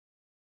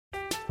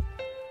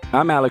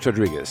I'm Alex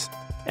Rodriguez.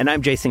 And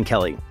I'm Jason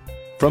Kelly.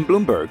 From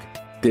Bloomberg,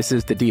 this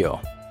is The Deal.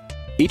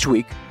 Each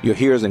week, you'll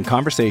hear us in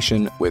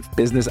conversation with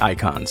business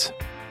icons.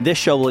 This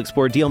show will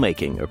explore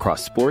deal-making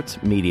across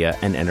sports, media,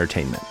 and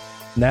entertainment.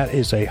 That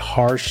is a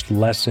harsh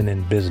lesson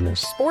in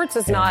business. Sports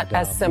is not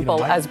as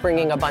simple as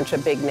bringing a bunch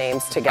of big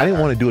names together. I didn't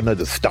want to do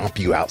another stomp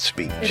you out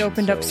speech. It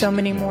opened up so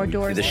many more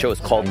doors. The show is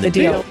called The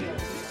Deal.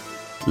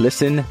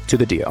 Listen to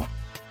The Deal.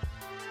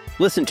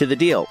 Listen to The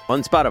Deal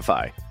on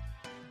Spotify.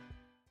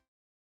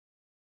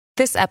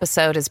 This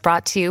episode is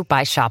brought to you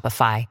by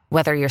Shopify.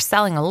 Whether you're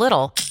selling a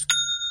little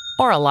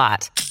or a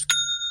lot,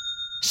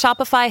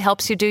 Shopify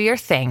helps you do your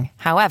thing,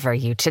 however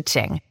you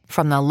cha-ching.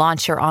 From the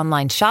launch your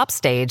online shop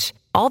stage,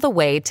 all the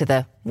way to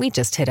the we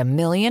just hit 1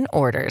 million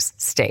orders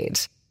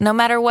stage. No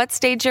matter what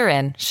stage you're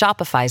in,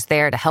 Shopify's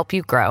there to help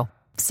you grow.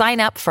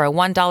 Sign up for a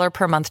 $1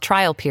 per month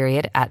trial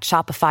period at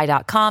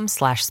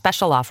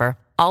shopify.com/special offer,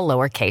 all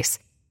lowercase.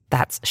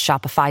 That's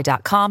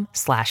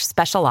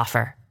shopify.com/special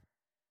offer.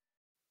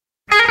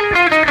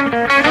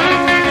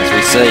 As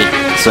we see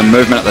some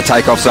movement at the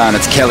takeoff zone,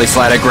 it's Kelly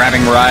Slater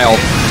grabbing rail.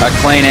 A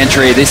clean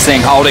entry, this thing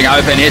holding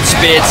open, it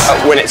spits.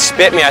 When it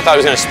spit me, I thought it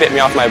was going to spit me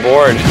off my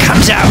board.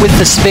 Comes out with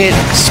the spit,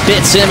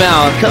 spits him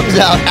out. Comes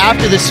out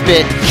after the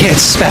spit.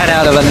 Gets spat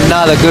out of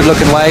another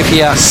good-looking wave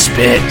here.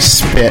 Spit.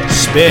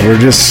 We're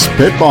just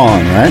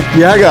spitballing, right?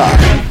 Yeah, I got it.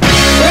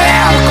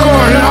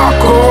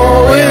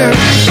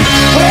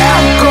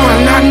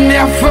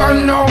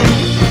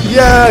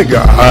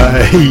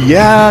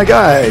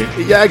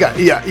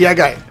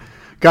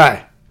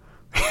 Guy.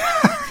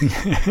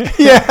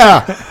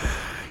 Yeah.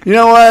 You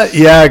know what?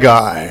 Yeah,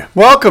 guy.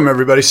 Welcome,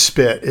 everybody.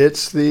 Spit.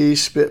 It's the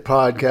Spit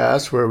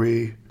Podcast where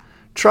we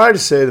try to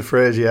say the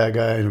phrase yeah,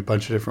 guy in a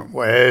bunch of different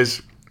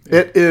ways.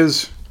 It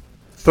is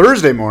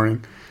Thursday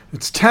morning.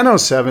 It's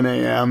 10:07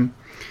 a.m.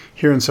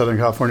 here in Southern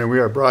California. We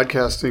are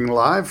broadcasting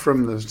live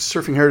from the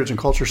Surfing Heritage and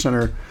Culture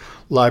Center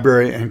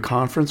Library and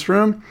Conference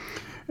Room.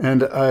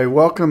 And I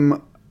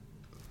welcome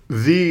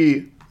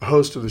the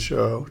host of the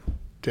show,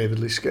 David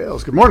Lee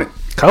Scales. Good morning.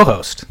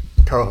 Co-host.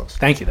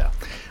 Thank you, though.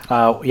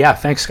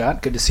 Thanks,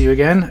 Scott. Good to see you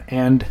again.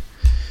 And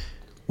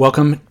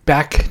welcome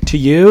back to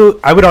you.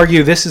 I would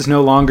argue this is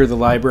no longer the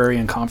library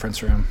and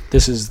conference room.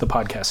 This is the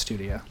podcast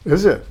studio.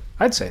 Is it?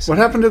 I'd say so. What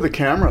happened to the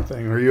camera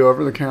thing? Are you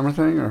over the camera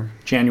thing? Or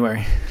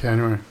January.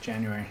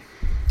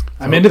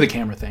 I'm into the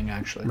camera thing,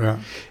 actually.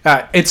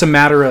 Yeah. It's a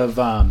matter of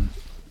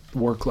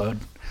workload.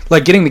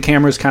 Like getting the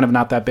cameras kind of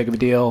not that big of a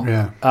deal.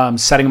 Yeah.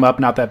 Setting them up,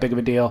 not that big of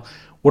a deal.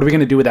 What are we going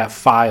to do with that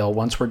file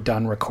once we're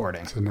done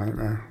recording? It's a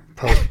nightmare.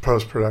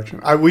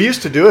 Post-production. We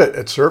used to do it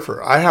at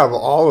Surfer. I have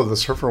all of the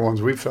Surfer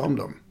ones. We filmed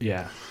them.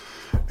 Yeah.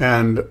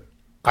 And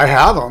I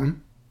have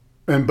them.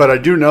 But I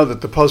do know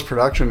that the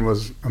post-production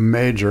was a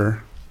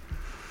major.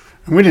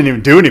 And we didn't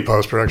even do any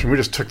post-production. We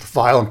just took the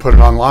file and put it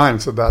online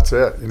and said that's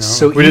it. You know,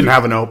 so we didn't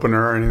have an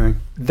opener or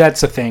anything.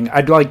 That's the thing.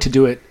 I'd like to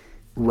do it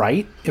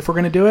right if we're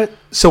going to do it.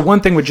 So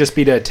one thing would just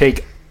be to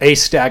take a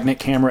stagnant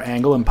camera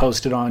angle and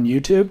post it on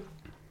YouTube.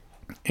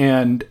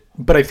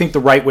 But I think the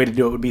right way to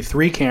do it would be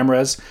 3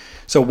 cameras.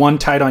 So one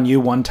tight on you,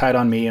 one tight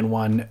on me, and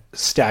one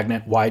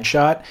stagnant wide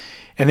shot.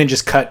 And then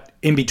just cut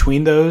in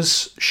between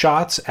those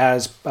shots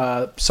as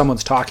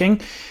someone's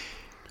talking.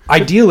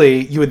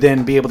 Ideally, you would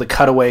then be able to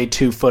cut away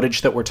to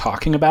footage that we're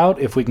talking about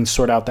if we can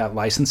sort out that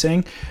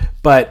licensing.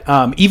 But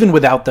even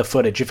without the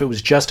footage, if it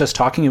was just us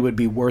talking, it would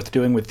be worth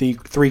doing with the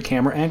 3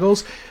 camera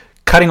angles.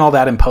 Cutting all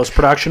that in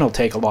post-production will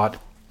take a lot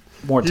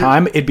more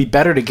time. It'd be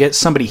better to get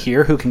somebody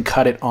here who can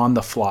cut it on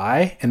the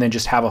fly and then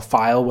just have a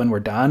file when we're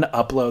done,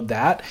 upload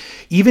that.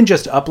 Even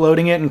just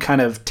uploading it and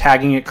kind of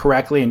tagging it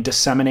correctly and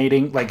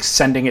disseminating, like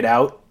sending it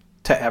out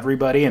to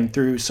everybody and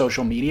through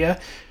social media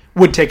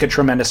would take a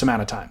tremendous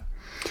amount of time.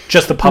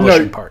 Just the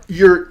publishing part.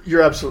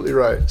 You're absolutely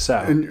right. So,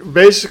 and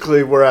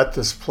basically we're at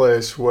this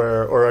place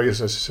where, or I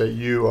guess I should say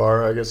you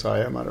are, I guess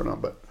I am, I don't know,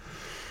 but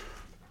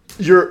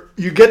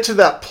you get to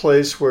that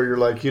place where you're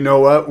like, you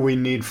know what, we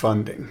need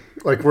funding.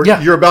 Like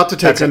you're about to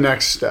take the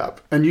next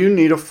step, and you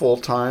need a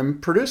full-time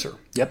producer.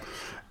 Yep.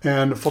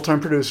 And a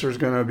full-time producer is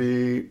going to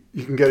be,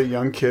 you can get a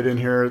young kid in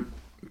here,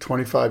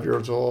 25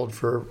 years old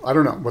for, I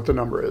don't know what the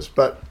number is,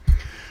 but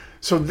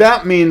so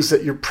that means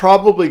that you're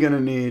probably going to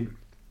need,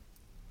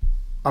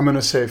 I'm going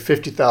to say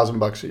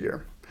 $50,000 a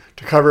year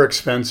to cover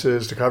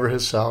expenses, to cover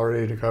his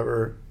salary,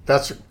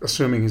 that's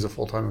assuming he's a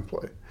full-time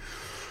employee.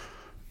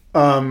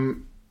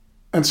 And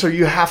so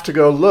you have to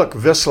go, look,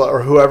 Vissla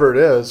or whoever it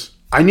is,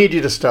 I need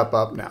you to step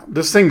up now.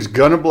 This thing's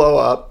going to blow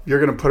up. You're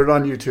going to put it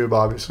on YouTube,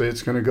 obviously.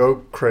 It's going to go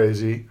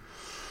crazy.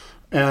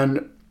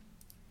 But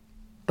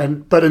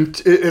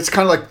it's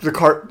kind of like the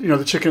cart,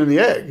 the chicken and the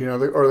egg,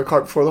 or the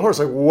cart before the horse.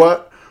 Like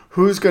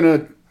who's going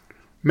to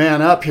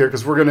man up here?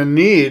 Because we're going to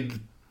need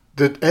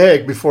the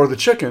egg before the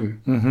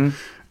chicken. Mm-hmm.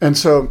 And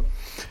so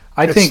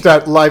I think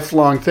that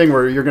lifelong thing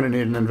where you're going to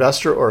need an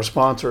investor or a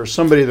sponsor or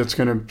somebody that's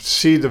going to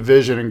see the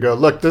vision and go,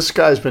 look, this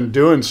guy's been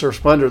doing Surf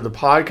Splendor, the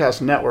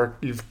podcast network.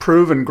 You've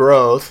proven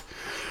growth.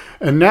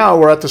 And now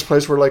we're at this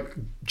place where, like,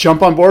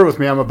 jump on board with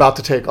me. I'm about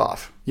to take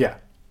off. Yeah.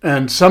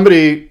 And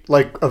somebody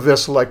like a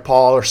Vissla, like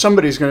Paul, or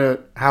somebody's going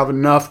to have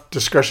enough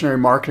discretionary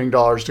marketing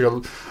dollars to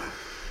go,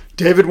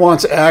 David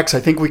wants X. I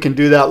think we can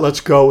do that.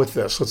 Let's go with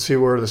this. Let's see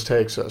where this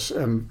takes us.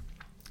 And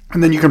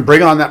then you can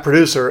bring on that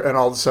producer, and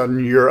all of a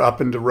sudden you're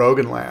up into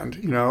Rogan land,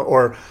 you know.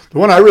 Or the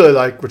one I really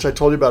like, which I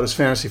told you about, is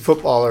Fantasy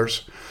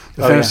Footballers,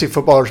 the Fantasy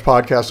Footballers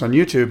podcast on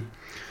YouTube.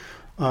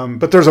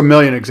 But there's a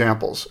million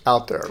examples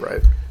out there,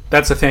 right?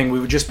 That's the thing.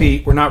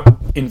 We're not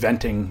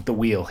inventing the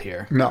wheel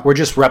here. No. We're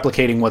just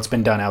replicating what's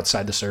been done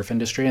outside the surf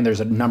industry, and there's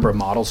a number of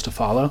models to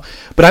follow.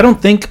 But I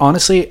don't think,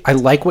 honestly, I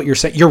like what you're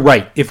saying. You're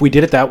right. If we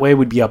did it that way,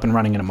 we'd be up and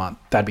running in a month.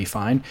 That'd be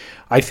fine.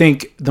 I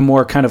think the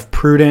more kind of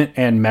prudent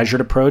and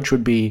measured approach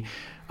would be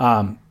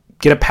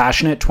get a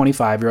passionate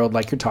 25-year-old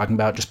like you're talking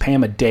about, just pay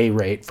him a day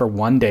rate for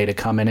one day to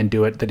come in and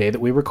do it the day that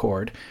we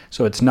record.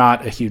 So it's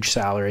not a huge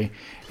salary.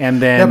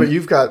 And then... Yeah, but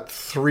you've got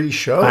 3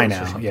 shows. I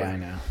know. Yeah, I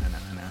know.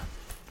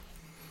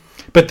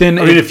 But then,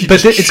 I mean, if you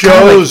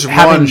chose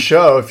one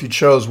show, if you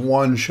chose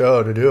one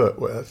show to do it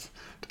with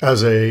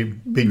as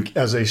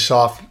a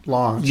soft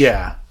launch,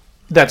 yeah,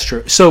 that's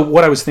true. So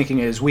what I was thinking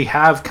is, we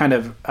have kind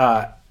of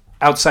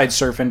outside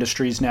surf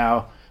industries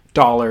now,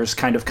 dollars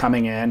kind of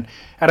coming in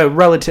at a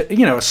relative,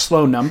 a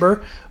slow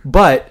number,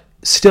 but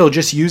still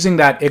just using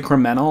that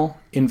incremental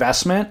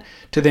investment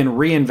to then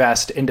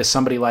reinvest into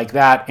somebody like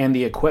that and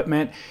the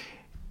equipment,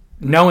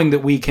 knowing that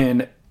we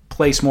can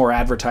place more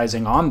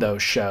advertising on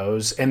those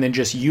shows and then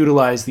just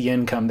utilize the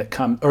income that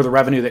or the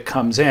revenue that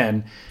comes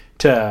in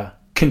to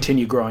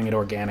continue growing it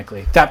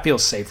organically. That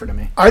feels safer to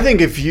me. I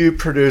think if you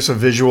produce a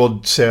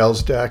visual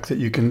sales deck that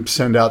you can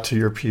send out to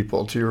your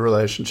people, to your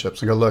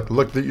relationships, and go,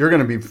 look, you're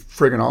going to be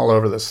friggin' all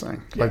over this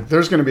thing. Yeah. Like,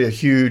 there's going to be a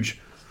huge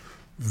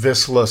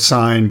Vissla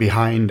sign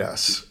behind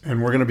us,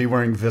 and we're going to be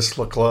wearing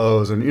Vissla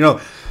clothes, and you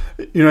know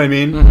what I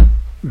mean? Mm-hmm.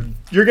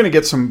 You're going to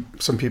get some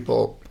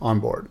people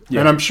on board. Yeah.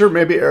 And I'm sure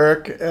maybe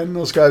Eric and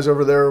those guys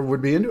over there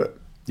would be into it.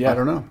 Yeah. I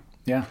don't know.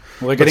 Yeah.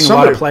 Well, they're getting a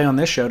lot of play on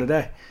this show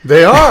today.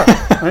 They are.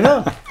 I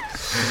know.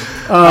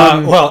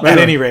 At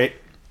any rate,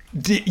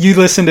 you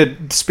listen to,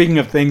 speaking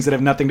of things that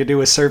have nothing to do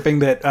with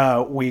surfing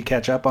that we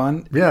catch up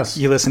on. Yes.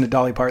 You listen to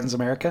Dolly Parton's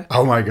America?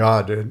 Oh my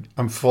God, dude.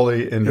 I'm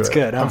fully into it. It's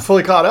good. Huh? I'm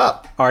fully caught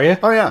up. Are you?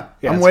 Oh yeah.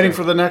 I'm waiting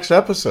for the next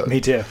episode. Me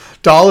too.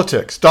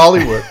 Dollytics.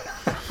 Dollywood.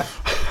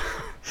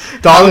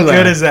 How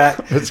good is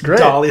that? It's great.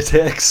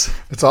 Dollytics.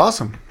 It's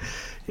awesome.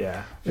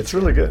 Yeah. It's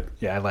really good.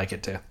 Yeah, I like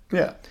it too.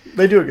 Yeah.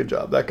 They do a good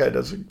job. That guy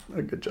does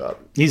a good job.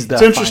 It's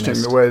interesting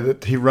finest. The way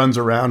that he runs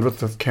around with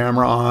the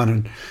camera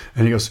on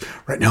and he goes,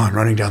 right now I'm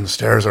running down the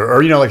stairs,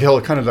 or like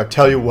he'll kind of like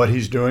tell you what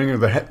he's doing, or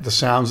the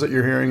sounds that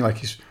you're hearing, like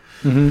he's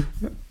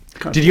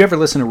Did you ever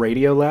listen to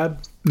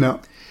Radiolab?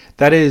 No.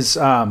 That is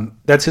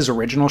that's his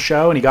original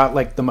show, and he got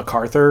like the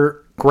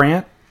MacArthur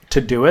grant to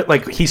do it.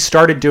 Like, he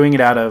started doing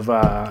it out of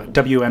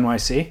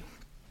WNYC,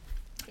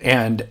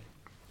 and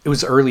it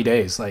was early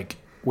days, like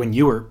when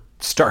you were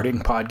starting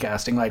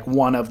podcasting, like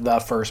one of the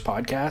first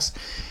podcasts,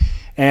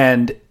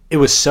 and it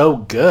was so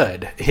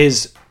good.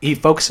 He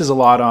focuses a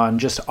lot on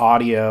just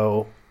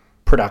audio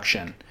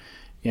production,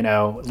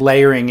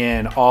 layering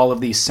in all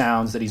of these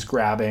sounds that he's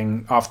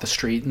grabbing off the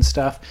street and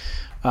stuff.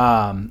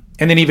 And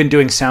then even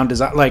doing sound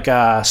design, like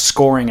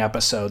scoring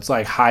episodes,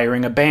 like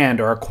hiring a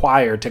band or a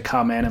choir to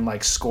come in and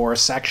like score a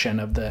section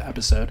of the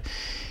episode.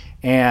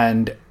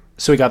 And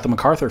so we got the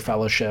MacArthur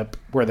Fellowship,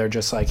 where they're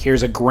just like,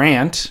 here's a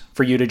grant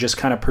for you to just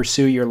kind of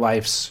pursue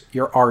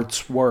your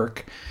art's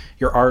work,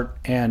 your art.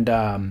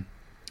 And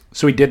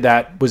so we did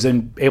that, was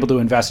able to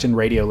invest in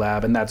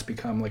Radiolab, and that's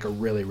become like a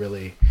really,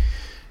 really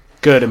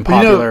good and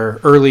popular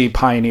early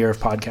pioneer of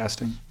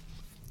podcasting.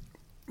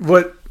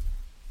 What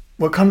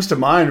comes to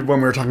mind when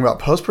we were talking about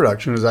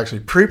post-production is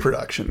actually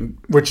pre-production,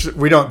 which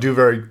we don't do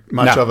very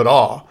much of at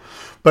all.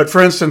 But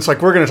for instance,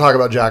 like, we're going to talk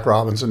about Jack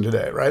Robinson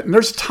today, right? And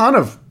there's a ton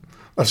of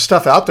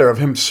stuff out there of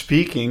him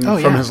speaking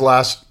from his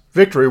last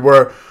victory,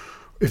 where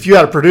if you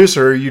had a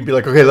producer, you'd be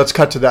like, okay, let's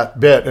cut to that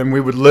bit. And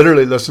we would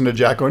literally listen to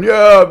Jack going,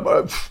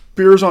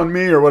 beers on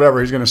me, or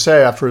whatever he's going to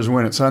say after his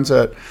win at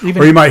Sunset.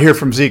 Or you might hear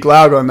from Zeke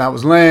Lau going, that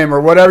was lame,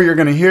 or whatever you're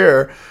going to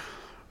hear.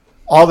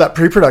 All that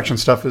pre-production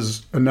stuff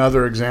is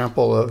another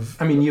example of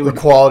the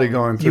quality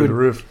going through the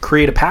roof.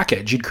 Create a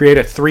package. You'd create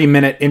a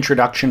 3-minute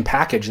introduction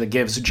package that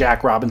gives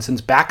Jack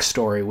Robinson's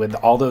backstory with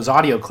all those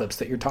audio clips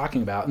that you're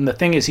talking about. And the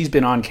thing is, he's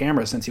been on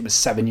camera since he was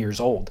 7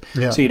 years old.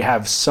 Yeah. So you'd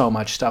have so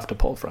much stuff to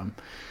pull from.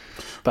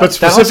 But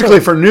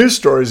specifically for news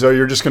stories, though,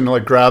 you're just going to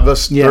like grab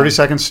this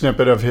 30-second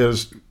snippet of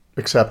his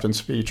acceptance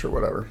speech or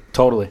whatever.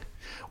 Totally.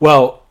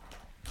 Well,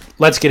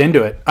 let's get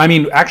into it. I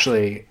mean,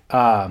 actually...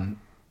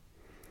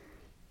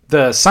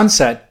 the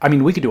Sunset,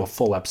 we could do a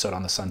full episode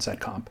on the Sunset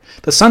Comp.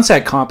 The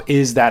Sunset Comp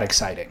is that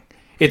exciting.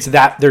 It's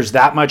that there's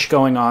that much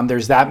going on.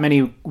 There's that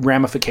many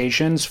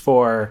ramifications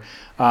for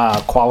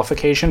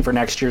qualification for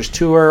next year's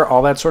tour,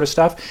 all that sort of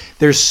stuff.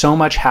 There's so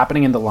much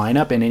happening in the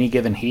lineup in any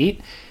given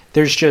heat.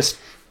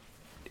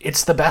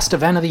 It's the best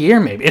event of the year,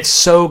 maybe. It's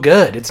so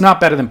good. It's not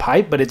better than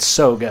Pipe, but it's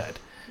so good.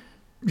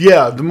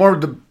 Yeah, the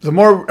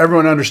more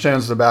everyone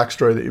understands the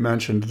backstory that you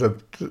mentioned,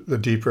 the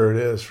deeper it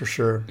is, for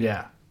sure.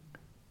 Yeah.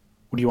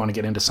 What do you want to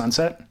get into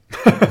Sunset?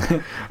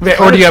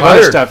 Or do you have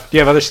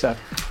other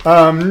stuff?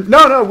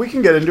 No, we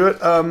can get into it.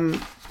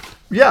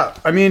 Yeah,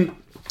 I mean,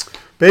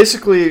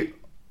 basically,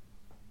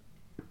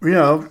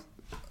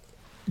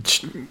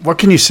 what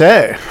can you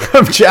say?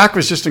 Jack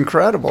was just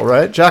incredible,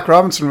 right? Jack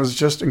Robinson was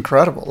just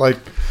incredible. Like,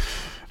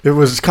 it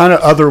was kind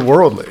of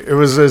otherworldly. It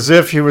was as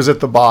if he was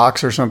at the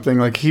box or something.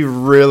 Like, he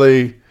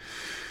really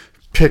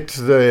picked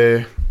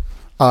the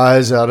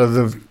eyes out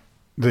of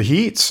the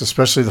heats,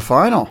 especially the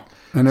final.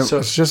 And it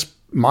was just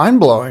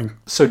mind-blowing.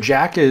 So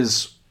Jack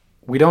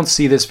we don't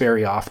see this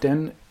very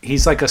often.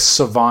 He's like a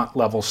savant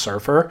level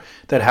surfer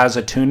that has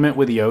attunement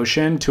with the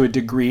ocean to a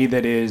degree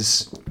that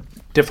is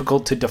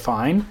difficult to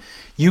define.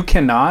 You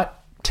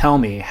cannot tell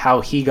me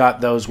how he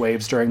got those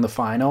waves during the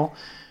final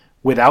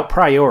without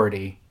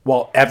priority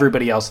while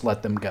everybody else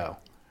let them go.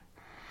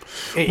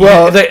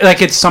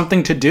 It's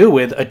something to do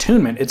with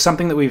attunement. It's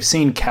something that we've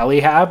seen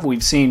Kelly have.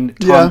 We've seen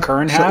Tom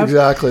Curran have.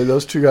 Exactly,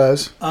 those two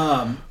guys.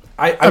 I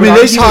mean,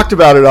 they talked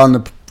about it on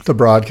the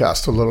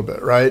broadcast a little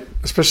bit, right?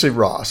 Especially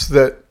Ross,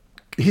 that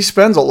he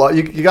spends a lot.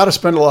 You got to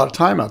spend a lot of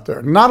time out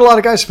there. Not a lot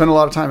of guys spend a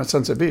lot of time at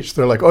Sunset Beach.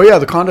 They're like, oh yeah,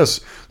 the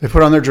contests, they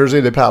put on their jersey,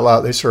 they paddle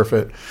out, they surf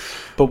it.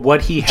 But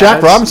what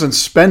Jack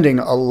Robinson's spending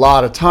a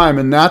lot of time,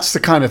 and that's the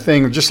kind of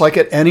thing, just like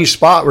at any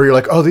spot where you're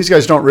like, oh, these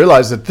guys don't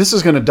realize that this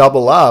is going to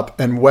double up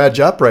and wedge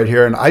up right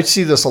here. And I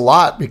see this a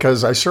lot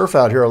because I surf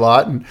out here a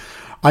lot, and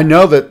I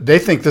know that they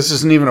think this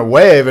isn't even a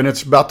wave and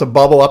it's about to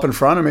bubble up in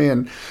front of me.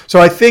 And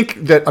so I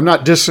think that I'm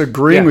not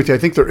disagreeing with you. I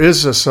think there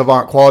is a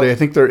savant quality. I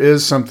think there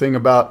is something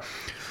about,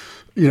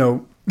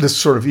 this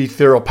sort of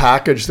ethereal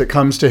package that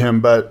comes to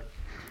him. But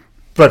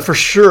for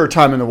sure,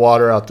 time in the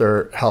water out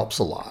there helps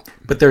a lot.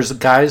 But there's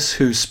guys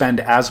who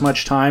spend as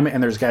much time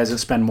and there's guys that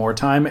spend more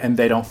time and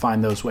they don't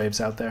find those waves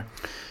out there.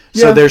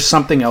 So there's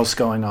something else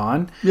going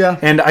on. Yeah.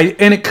 And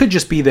it could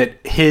just be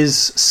that his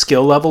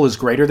skill level is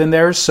greater than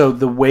theirs. So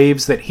the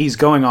waves that he's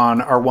going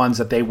on are ones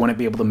that they wouldn't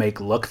be able to make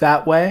look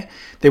that way.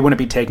 They wouldn't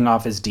be taking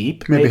off as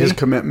deep. Maybe his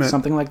commitment.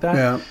 Something like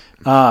that.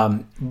 Yeah.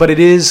 But it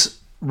is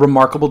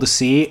remarkable to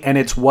see, and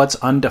it's what's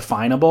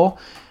undefinable.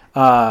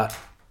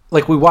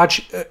 Like we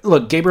watch,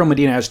 look, Gabriel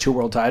Medina has 2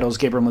 world titles.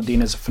 Gabriel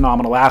Medina is a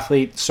phenomenal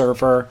athlete,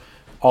 surfer,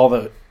 all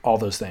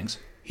those things.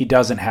 He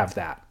doesn't have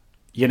that,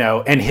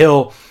 and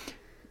he'll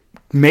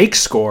make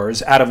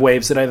scores out of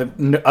waves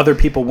that other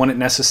people wouldn't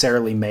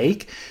necessarily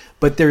make,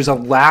 but there's a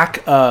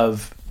lack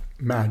of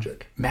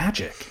magic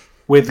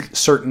with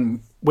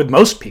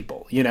most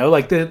people,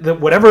 like the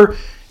whatever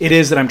it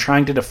is that I'm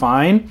trying to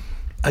define.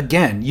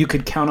 Again, you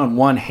could count on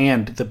one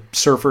hand the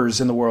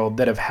surfers in the world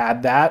that have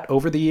had that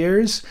over the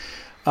years.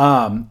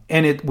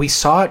 We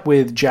saw it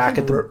with Jack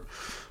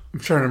I'm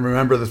trying to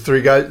remember the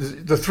 3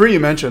 guys. The 3 you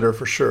mentioned are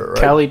for sure, right?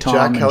 Kelly, Tom,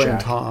 Jack, and Kelly, Jack.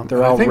 and Tom.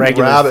 They're all I think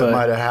regular Rabbit foot.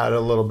 might have had a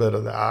little bit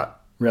of that.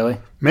 Really?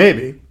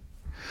 Maybe.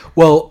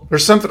 Well,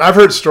 there's something I've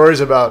heard stories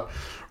about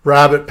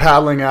Rabbit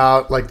paddling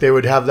out, like they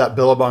would have that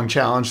Billabong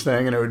challenge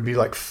thing, and it would be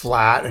like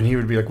flat, and he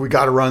would be like, "We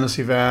got to run this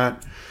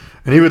event,"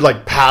 and he would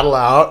like paddle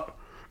out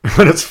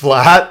when it's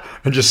flat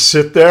and just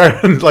sit there,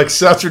 and like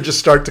sets would just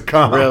start to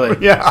come.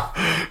 Really? Yeah.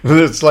 And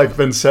it's like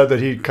been said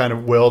that he kind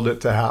of willed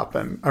it to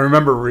happen. I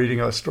remember reading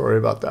a story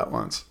about that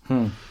once,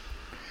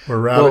 where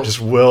Rabbit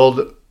just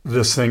willed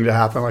this thing to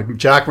happen. Like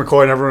Jack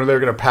McCoy and everyone, they're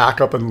going to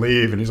pack up and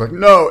leave, and he's like,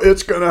 "No,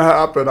 it's going to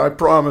happen. I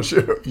promise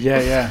you."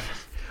 Yeah.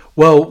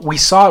 Well, we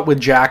saw it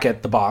with Jack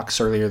at the box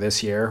earlier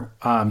this year.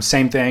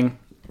 Same thing,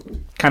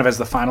 kind of as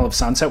the final of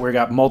Sunset, where he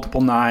got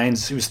multiple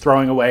 9s. He was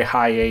throwing away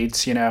high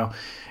 8s,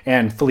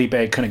 and Felipe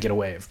couldn't get a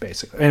wave,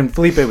 basically. And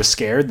Felipe was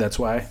scared, that's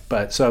why. So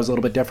that was a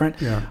little bit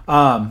different.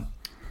 Yeah.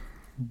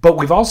 But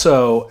we've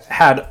also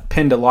had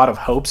pinned a lot of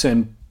hopes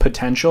and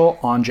potential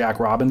on Jack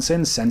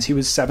Robinson since he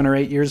was 7 or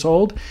 8 years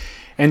old.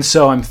 And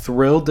so I'm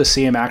thrilled to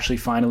see him actually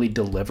finally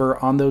deliver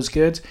on those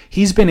goods.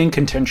 He's been in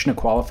contention to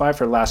qualify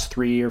for the last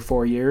 3 or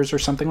 4 years or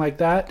something like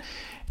that.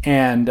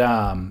 And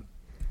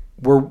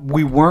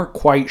we weren't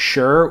quite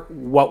sure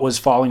what was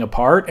falling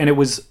apart. And it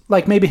was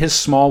like maybe his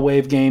small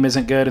wave game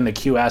isn't good, and the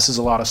QS is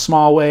a lot of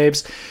small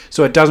waves,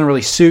 so it doesn't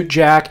really suit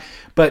Jack.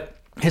 But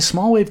his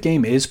small wave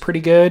game is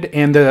pretty good,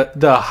 and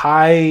the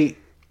high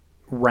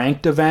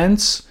ranked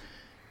events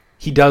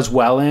he does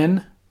well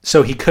in.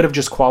 So he could have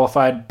just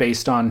qualified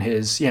based on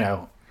his,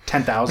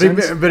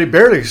 10,000s. But he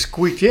barely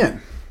squeaked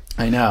in.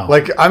 I know.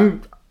 Like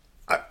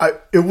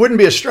it wouldn't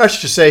be a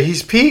stretch to say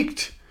he's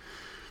peaked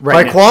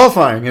right by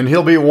qualifying, and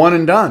he'll be one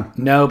and done.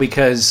 No,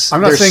 because I'm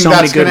not there's saying so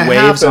that's many good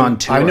waves happen. on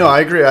tour. I know. I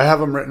agree. I have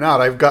them written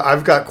out. I've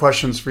got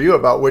questions for you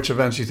about which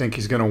events you think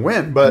he's going to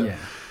win, but. Yeah.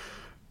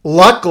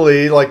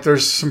 Luckily, like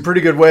there's some pretty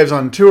good waves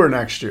on tour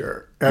next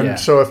year, and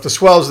so if the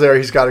swell's there,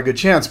 he's got a good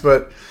chance.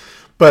 But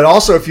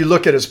also, if you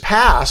look at his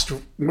past,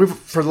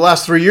 for the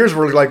last 3 years,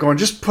 we're like going,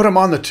 just put him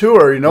on the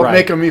tour, right.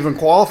 Make him even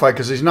qualify,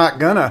 because he's not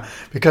gonna,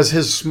 because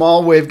his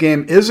small wave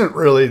game isn't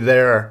really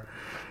there.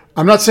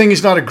 I'm not saying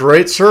he's not a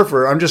great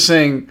surfer. I'm just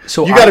saying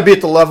you got to be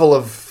at the level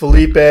of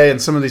Felipe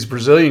and some of these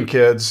Brazilian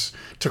kids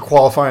to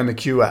qualify in the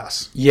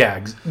QS.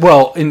 Yeah,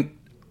 well,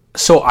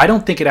 so I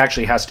don't think it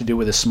actually has to do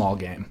with his small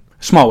game.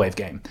 small wave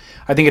game.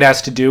 I think it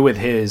has to do with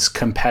his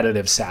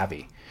competitive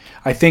savvy.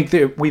 I think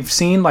that we've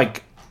seen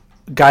like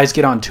guys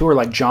get on tour,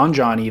 like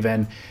John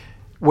even,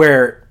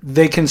 where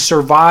they can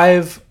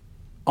survive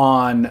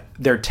on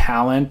their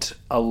talent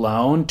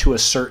alone to a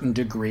certain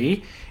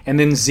degree, and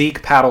then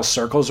Zeke paddles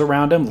circles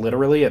around him,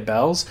 literally at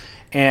Bells,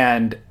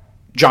 and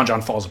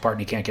John falls apart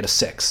and he can't get a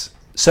 6.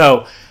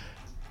 So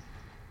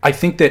I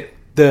think that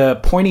the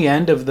pointy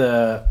end of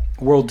the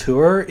World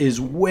Tour is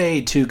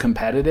way too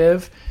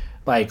competitive.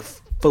 Like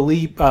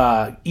Philippe,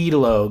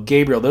 Idolo,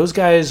 Gabriel, those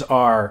guys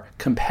are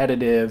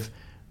competitive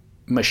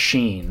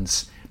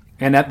machines.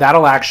 And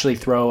that'll actually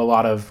throw a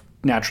lot of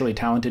naturally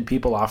talented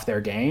people off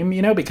their game,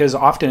 because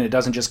often it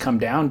doesn't just come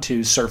down to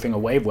surfing a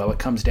wave well. It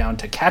comes down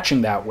to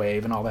catching that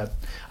wave and all that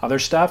other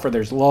stuff, or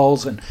there's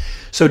lulls. And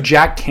so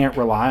Jack can't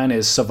rely on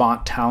his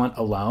savant talent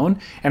alone.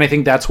 And I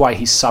think that's why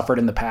he's suffered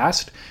in the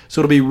past. So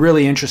it'll be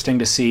really interesting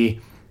to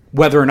see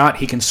whether or not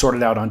he can sort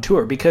it out on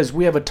tour, because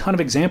we have a ton of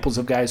examples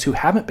of guys who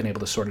haven't been able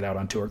to sort it out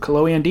on tour.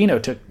 Kalohe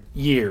Andino took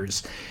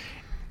years.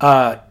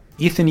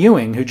 Ethan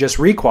Ewing, who just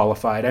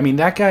requalified. I mean,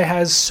 that guy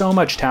has so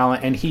much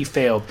talent, and he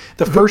failed.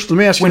 Let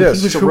me ask you when this: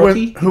 he was a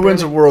rookie, who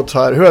wins a world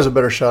title? Who has a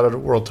better shot at a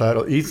world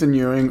title, Ethan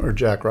Ewing or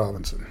Jack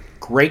Robinson?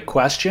 Great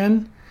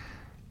question.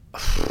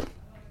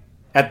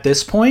 At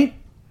this point,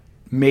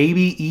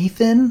 maybe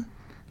Ethan.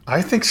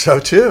 I think so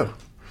too.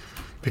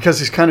 Because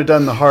he's kind of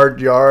done the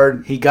hard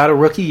yard. He got a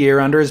rookie year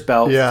under his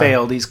belt,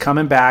 failed. He's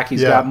coming back.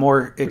 He's got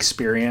more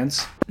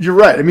experience. You're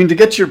right. I mean, to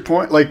get to your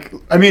point,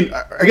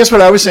 I guess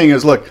what I was saying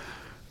is, look,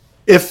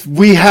 if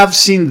we have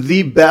seen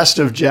the best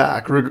of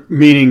Jack,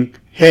 meaning,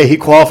 hey, he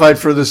qualified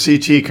for the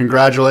CT,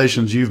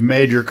 congratulations, you've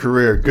made your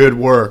career, good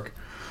work.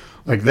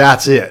 Like,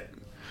 that's it.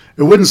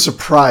 It wouldn't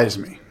surprise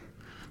me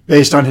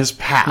based on his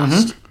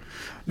past. Mm-hmm.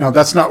 Now,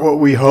 that's not what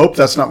we hope.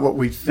 That's not what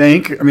we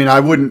think. I mean, I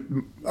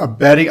would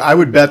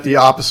bet the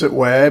opposite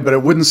way, but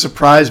it wouldn't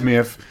surprise me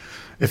if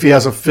he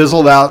has a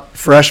fizzled out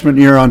freshman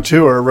year on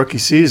tour, rookie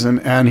season,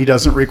 and he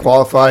doesn't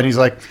requalify, and he's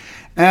like,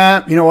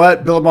 you know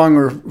what, Billabong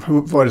or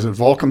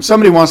Volcom,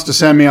 somebody wants to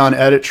send me on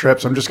edit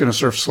trips. I'm just going to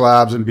surf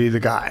slabs and be the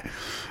guy.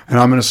 And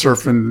I'm going to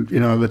surf in,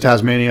 the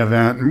Tasmania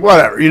event and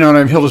whatever. You know what I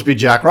mean? He'll just be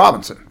Jack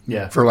Robinson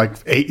for like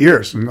 8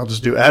 years, and I'll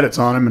just do edits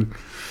on him. And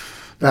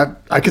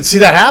that I could see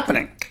that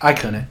happening. I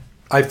couldn't.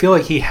 I feel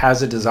like he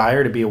has a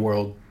desire to be a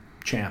world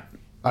champ.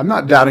 I'm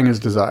not doubting his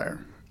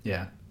desire.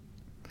 Yeah.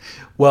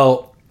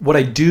 Well, what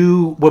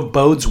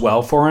bodes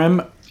well for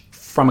him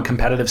from a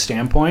competitive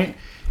standpoint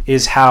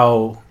is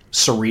how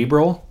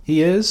cerebral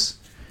he is.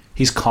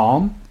 He's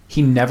calm.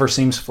 He never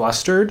seems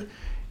flustered,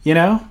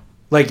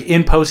 Like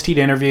in post-heat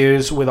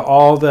interviews with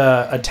all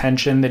the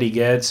attention that he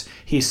gets,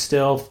 he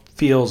still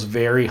feels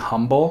very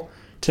humble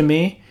to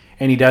me.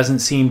 And he doesn't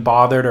seem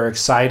bothered or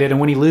excited. And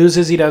when he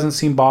loses, he doesn't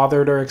seem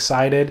bothered or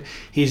excited.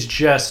 He's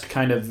just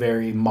kind of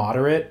very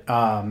moderate.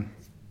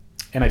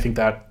 And I think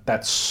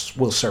that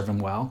will serve him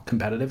well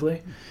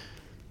competitively.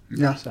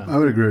 Yeah, so. I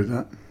would agree with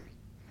that.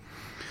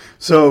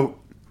 So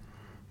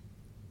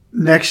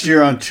next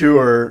year on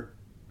tour,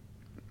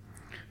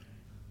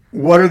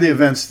 what are the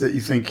events that you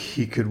think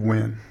he could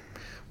win?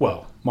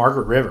 Well,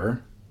 Margaret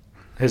River,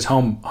 his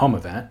home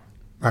event.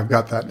 I've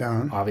got that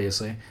down.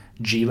 Obviously.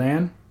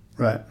 G-Land.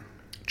 Right.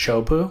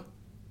 Chopu?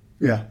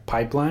 Yeah.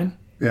 Pipeline?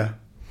 Yeah.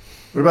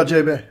 What about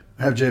J-Bay?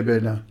 I have J-Bay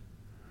now.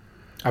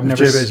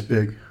 J-Bay's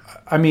big.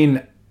 I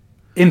mean,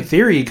 in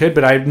theory he could,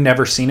 but I've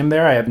never seen him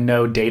there. I have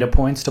no data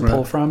points to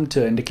pull from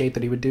to indicate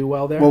that he would do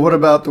well there. Well, what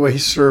about the way he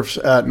surfs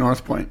at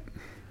North Point?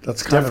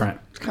 That's kind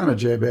different. It's kind of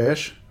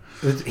J-Bay-ish.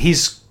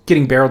 He's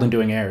getting barreled and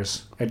doing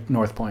airs at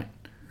North Point.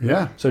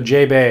 Yeah. So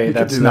J-Bay,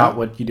 that's not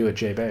what you do at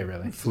J-Bay,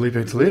 really. Felipe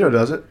Toledo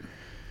does it.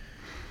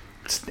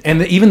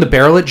 And even the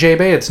barrel at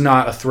J-Bay, it's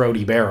not a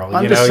throaty barrel.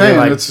 I'm just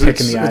saying, it's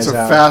a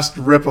fast,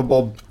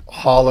 rippable,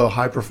 hollow,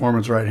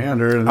 high-performance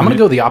right-hander. I'm going to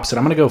go the opposite.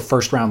 I'm going to go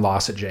first-round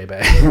loss at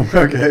J-Bay.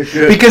 Okay,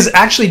 good. Because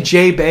actually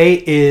J-Bay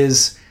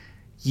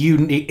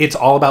it's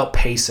all about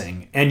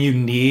pacing, and you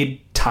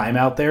need time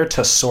out there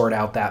to sort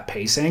out that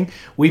pacing.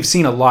 We've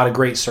seen a lot of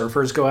great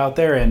surfers go out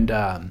there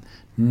and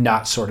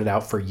not sort it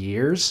out for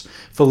years.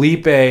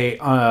 Felipe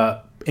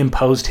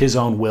imposed his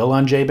own will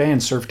on J-Bay and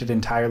surfed it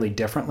entirely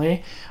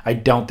differently. I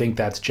don't think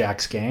that's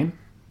Jack's game.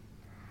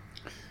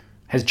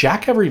 Has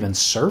Jack ever even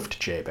surfed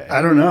J-Bay?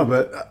 I don't know,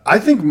 but I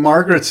think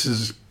Margaret's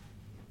is...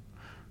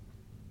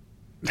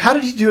 How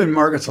did he do in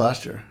Margaret's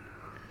last year?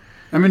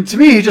 I mean, to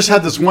me, he just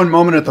had this one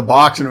moment at the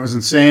box, and it was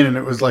insane, and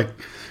it was like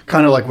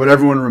kind of like what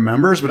everyone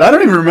remembers. But I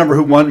don't even remember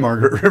who won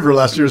Margaret River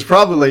last year. It was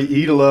probably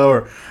Idolo,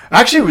 or...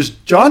 Actually, it was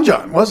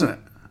John, wasn't it?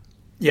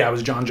 Yeah, it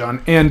was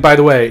John. And by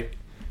the way,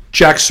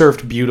 Jack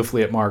surfed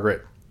beautifully at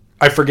Margaret.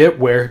 I forget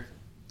where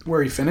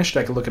he finished.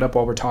 I could look it up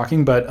while we're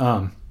talking, but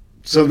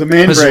so the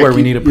main this break, is where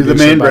we need a producer.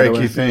 The main break,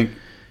 you think?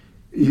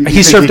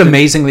 He surfed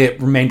amazingly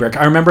at main break.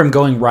 I remember him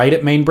going right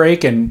at main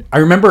break, and I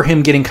remember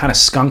him getting kind of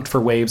skunked for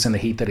waves in the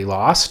heat that he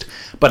lost.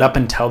 But up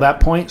until that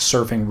point,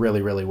 surfing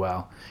really, really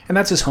well. And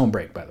that's his home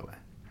break, by the way.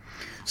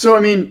 So, I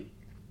mean,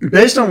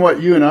 based on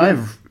what you and I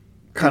have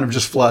kind of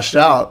just fleshed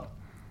out,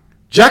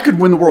 Jack could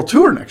win the World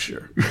Tour next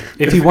year.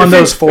 If he won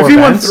those 4 events. If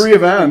he won 3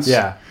 events.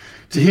 Yeah.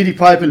 Tahiti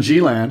Pipe and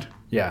G-Land.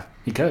 Yeah,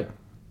 he could.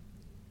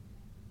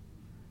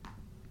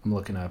 I'm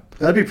looking up.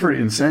 That'd be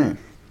pretty insane.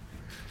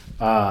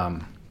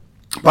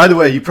 By the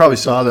way, you probably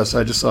saw this.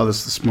 I just saw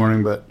this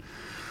morning, but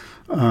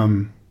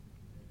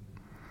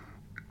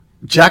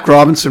Jack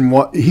Robinson,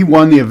 he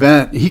won the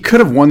event. He could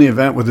have won the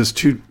event with his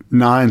 2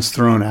 9s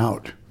thrown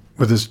out.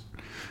 With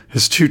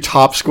his 2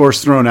 top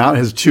scores thrown out,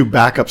 his 2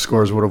 backup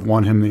scores would have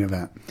won him the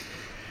event.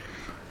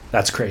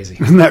 That's crazy.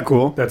 Isn't that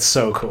cool? That's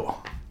so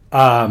cool.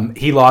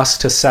 He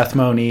lost to Seth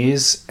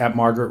Moniz at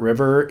Margaret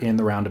River in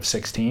the round of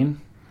 16,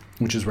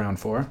 which is round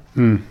 4.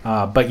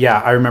 But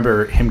yeah, I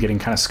remember him getting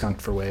kind of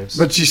skunked for waves.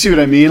 But you see what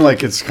I mean?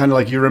 Like, it's kind of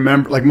like you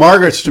remember, like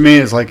Margaret's to me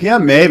is like, yeah,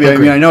 maybe. Agreed. I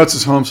mean, I know it's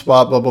his home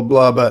spot, blah, blah,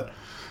 blah, but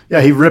yeah,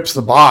 he rips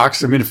the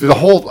box. I mean, if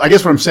I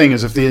guess what I'm saying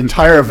is if the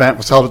entire event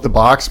was held at the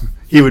box,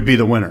 he would be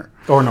the winner.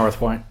 Or North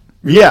Point.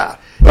 Yeah.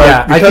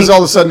 But because all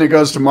of a sudden it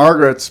goes to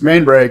Margaret's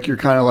main break, you're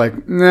kind of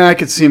like, nah, I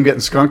could see him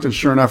getting skunked. And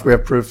sure enough, we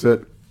have proof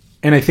that.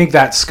 And I think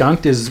that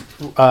skunked is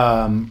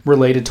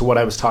related to what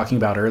I was talking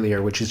about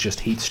earlier, which is just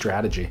heat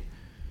strategy.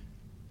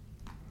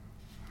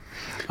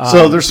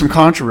 So there's some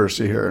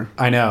controversy here.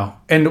 I know.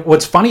 And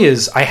what's funny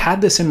is I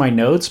had this in my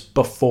notes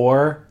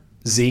before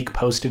Zeke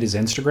posted his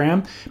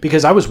Instagram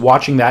because I was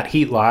watching that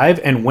heat live,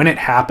 and when it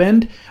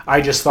happened,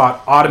 I just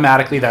thought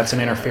automatically that's an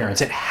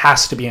interference. It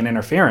has to be an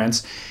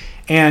interference.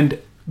 And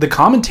the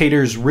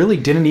commentators really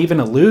didn't even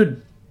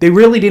they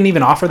really didn't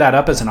even offer that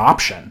up as an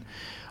option.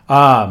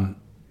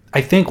 I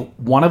think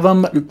one of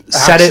them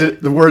said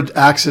it. The word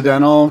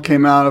accidental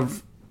came out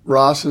of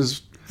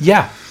Ross's.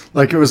 Yeah.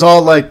 Like it was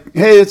all like,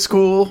 hey, it's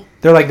cool.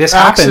 They're like, this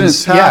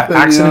happens.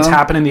 Accidents you know?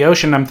 happen in the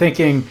ocean. I'm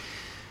thinking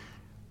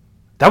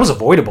that was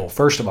avoidable,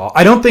 first of all.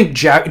 I don't think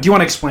Jack... Do you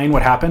want to explain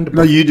what happened?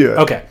 No, you do it.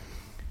 Okay.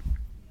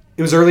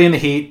 It was early in the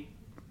heat.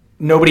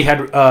 Nobody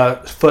had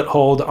a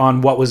foothold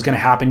on what was going to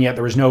happen yet.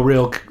 There was no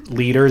real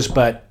leaders,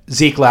 but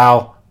Zeke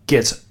Lau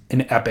gets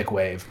an epic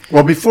wave.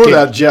 Well, before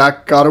that,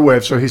 Jack got a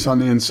wave, so he's on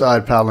the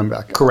inside paddling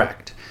back up.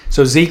 Correct.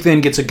 So Zeke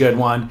then gets a good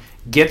one,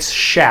 gets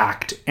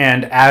shacked,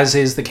 and as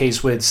is the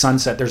case with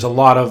Sunset, there's a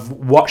lot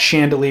of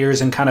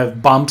chandeliers and kind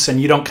of bumps, and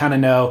you don't kind of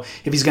know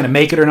if he's going to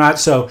make it or not.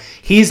 So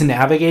he's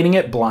navigating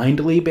it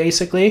blindly,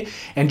 basically,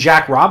 and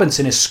Jack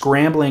Robinson is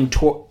scrambling,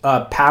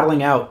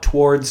 paddling out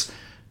towards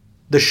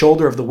the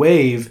shoulder of the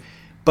wave,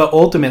 but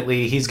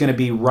ultimately he's going to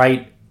be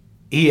right.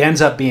 He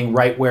ends up being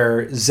right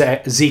where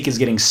Zeke is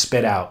getting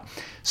spit out.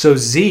 So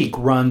Zeke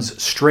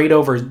runs straight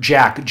over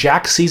Jack.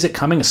 Jack sees it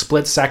coming a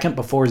split second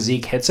before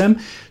Zeke hits him.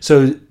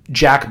 So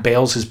Jack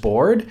bails his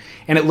board.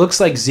 And it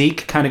looks like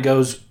Zeke kind of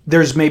goes,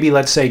 there's maybe,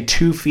 let's say,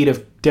 2 feet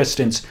of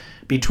distance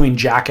between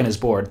Jack and his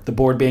board. The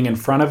board being in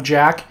front of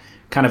Jack,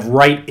 kind of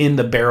right in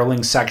the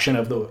barreling section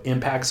of the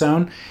impact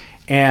zone.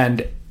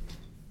 And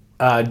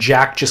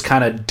Jack just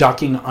kind of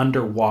ducking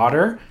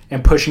underwater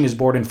and pushing his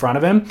board in front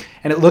of him.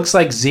 And it looks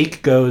like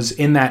Zeke goes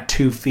in that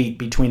 2 feet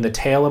between the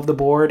tail of the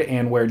board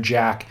and where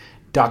Jack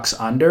ducks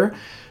under.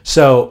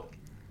 So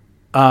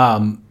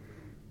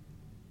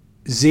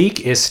Zeke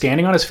is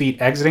standing on his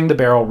feet, exiting the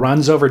barrel,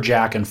 runs over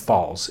Jack, and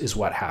falls is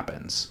what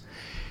happens.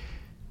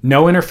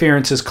 No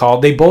interference is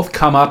called. They both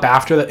come up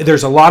after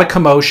there's a lot of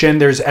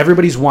commotion.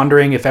 Everybody's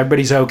wondering if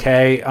everybody's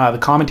okay. The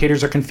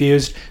commentators are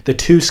confused. The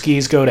 2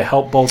 skis go to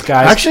help both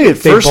guys. Actually, at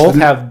first, they both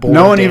have board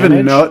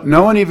damage.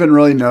 No one even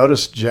really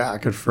noticed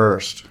Jack at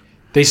first.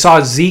 They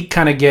saw Zeke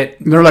kind of get...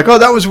 And they're like, oh,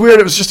 that was weird.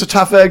 It was just a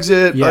tough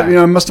exit.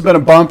 Yeah. It must have been a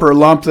bump or a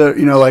lump that,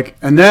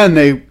 and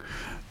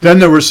then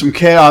there was some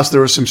chaos.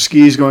 There was some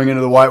skis going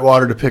into the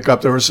whitewater to pick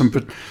up. There was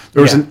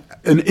an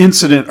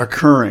incident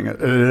occurring.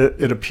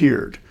 It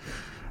appeared.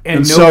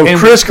 And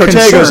Chris Cote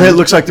goes, hey, it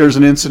looks like there's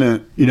an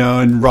incident,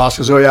 and Ross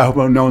goes, oh yeah, I hope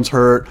no one's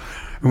hurt.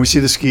 And we see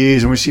the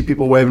skis and we see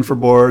people waving for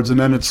boards, and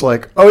then it's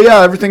like, oh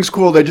yeah, everything's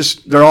cool.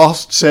 They're all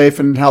safe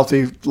and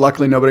healthy.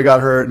 Luckily, nobody got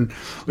hurt, and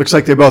looks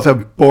like they both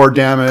have board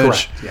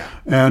damage. Correct.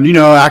 Yeah. And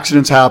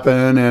accidents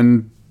happen,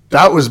 and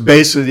that was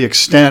basically the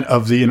extent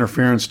of the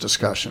interference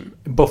discussion.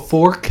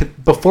 Before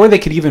they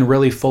could even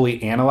really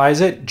fully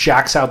analyze it,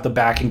 Jack's out the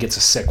back and gets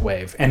a sick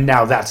wave, and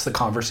now that's the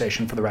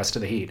conversation for the rest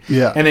of the heat.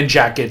 Yeah. And then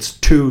Jack gets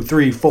 2,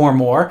 3, 4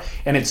 more,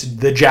 and it's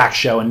the Jack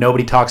show, and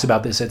nobody talks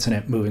about this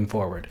incident moving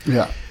forward.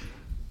 Yeah.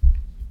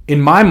 In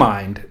my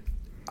mind,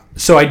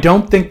 so I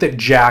don't think that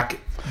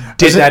Jack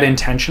did that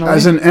intentionally.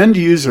 As an end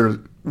user,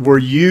 were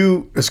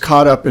you as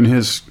caught up in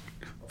his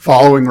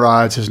following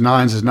rides, his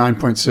 9s, his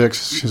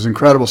 9.6, his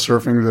incredible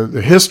surfing,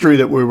 the history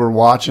that we were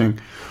watching,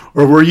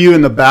 or were you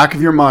in the back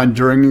of your mind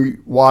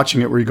during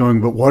watching it, were you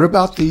going, but what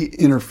about the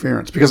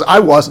interference? Because I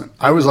wasn't.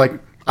 I was like,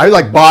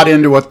 I bought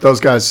into what those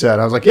guys said.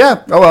 I was like,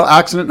 yeah, oh well,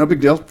 accident, no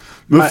big deal.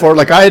 Move forward.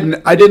 Like I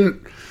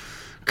didn't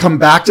come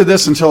back to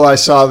this until I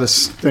saw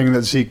this thing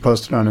that Zeke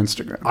posted on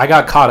Instagram. I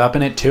got caught up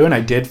in it too, and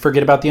I did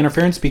forget about the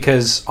interference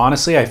because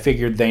honestly, I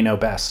figured they know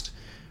best.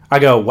 I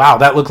go, wow,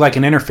 that looked like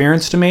an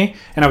interference to me,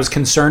 and I was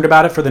concerned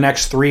about it for the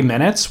next 3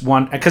 minutes.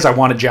 One, because I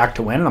wanted Jack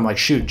to win, and I'm like,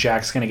 shoot,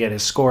 Jack's going to get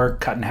his score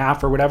cut in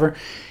half or whatever.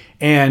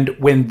 And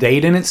when they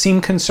didn't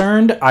seem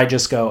concerned, I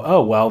just go,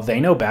 oh, well,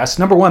 they know best.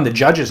 Number one, the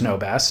judges know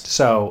best.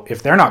 So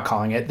if they're not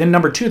calling it, then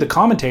number two, the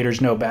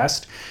commentators know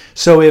best.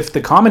 So if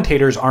the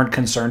commentators aren't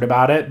concerned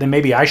about it, then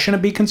maybe I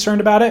shouldn't be concerned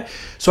about it.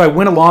 So I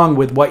went along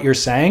with what you're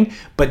saying,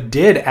 but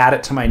did add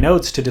it to my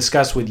notes to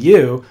discuss with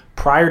you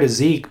prior to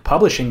Zeke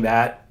publishing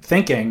that,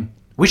 thinking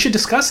we should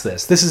discuss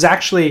this. This is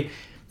actually,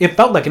 it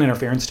felt like an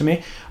interference to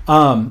me.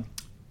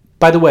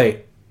 By the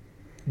way,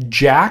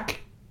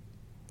 Jack,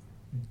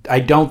 I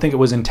don't think it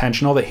was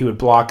intentional that he would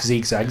block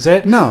Zeke's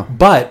exit. No.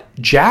 But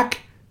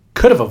Jack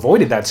could have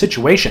avoided that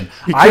situation.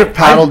 He could have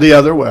paddled the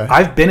other way.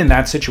 I've been in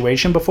that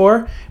situation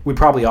before. We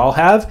probably all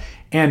have.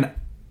 And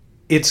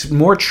it's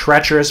more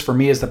treacherous for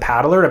me as the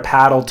paddler to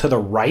paddle to the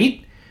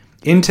right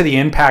into the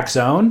impact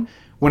zone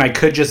when I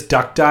could just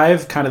duck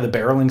dive kind of the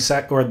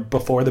barreling or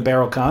before the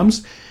barrel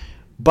comes.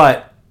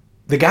 But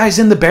the guy's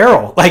in the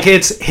barrel. Like,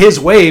 it's his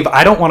wave.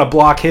 I don't want to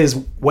block his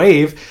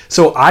wave.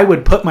 So I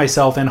would put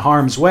myself in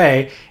harm's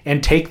way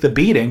and take the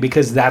beating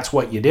because that's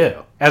what you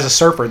do. As a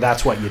surfer,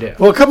 that's what you do.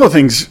 Well, a couple of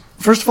things.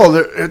 First of all,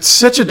 it's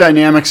such a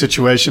dynamic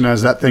situation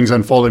as that thing's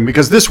unfolding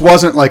because this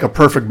wasn't like a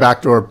perfect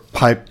backdoor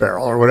pipe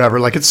barrel or whatever.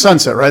 Like, it's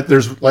sunset, right?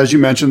 There's, as you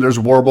mentioned, there's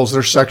warbles,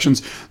 there's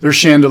sections, there's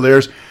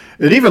chandeliers.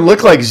 It even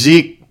looked like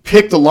Zeke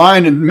pick the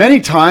line, and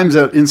many times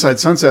at Inside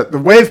Sunset, the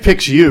wave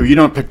picks you. You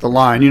don't pick the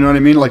line. You know what I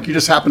mean? Like, you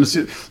just happen to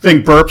see the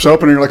thing burps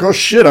open, and you're like, oh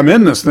shit, I'm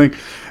in this thing,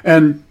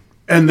 and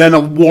then a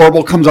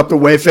warble comes up the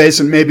wave face,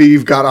 and maybe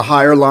you've got a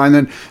higher line.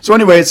 Then so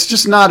anyway, it's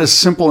just not as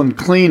simple and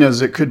clean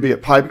as it could be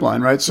at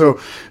Pipeline, right? So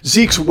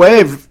Zeke's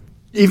wave,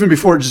 even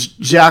before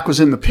Jack was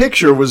in the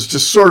picture, was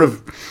just sort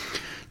of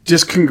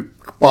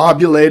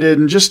discombobulated,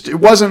 and just it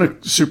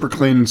wasn't a super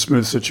clean and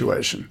smooth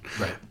situation.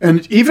 Right.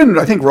 And even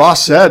I think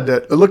Ross said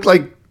that it looked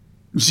like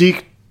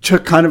Zeke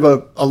took kind of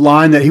a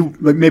line that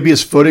maybe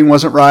his footing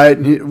wasn't right,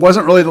 and it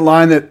wasn't really the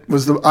line that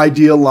was the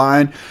ideal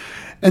line.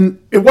 And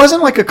it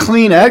wasn't like a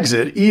clean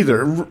exit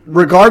either,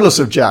 regardless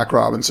of Jack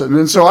Robinson.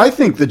 And so I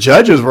think the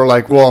judges were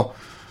like, well,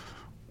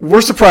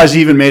 we're surprised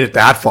he even made it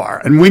that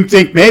far. And we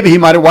think maybe he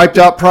might have wiped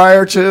out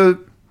prior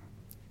to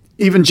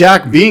even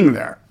Jack being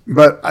there.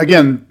 But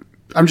again,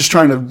 I'm just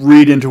trying to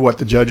read into what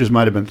the judges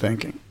might have been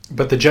thinking.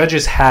 But the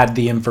judges had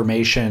the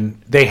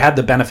information. They had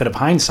the benefit of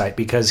hindsight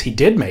because he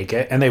did make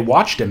it, and they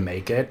watched him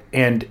make it,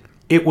 and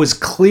it was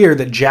clear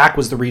that Jack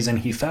was the reason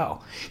he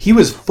fell. He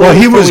was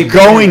he was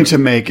going to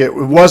make it. It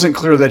wasn't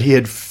clear that he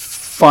had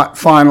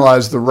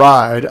finalized the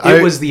ride.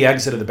 It was the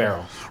exit of the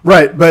barrel.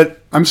 Right,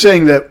 but I'm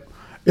saying that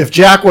if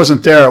Jack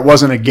wasn't there, it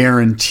wasn't a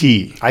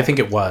guarantee. I think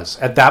it was.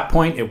 At that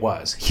point, it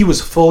was. He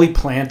was fully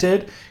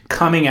planted,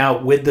 coming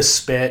out with the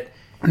spit.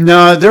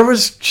 No, there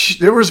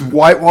was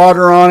white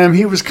water on him.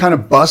 He was kind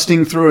of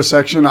busting through a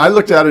section. I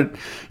looked at it.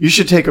 You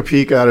should take a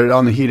peek at it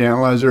on the heat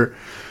analyzer.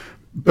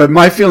 But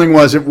my feeling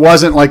was it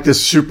wasn't like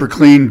this super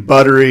clean,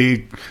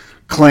 buttery,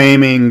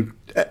 claiming,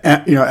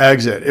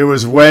 exit. It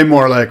was way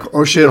more like,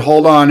 oh shit,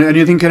 hold on,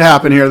 anything could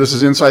happen here. This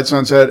is Inside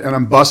Sunset, and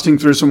I'm busting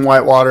through some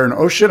white water, and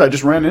oh shit, I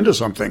just ran into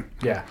something.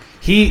 Yeah,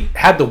 he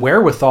had the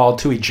wherewithal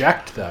to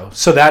eject, though,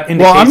 so that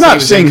indicates. Well, I'm not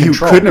that saying he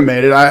couldn't have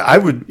made it. I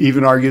would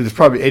even argue there's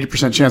probably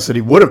 80% chance that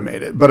he would have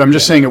made it, but I'm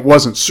just saying it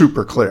wasn't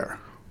super clear.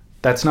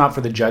 That's not for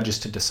the judges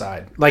to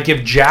decide. Like,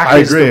 if Jack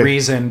is the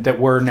reason that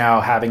we're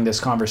now having this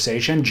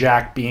conversation,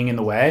 Jack being in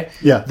the way,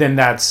 then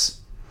that's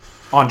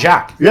on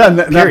Jack. Yeah, and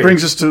that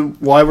brings us to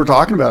why we're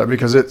talking about it,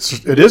 because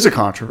it is a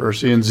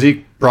controversy, and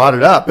Zeke brought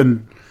it up,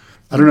 and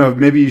I don't know,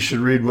 maybe you should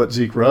read what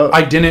Zeke wrote.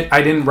 I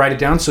didn't write it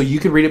down, so you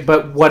could read it,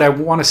 but what I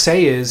want to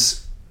say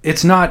is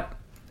it's not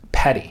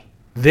petty.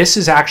 This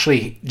is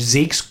actually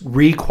Zeke's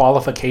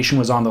requalification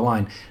was on the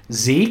line.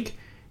 Zeke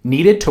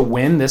needed to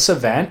win this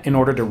event in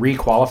order to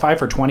requalify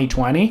for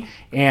 2020,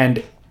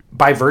 and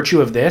by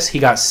virtue of this, he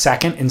got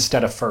second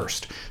instead of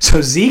first.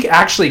 So Zeke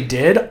actually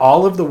did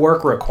all of the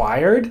work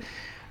required,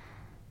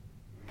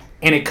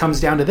 and it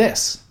comes down to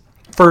this.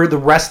 For the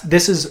rest,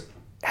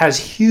 has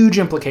huge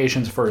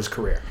implications for his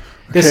career.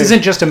 This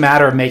isn't just a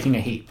matter of making a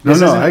heat. No,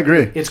 I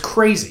agree. It's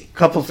crazy.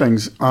 Couple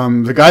things.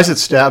 The guys at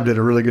Stab did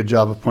a really good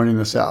job of pointing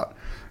this out,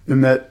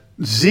 in that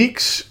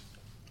Zeke's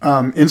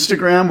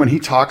Instagram, when he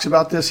talks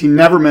about this, he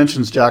never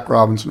mentions Jack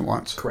Robinson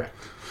once. Correct.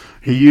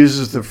 He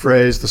uses the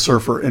phrase "the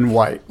surfer in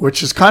white,"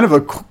 which is kind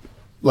of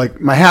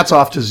my hat's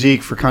off to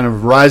Zeke for kind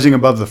of rising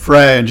above the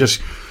fray and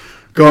just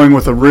going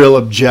with a real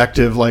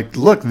objective, like,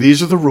 look,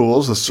 these are the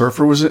rules. The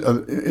surfer was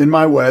in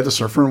my way. The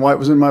surfer in white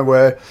was in my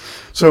way.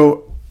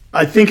 So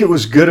I think it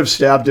was good of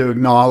Stab to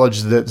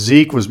acknowledge that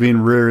Zeke was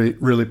being really,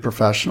 really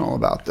professional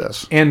about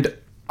this. And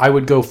I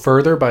would go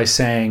further by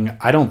saying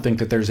I don't think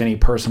that there's any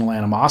personal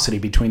animosity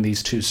between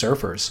these two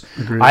surfers.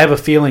 Agreed. I have a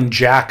feeling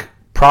Jack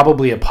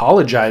probably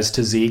apologized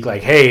to Zeke,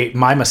 like, hey,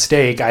 my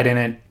mistake.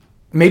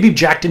 Maybe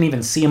Jack didn't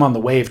even see him on the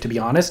wave, to be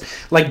honest.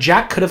 Like,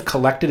 Jack could have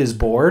collected his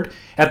board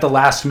at the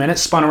last minute,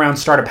 spun around,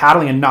 started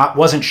paddling, and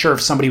wasn't sure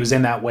if somebody was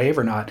in that wave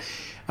or not.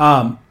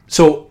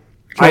 So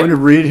Do you want me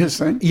to read his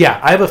thing? Yeah,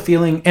 I have a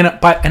feeling, and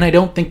I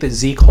don't think that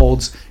Zeke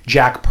holds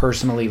Jack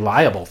personally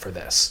liable for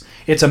this.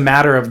 It's a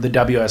matter of the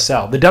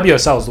WSL. The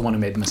WSL is the one who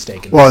made the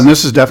mistake. Well, and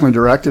this is definitely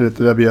directed at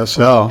the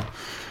WSL.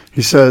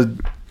 He said,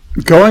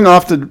 going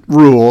off the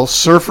rule,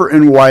 surfer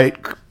in white,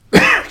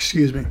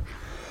 excuse me.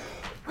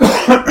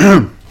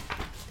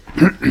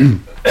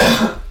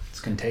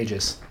 It's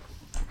contagious.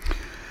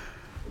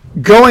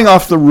 Going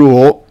off the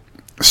rule,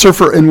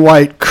 surfer in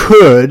white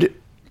could,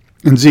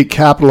 and Zeke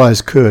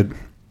capitalized could,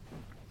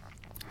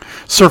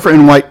 surfer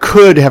in white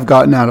could have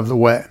gotten out of the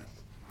way.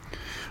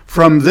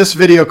 From this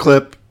video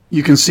clip,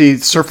 you can see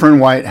surfer in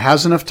white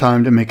has enough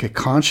time to make a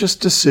conscious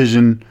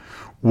decision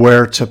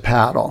where to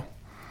paddle.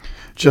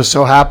 Just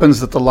so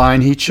happens that the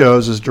line he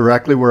chose is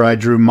directly where I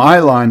drew my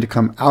line to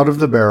come out of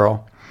the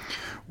barrel,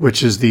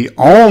 which is the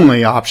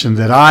only option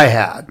that I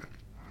had.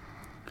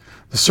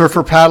 The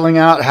surfer paddling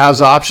out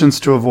has options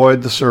to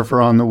avoid the surfer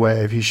on the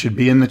wave. He should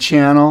be in the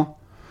channel,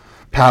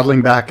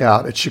 paddling back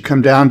out. It should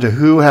come down to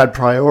who had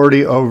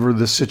priority over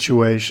the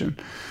situation.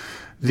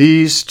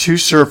 These two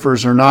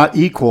surfers are not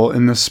equal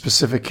in this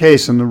specific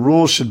case, and the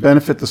rules should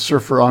benefit the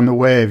surfer on the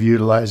wave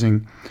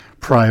utilizing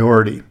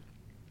priority.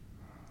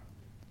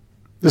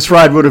 This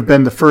ride would have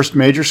been the first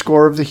major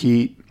score of the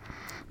heat,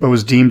 but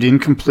was deemed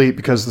incomplete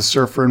because the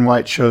surfer in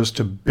white chose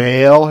to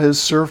bail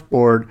his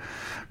surfboard,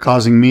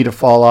 causing me to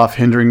fall off,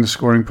 hindering the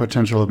scoring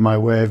potential of my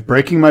wave,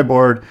 breaking my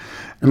board,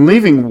 and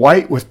leaving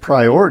white with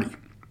priority.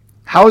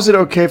 How is it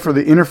okay for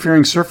the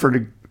interfering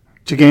surfer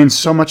to gain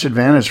so much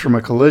advantage from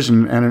a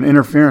collision and an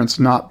interference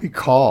not be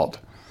called?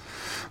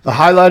 The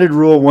highlighted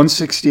Rule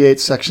 168,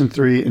 Section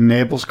 3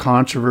 enables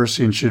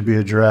controversy and should be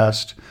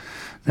addressed.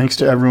 Thanks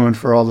to everyone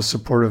for all the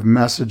supportive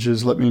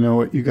messages. Let me know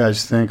what you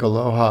guys think.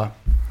 Aloha.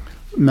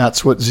 And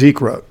that's what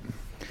Zeke wrote.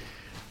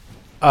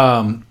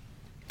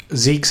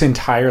 Zeke's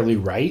entirely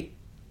right.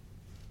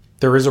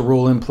 There is a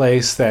rule in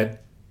place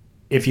that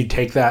if you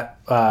take that,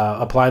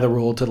 apply the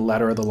rule to the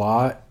letter of the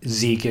law,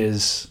 Zeke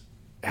has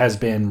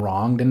been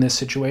wronged in this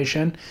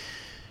situation.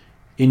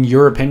 In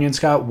your opinion,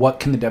 Scott,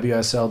 what can the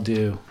WSL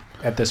do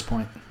at this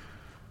point?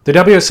 The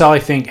WSL, I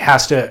think,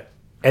 has to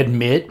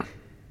admit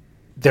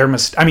their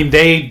mistake. I mean,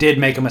 they did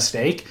make a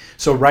mistake,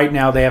 so right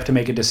now they have to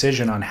make a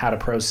decision on how to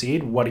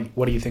proceed. What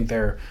do you think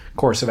their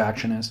course of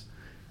action is?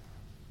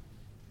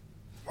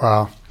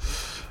 Wow.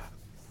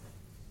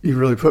 You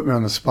really put me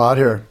on the spot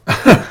here.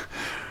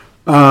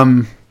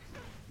 Well,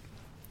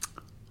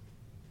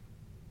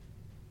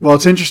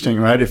 it's interesting,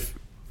 right? If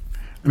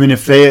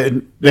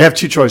they have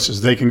two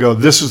choices. They can go,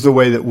 this is the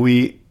way that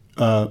we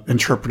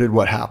interpreted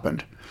what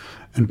happened.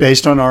 And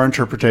based on our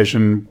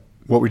interpretation,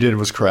 what we did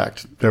was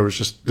correct.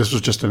 This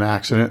was just an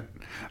accident.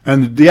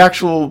 And the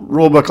actual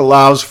rule book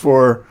allows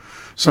for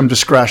some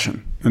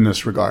discretion in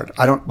this regard.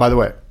 By the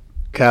way,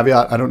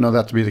 caveat, I don't know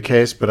that to be the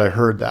case, but I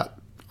heard that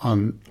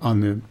on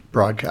the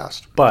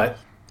broadcast. But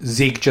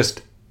Zeke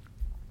just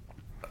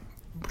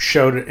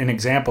showed an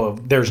example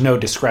of there's no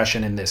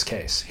discretion in this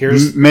case.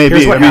 Here's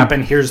what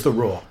happened. Here's the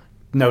rule.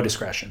 No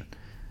discretion.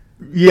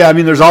 Yeah, I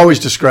mean, there's always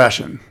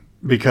discretion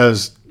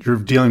because you're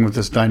dealing with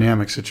this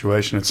dynamic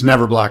situation. It's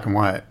never black and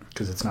white.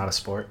 Because it's not a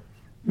sport.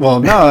 Well,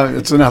 no,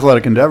 it's an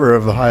athletic endeavor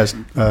of the highest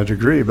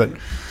degree. But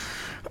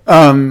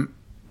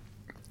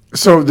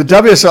so the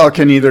WSL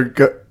can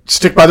either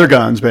stick by their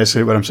guns,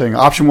 basically what I'm saying.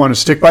 Option one is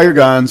stick by your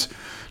guns.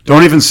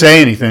 Don't even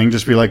say anything.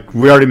 Just be like,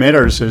 we already made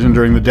our decision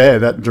during the day,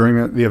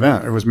 during the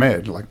event. It was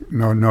made. Like,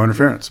 no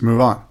interference.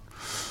 Move on.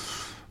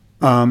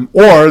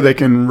 Or they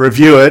can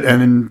review it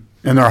and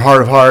in their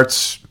heart of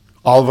hearts,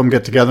 all of them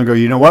get together and go,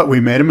 you know what? We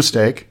made a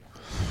mistake.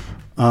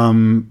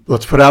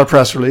 Let's put out a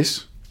press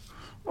release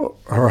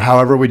or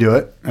however we do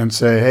it and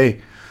say,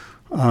 hey,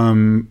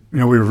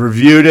 we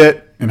reviewed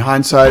it. In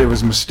hindsight, it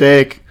was a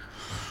mistake.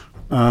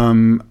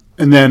 And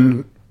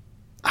then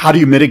how do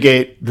you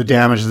mitigate the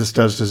damage this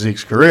does to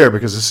Zeke's career?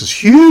 Because this is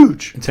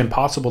huge. It's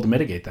impossible to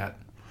mitigate that.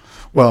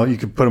 Well, you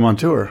could put him on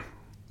tour.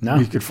 No.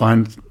 You could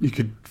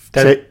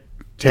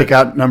take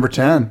out number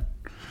 10.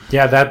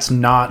 Yeah, that's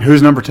not...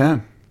 Who's number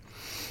 10?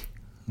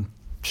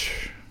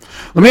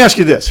 Let me ask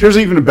you this. Here's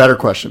even a better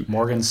question.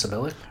 Morgan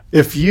Sibilic?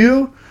 If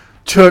you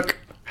took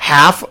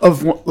half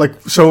of...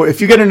 So if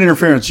you get an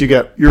interference, you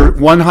get your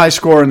one high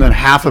score and then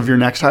half of your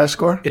next high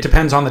score? It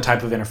depends on the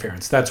type of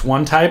interference. That's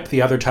one type.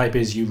 The other type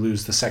is you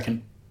lose the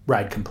second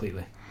ride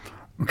completely.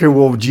 Okay,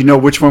 well, do you know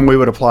which one we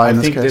would apply in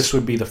this case? I think this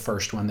would be the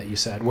first one that you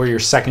said, where your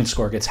second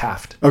score gets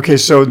halved. Okay,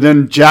 so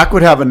then Jack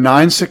would have a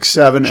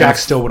 9.67. Jack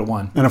still would have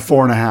won. And a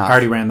 4.5. I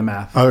already ran the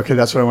math. Okay,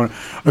 that's what I want.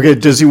 Okay,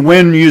 does he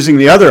win using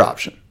the other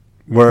option?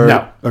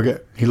 No. Okay,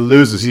 he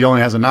loses. He only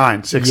has a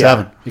 9.67.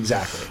 Yeah,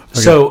 exactly. Okay.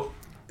 So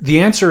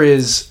the answer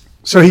is...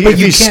 So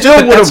he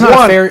still would have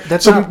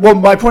won. Well,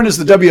 my point is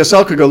the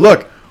WSL could go,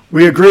 look,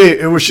 we agree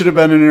it should have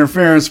been an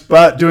interference,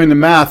 but doing the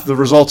math, the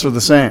results are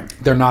the same.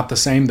 They're not the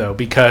same, though,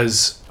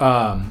 because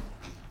as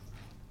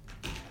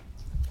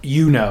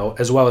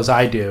well as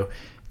I do,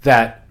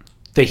 that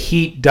the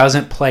heat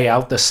doesn't play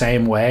out the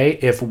same way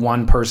if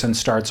one person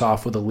starts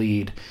off with a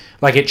lead.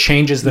 Like, it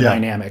changes the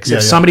dynamics.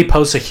 If somebody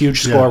posts a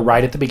huge score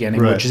right at the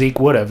beginning, which Zeke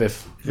would have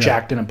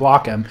Jack didn't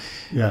block him,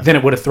 then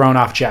it would have thrown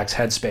off Jack's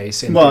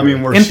headspace.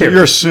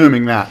 You're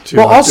assuming that too.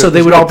 Well, also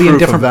they would all be in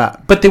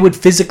different, but they would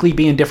physically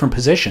be in different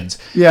positions.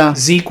 Yeah,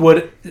 Zeke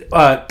would,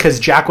 because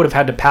Jack would have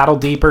had to paddle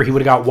deeper. He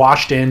would have got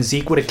washed in.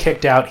 Zeke would have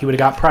kicked out. He would have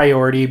got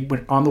priority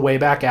on the way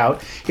back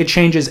out. It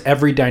changes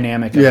every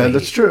dynamic.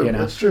 That's true. You know?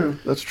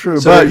 That's true.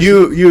 So but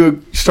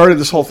you started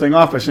this whole thing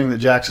off by saying that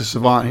Jack's a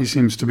savant. He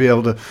seems to be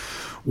able to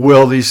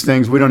will these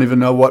things. We don't even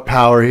know what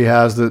power he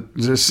has. That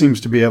just seems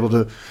to be able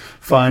to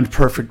find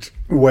perfect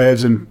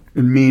waves in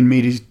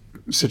meaty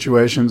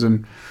situations,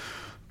 and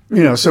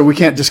so we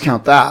can't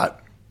discount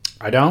that.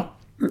 I don't.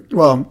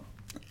 Well,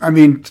 I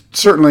mean,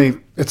 certainly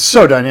it's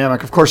so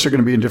dynamic. Of course, they're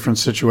going to be in different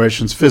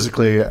situations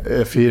physically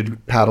if he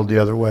had paddled the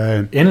other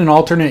way. In an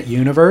alternate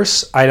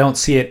universe, I don't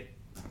see it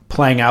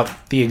playing out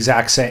the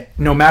exact same.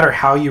 No matter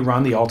how you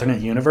run the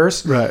alternate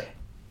universe, right?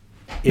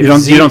 You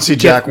don't see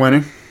Jack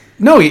winning.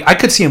 No, I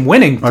could see him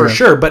winning for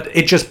sure, but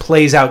it just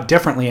plays out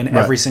differently in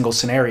every single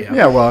scenario.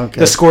 Yeah, well, okay.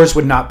 The scores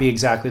would not be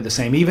exactly the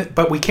same.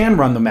 But we can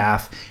run the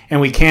math, and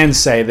we can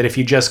say that if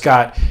you just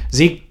got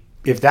Zeke,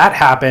 if that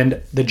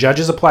happened, the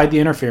judges applied the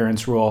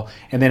interference rule,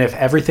 and then if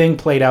everything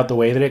played out the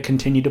way that it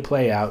continued to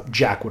play out,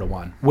 Jack would have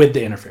won with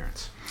the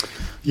interference.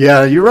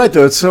 Yeah, you're right,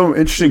 though. It's so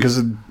interesting because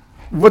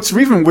what's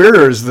even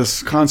weirder is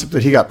this concept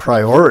that he got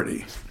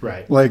priority.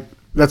 Right. Like,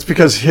 that's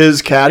because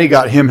his caddy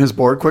got him his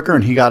board quicker,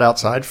 and he got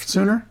outside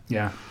sooner?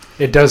 Yeah.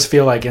 It does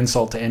feel like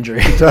insult to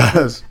injury. It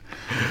does.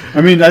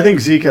 I mean, I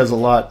think Zeke has a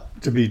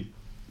lot to be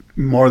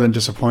more than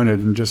disappointed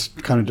and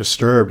just kind of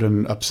disturbed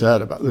and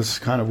upset about. This is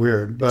kind of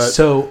weird. But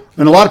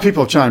and a lot of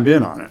people have chimed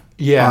in on it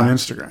on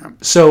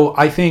Instagram. So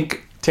I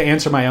think to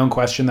answer my own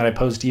question that I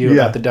posed to you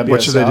about the WSL,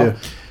 what should they do?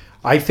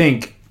 I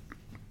think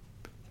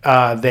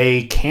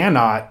they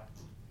cannot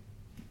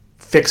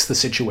fix the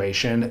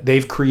situation.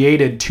 They've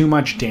created too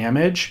much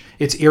damage.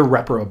 It's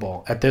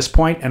irreparable at this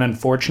point, and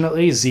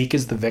unfortunately, Zeke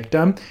is the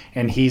victim,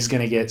 and he's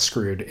going to get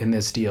screwed in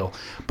this deal.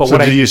 But so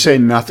do you say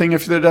nothing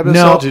if you're the WSL?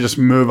 No. Do you just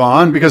move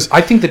on? Because I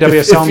think the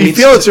WSL if you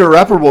feel it's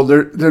irreparable,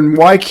 then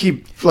why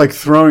keep like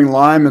throwing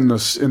lime in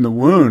the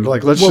wound?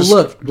 Like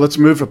let's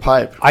move a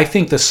pipe. I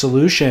think the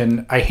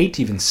solution. I hate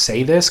to even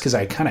say this because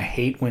I kind of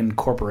hate when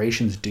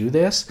corporations do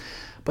this.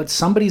 But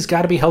somebody's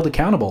got to be held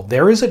accountable.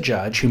 There is a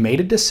judge who made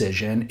a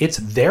decision. It's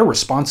their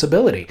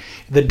responsibility.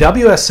 The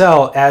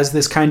WSL, as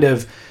this kind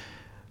of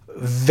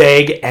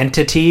vague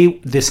entity,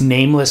 this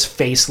nameless,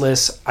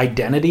 faceless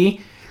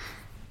identity,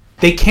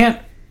 they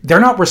can't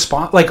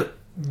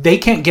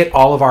get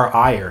all of our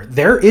ire.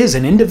 There is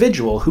an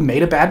individual who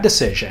made a bad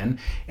decision,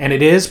 and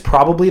it is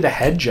probably the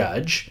head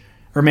judge,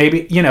 or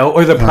maybe,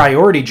 or the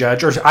priority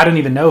judge, or I don't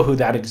even know who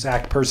that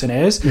exact person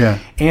is. Yeah.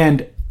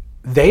 And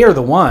they are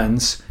the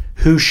ones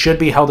who should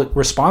be held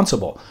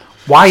responsible.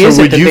 Why is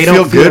it that they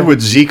don't feel good?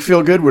 Would Zeke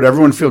feel good? Would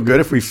everyone feel good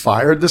if we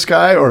fired this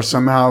guy or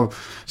somehow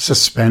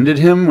suspended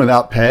him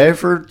without pay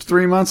for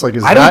 3 months? Like,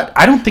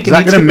 I don't think is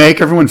that going to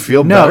make everyone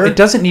feel better? No, it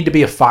doesn't need to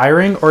be a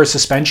firing or a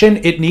suspension.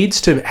 It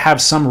needs to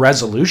have some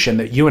resolution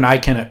that you and I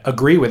can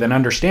agree with and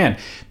understand.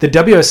 The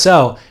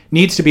WSL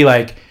needs to be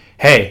like,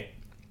 hey,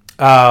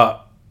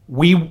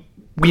 we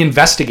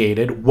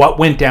investigated what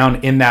went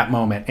down in that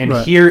moment, and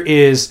here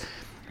is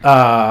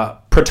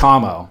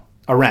Pratamo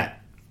Arendt,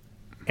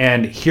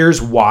 and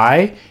here's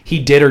why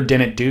he did or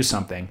didn't do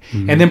something.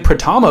 Mm-hmm. And then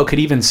Pratamo could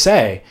even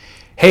say,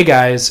 hey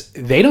guys,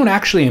 they don't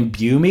actually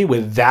imbue me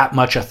with that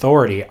much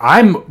authority.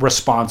 I'm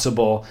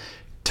responsible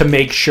to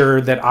make sure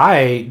that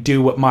I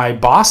do what my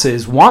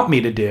bosses want me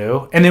to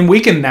do. And then we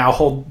can now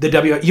hold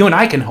you and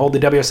I can hold the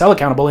WSL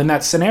accountable in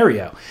that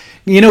scenario.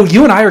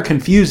 You and I are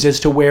confused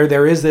as to where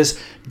there is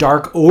this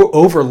dark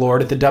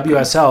overlord at the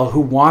WSL who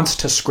wants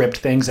to script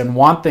things and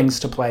want things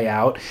to play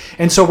out.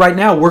 And so right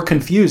now we're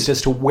confused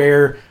as to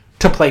where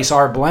to place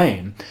our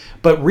blame.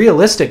 But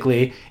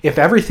realistically, if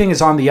everything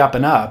is on the up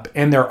and up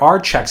and there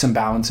are checks and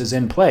balances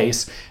in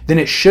place, then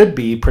it should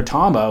be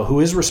Pratamo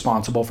who is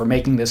responsible for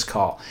making this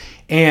call.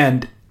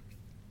 And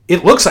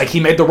it looks like he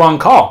made the wrong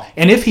call.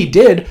 And if he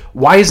did,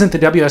 why isn't the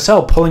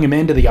WSL pulling him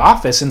into the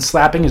office and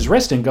slapping his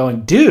wrist and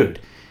going, dude,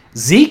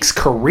 Zeke's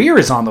career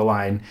is on the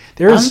line.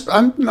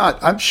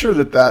 I'm sure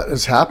that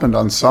has happened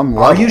on some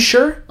level. Are you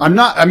sure? I'm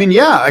not. I mean,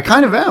 yeah, I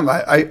kind of am.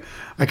 I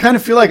kind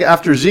of feel like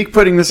after Zeke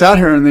putting this out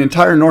here and the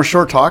entire North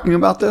Shore talking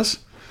about this,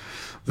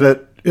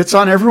 that it's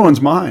on everyone's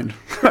mind.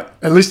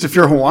 At least if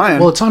you're Hawaiian.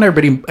 Well, it's on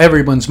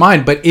everyone's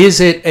mind. But is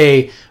it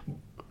a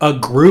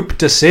group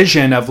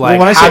decision of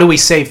how do we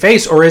save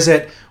face, or is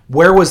it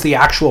where was the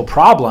actual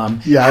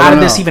problem? Yeah, how did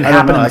this even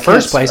happen in the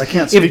first place? I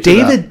can't speak to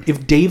that.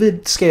 If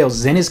David Scales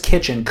is in his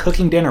kitchen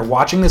cooking dinner,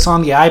 watching this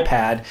on the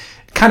iPad,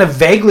 kind of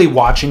vaguely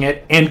watching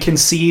it, and can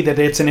see that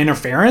it's an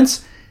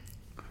interference,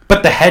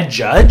 but the head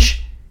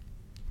judge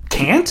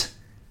can't?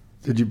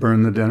 Did you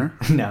burn the dinner?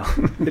 No,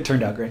 it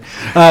turned out great.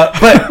 But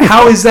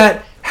how is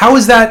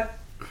that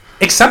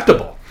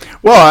acceptable?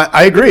 Well,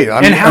 I agree.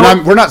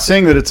 We're not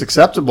saying that it's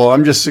acceptable.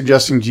 I'm just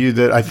suggesting to you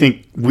that I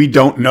think we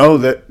don't know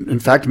that. In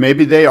fact,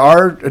 maybe they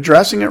are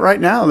addressing it right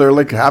now. They're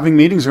like having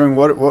meetings going,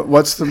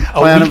 what's the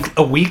plan?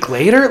 A week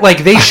later?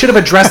 Like, they should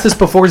have addressed this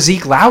before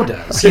Zeke Lau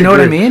does. You know what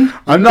I mean?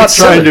 I'm not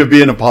trying to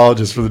be an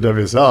apologist for the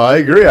WSL. I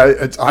agree.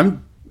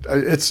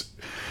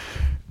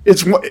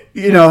 It's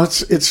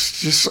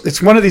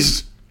one of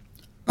these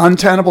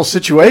untenable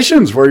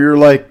situations where you're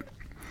like,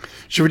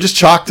 should we just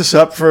chalk this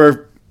up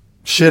for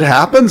shit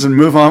happens and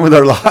move on with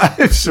our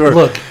lives? Or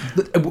look,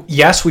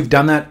 yes, we've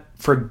done that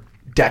for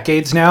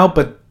decades now,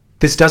 but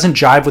this doesn't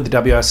jive with the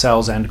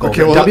WSL's end goal.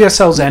 Okay, the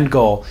WSL's end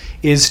goal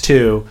is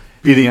to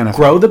be the NFL.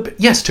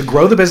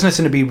 Grow the business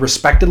and to be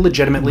respected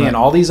legitimately in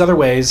all these other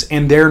ways,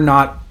 and they're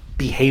not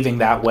behaving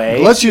that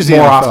way. Let's use the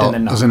NFL often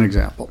than not. As an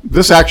example.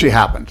 This actually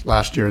happened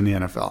last year in the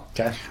NFL.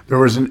 Okay. There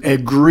was an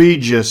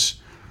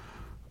egregious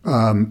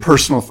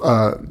personal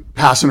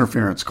pass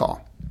interference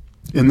call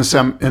in the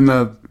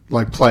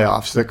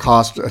playoffs that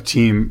cost a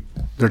team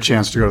their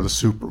chance to go to the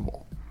Super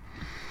Bowl.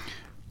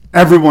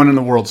 Everyone in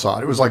the world saw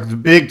it. It was like the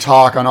big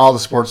talk on all the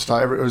sports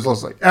talk. It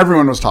was like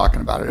everyone was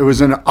talking about it. It was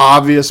an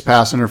obvious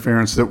pass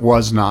interference that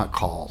was not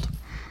called.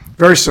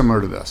 Very similar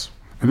to this.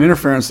 An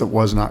interference that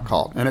was not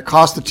called. And it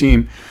cost the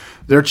team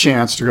their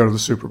chance to go to the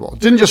Super Bowl. It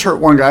didn't just hurt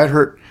one guy. It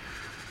hurt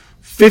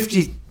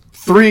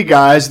 53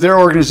 guys, their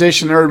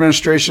organization, their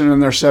administration,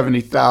 and their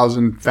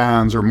 70,000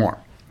 fans or more.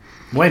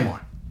 Way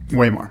more.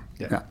 Way more.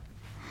 Yeah.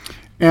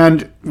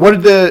 And what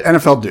did the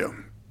NFL do?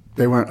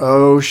 They went,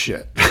 oh,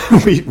 shit,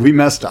 we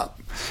messed up.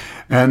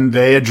 And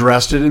they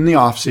addressed it in the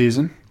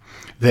offseason.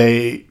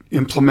 They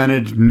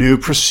implemented new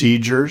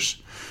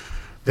procedures.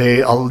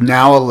 They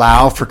now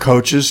allow for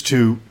coaches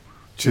to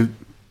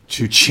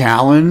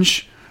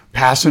challenge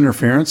pass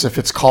interference if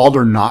it's called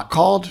or not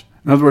called.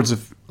 In other words,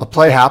 if a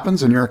play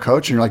happens and you're a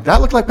coach and you're like,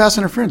 that looked like pass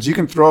interference, you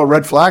can throw a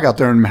red flag out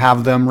there and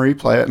have them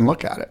replay it and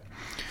look at it.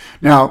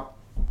 Now,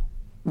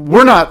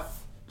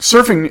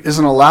 surfing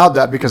isn't allowed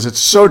that because it's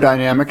so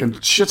dynamic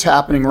and shit's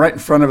happening right in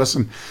front of us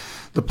and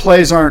the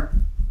plays aren't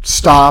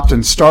stopped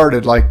and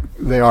started like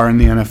they are in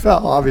the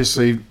NFL.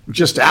 Obviously,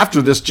 just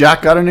after this,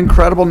 Jack got an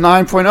incredible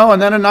 9.0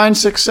 and then a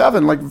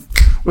 9.67. Like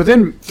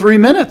within 3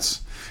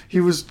 minutes, he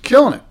was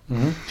killing it.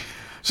 Mm-hmm.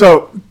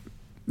 So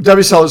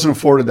WSL isn't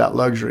afforded that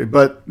luxury.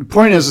 But the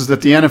point is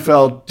that the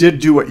NFL did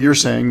do what you're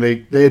saying.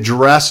 They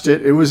addressed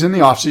it. It was in the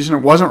offseason.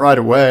 It wasn't right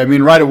away. I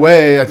mean, right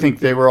away, I think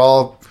they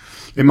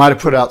might have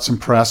put out some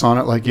press on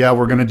it, like, yeah,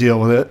 we're going to deal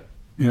with it.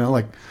 You know,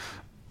 like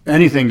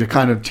anything to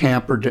kind of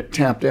tamp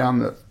down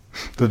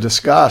the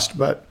disgust.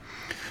 But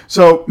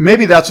so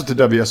maybe that's what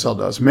the WSL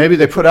does. Maybe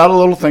they put out a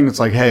little thing that's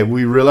like, hey,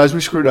 we realize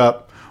we screwed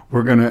up.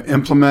 We're going to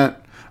implement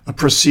a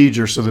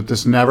procedure so that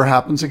this never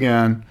happens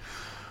again.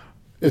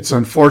 It's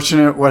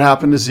unfortunate what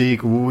happened to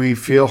Zeke. We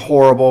feel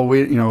horrible.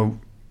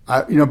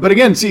 But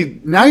again, see,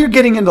 now you're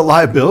getting into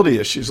liability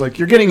issues. Like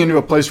you're getting into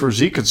a place where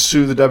Zeke could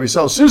sue the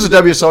WSL. As soon as the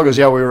WSL goes,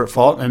 yeah, we were at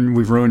fault and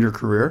we've ruined your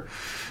career,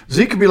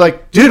 Zeke could be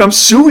like, dude, I'm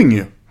suing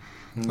you.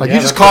 Like you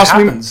just cost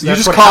me. You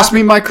just cost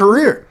me my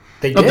career.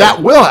 They did.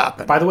 That will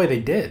happen. By the way, they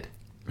did.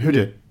 Who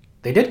did?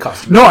 They did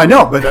cost him. No, I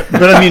know, but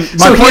I mean,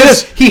 my point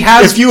is,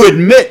 if you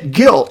admit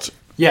guilt,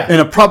 in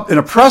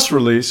a press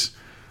release,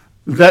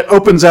 that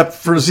opens up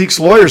for Zeke's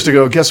lawyers to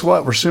go, guess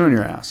what? We're suing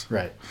your ass.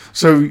 Right.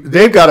 So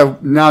they've got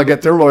to now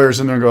get their lawyers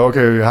in there and go,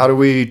 okay, how do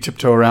we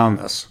tiptoe around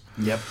this?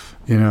 Yep.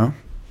 You know?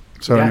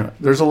 So anyway,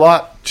 there's a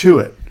lot to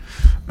it.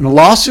 And a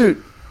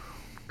lawsuit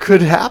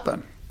could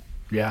happen.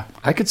 Yeah.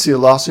 I could see a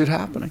lawsuit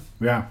happening.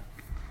 Yeah.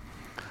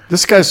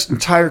 This guy's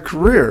entire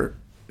career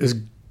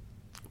is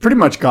pretty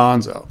much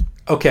gonzo.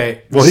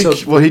 Okay.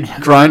 Will he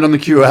grind on the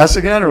QS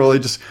again, or will he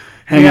just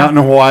hang out in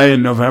Hawaii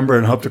in November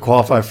and hope to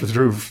qualify for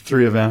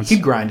three events?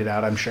 He'd grind it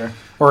out, I'm sure.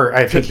 Or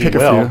I think he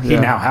will. He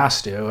now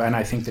has to, and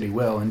I think that he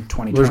will in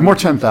 2020. There's more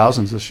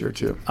 10,000s this year,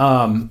 too.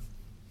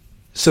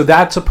 So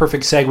that's a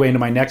perfect segue into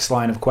my next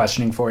line of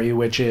questioning for you,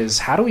 which is,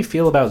 how do we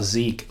feel about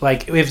Zeke?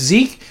 Like, if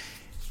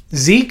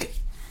Zeke,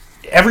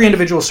 every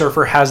individual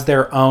surfer has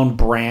their own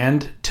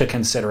brand to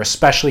consider,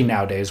 especially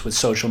nowadays with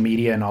social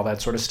media and all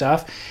that sort of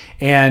stuff.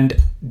 And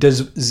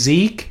does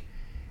Zeke,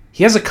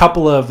 he has a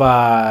couple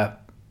of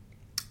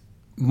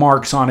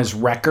marks on his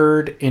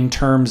record in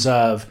terms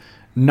of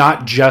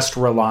not just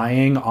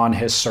relying on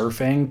his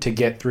surfing to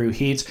get through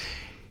heats.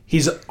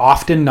 He's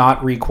often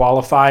not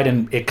requalified,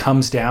 and it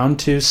comes down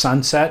to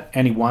Sunset,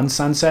 and he won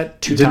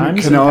Sunset two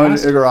times. Didn't Kanoa and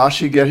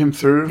Igarashi get him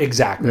through?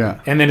 Exactly. Yeah.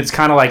 And then it's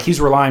kind of like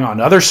he's relying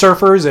on other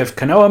surfers. If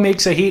Kanoa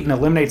makes a heat and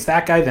eliminates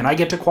that guy, then I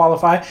get to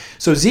qualify.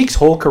 So Zeke's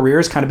whole career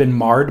has kind of been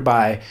marred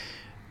by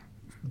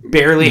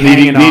barely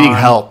hanging on.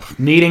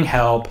 Needing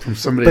help from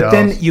somebody else. But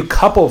then you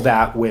couple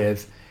that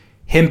with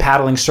him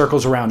paddling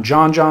circles around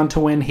John to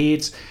win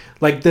heats.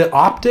 Like, the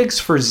optics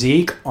for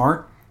Zeke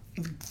aren't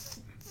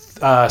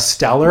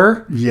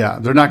stellar. Yeah,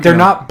 they're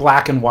not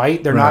black and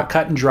white. They're not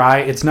cut and dry.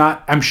 It's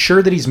not. I'm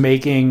sure that he's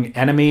making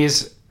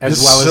enemies as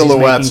This well as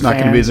silhouette's he's not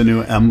making going to be fans. the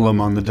new emblem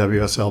on the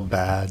WSL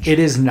badge. It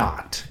is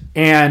not.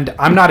 And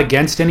I'm not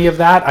against any of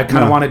that. I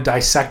kind of want to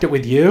dissect it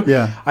with you.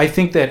 Yeah. I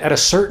think that at a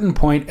certain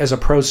point as a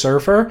pro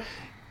surfer,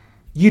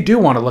 you do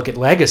want to look at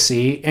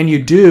legacy, and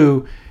you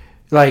do,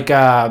 like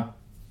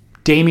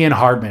Damian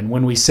Hardman,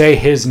 when we say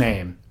his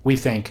name, we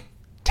think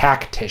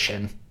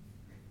tactician.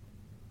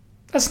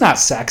 That's not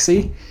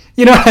sexy.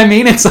 You know what I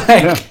mean? It's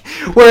like,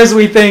 whereas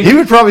we think... He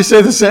would probably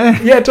say the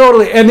same. Yeah,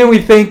 totally. And then we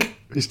think...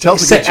 He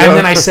tells a good joke. And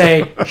then I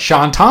say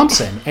Sean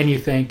Thompson, and you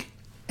think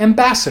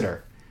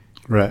ambassador.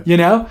 Right. You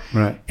know?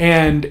 Right.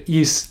 And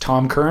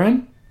Tom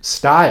Curran,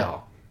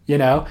 style. You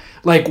know?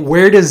 Like,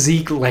 where does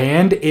Zeke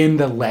land in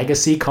the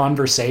legacy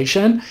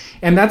conversation?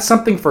 And that's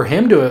something for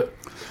him to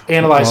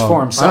analyze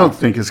for himself. I don't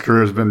think his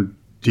career has been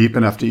deep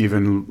enough to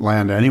even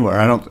land anywhere.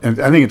 I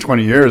think in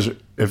 20 years,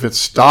 if it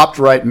stopped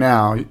right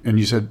now, and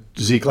you said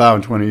Zeke Lau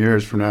in 20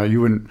 years from now,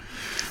 you wouldn't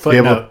be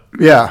able.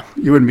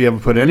 You wouldn't be able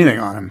to put anything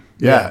on him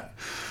yet.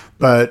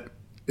 But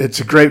it's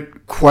a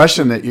great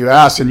question that you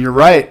asked, and you're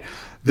right.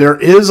 There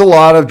is a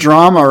lot of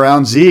drama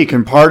around Zeke,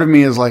 and part of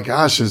me is like,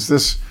 gosh, is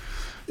this?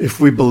 If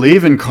we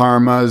believe in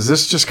karma, is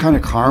this just kind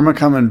of karma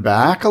coming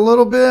back a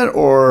little bit,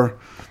 or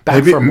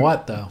back from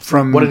what though?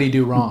 From what did he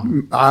do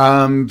wrong?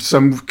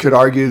 Some could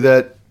argue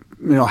that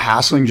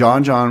hassling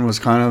John was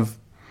kind of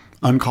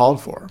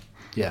uncalled for.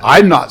 Yeah,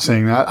 I'm not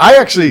saying that. I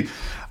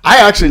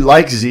actually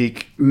like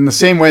Zeke in the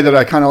same way that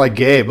I kind of like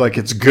Gabe. Like,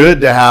 it's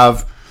good to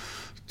have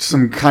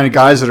some kind of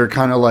guys that are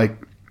kind of like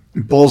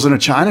bulls in a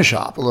china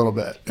shop a little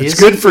bit. It's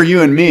good for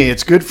you and me.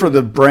 It's good for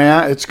the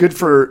brand. It's good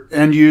for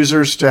end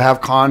users to have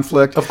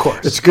conflict. Of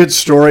course. It's good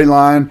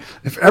storyline.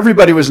 If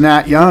everybody was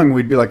Nat Young,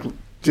 we'd be like,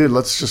 dude,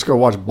 let's just go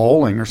watch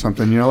bowling or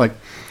something.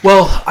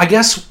 Well, I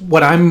guess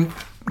what I'm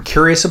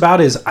curious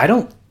about is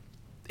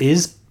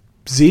is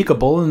Zeke a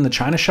bull in the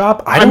china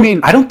shop? I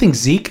don't think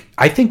Zeke.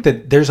 I think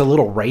that there's a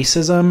little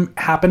racism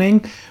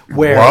happening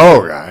where.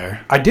 Whoa, guy!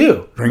 I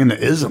do. Bringing the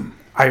ism.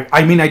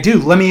 I mean, I do.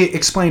 Let me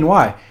explain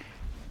why.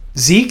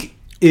 Zeke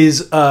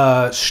is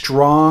a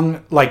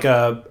strong, like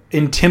a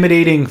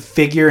intimidating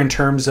figure in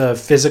terms of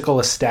physical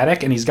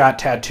aesthetic, and he's got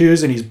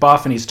tattoos, and he's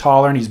buff, and he's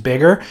taller, and he's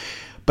bigger.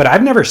 But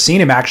I've never seen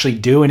him actually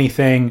do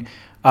anything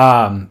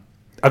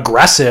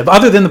aggressive,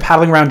 other than the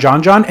paddling around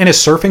John, and his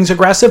surfing's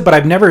aggressive, but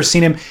I've never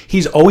seen him.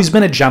 He's always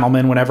been a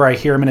gentleman whenever I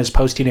hear him in his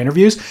post-heat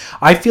interviews.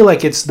 I feel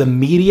like it's the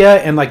media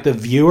and like the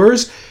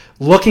viewers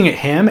looking at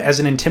him as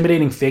an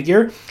intimidating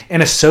figure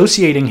and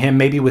associating him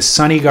maybe with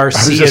Sonny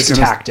Garcia's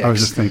tactics. I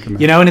was just thinking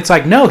that. And it's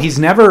like, no, he's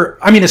never,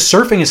 I mean, his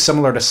surfing is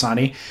similar to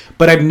Sonny,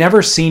 but I've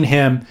never seen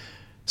him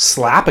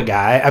slap a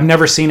guy. I've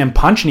never seen him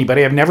punch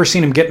anybody. I've never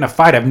seen him get in a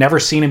fight. I've never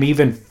seen him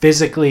even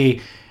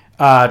physically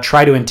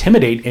try to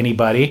intimidate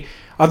anybody,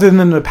 other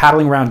than the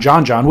paddling around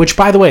John, which,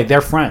 by the way,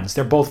 they're friends.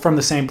 They're both from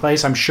the same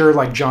place. I'm sure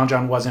like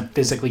John wasn't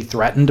physically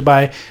threatened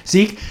by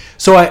Zeke.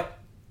 So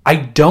I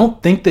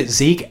don't think that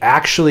Zeke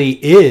actually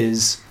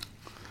is.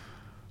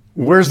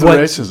 Where's the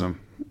racism?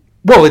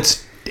 Well,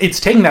 it's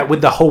taking that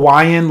with the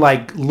Hawaiian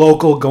like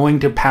local going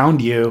to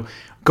pound you,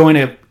 going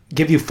to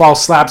give you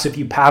false slaps if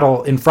you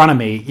paddle in front of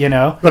me,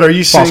 But are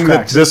you saying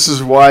that this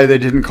is why they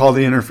didn't call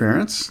the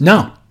interference?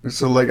 No.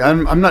 So like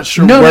I'm not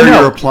sure where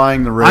you're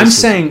applying the racism. I'm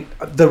saying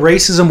the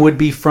racism would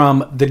be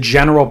from the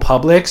general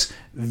public's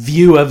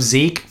view of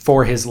Zeke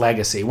for his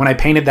legacy. When I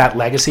painted that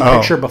legacy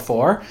picture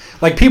before,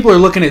 like people are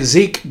looking at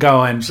Zeke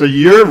going, so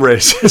you're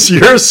racist.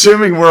 You're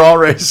assuming we're all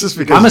racist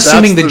because I'm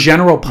assuming the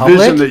general public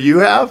vision that you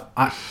have.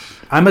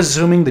 I'm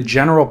assuming the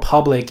general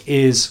public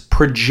is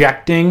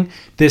projecting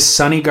this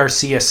Sonny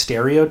Garcia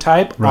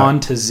stereotype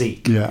onto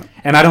Zeke. Yeah.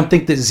 And I don't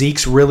think that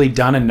Zeke's really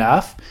done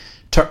enough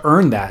to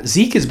earn that.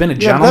 Zeke has been a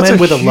gentleman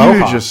with aloha.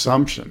 That's a huge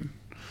assumption.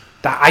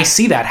 I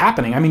see that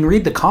happening. I mean,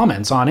 read the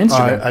comments on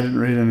Instagram. I didn't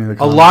read any of the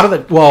comments. A lot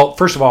of well,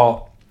 first of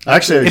all...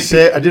 Actually,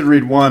 I did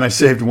read one. I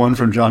saved one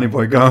from Johnny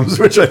Boy Gums,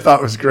 which I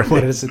thought was great.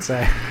 What does it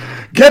say?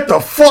 Get the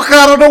fuck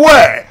out of the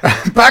way.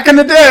 Back in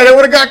the day, they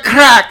would have got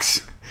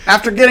cracks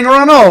after getting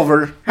run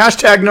over. #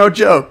 no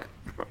joke.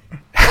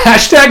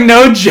 #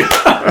 no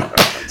joke.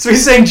 So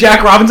he's saying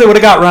Jack Robinson would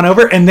have got run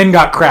over and then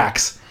got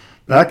cracks.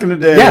 Back in the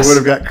day, they would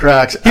have got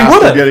cracks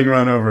after getting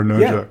run over. No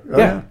joke. Oh,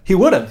 yeah, he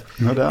would have.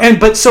 No doubt.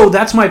 But so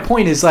that's my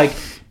point is like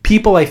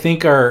people I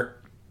think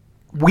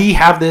we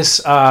have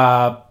this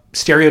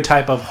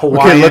stereotype of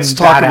Hawaiian Okay, let's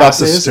talk badasses. about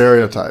the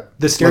stereotype.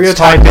 The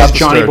stereotype is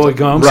Johnny Boy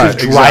Gomes who's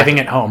driving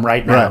it home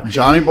right now. Right.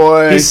 Johnny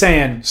Boy. He's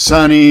saying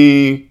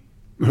Sonny,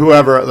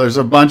 whoever. There's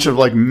a bunch of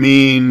like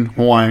mean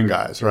Hawaiian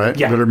guys, right?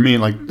 Yeah. That are mean,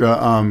 like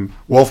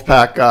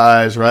Wolfpack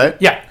guys, right?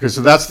 Yeah. Okay,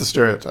 so that's the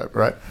stereotype,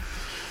 right?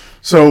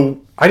 So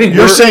I think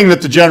you're saying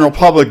that the general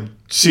public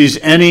sees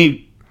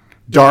any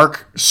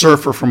dark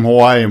surfer from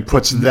Hawaii and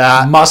puts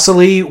that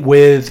muscly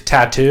with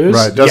tattoos,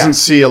 right? Doesn't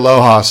see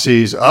aloha,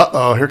 sees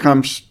here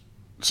comes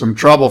some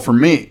trouble for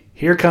me.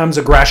 Here comes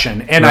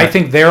aggression, and I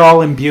think they're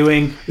all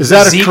imbuing. Is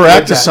that a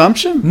correct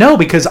assumption? No,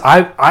 because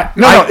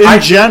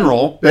in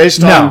general,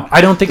 based on I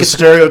don't think the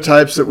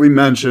stereotypes that we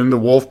mentioned, the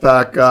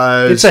Wolfpack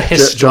guys, it's a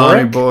historic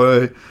Johnny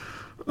Boy.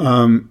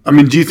 I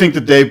mean, do you think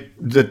that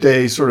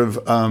they sort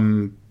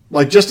of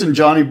like just in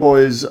Johnny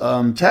Boy's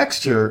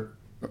text here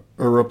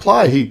or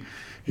reply, he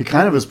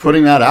kind of is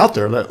putting that out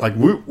there that like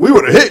we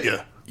would have hit you.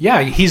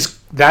 Yeah,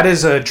 that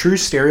is a true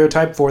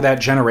stereotype for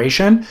that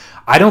generation.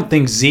 I don't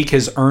think Zeke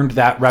has earned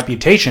that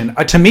reputation.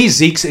 To me,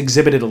 Zeke's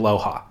exhibited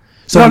aloha.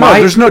 So no,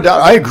 there's no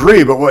doubt. I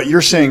agree, but what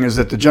you're saying is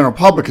that the general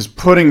public is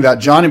putting that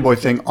Johnny Boy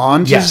thing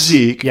onto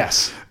Zeke.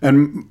 Yes.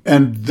 And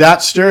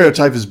that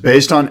stereotype is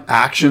based on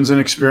actions and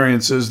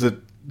experiences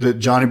that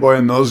Johnny Boy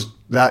and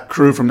that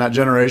crew from that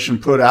generation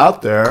put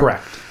out there.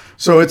 Correct.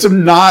 So it's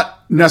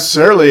not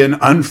necessarily an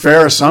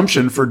unfair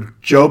assumption for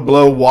Joe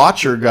Blow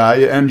watcher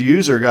guy, end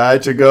user guy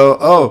to go,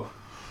 oh.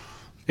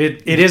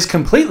 It is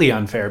completely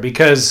unfair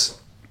because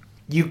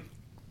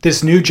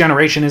this new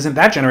generation isn't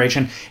that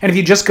generation. And if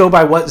you just go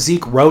by what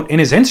Zeke wrote in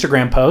his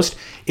Instagram post,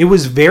 it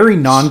was very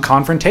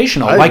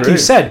non-confrontational. Like you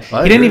said,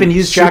 he didn't even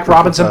use Jack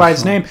Robinson by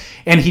his name,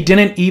 and he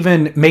didn't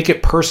even make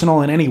it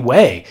personal in any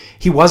way.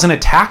 He wasn't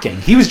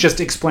attacking. He was just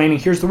explaining,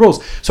 here's the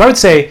rules. So I would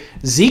say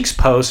Zeke's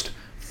post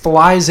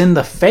flies in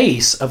the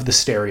face of the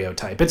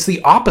stereotype. It's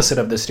the opposite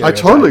of the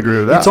stereotype. I totally agree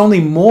with that. It's only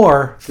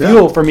more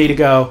fuel for me to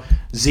go,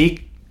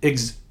 Zeke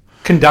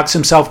conducts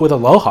himself with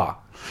aloha.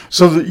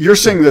 So you're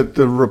saying that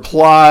the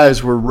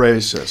replies were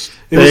racist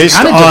based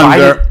on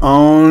their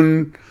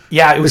own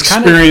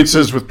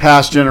experiences with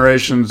past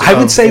generations. I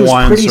would say it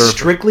was pretty surfing.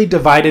 Strictly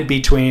divided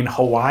between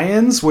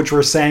Hawaiians, which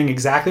were saying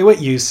exactly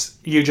what you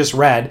just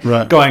read,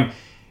 going,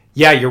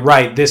 yeah, you're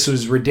right, this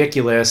was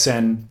ridiculous,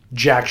 and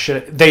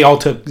they all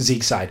took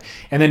Zeke's side.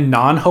 And then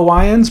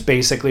non-Hawaiians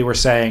basically were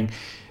saying,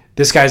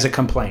 this guy's a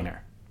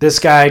complainer. This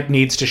guy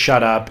needs to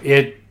shut up.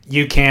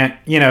 You can't,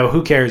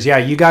 who cares? Yeah,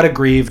 you got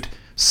aggrieved.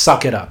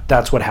 Suck it up.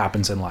 That's what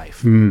happens in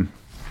life.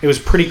 It was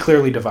pretty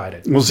clearly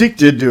divided. Well, Zeke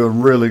did do a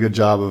really good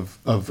job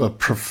of a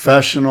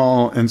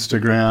professional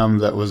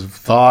Instagram that was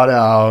thought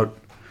out.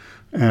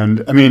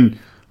 And, I mean,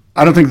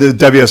 I don't think the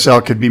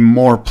WSL could be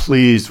more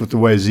pleased with the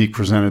way Zeke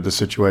presented the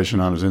situation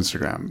on his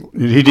Instagram.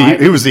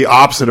 He was the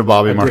opposite of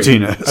Bobby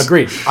Martinez.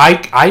 Agreed.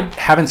 I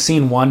haven't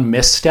seen one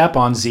misstep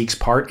on Zeke's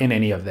part in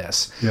any of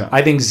this. Yeah.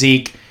 I think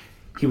Zeke...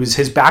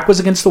 His back was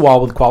against the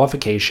wall with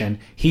qualification.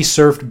 He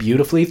surfed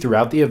beautifully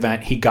throughout the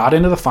event. He got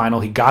into the final.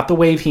 He got the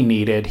wave he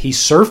needed. He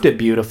surfed it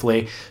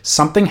beautifully.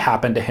 Something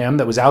happened to him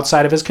that was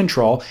outside of his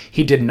control.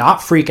 He did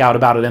not freak out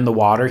about it in the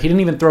water. He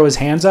didn't even throw his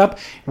hands up.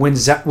 When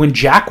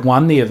Jack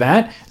won the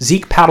event,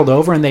 Zeke paddled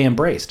over and they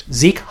embraced.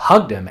 Zeke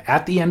hugged him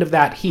at the end of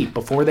that heat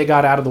before they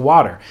got out of the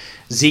water.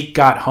 Zeke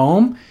got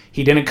home.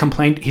 He didn't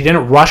complain. He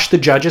didn't rush the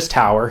judge's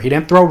tower. He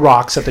didn't throw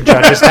rocks at the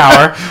judge's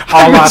tower.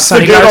 A la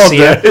Sonny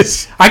Garcia.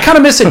 I kind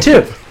of miss it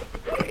too.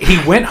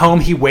 He went home.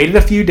 He waited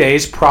a few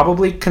days.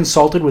 Probably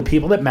consulted with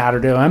people that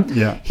matter to him.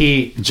 Yeah.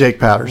 Jake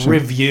Patterson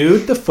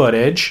reviewed the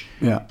footage.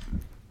 Yeah.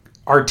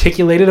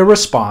 Articulated a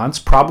response.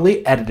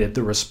 Probably edited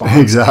the response.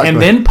 Exactly.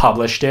 And then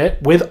published it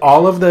with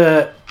all of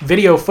the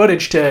video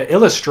footage to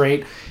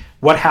illustrate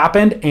what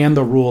happened and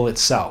the rule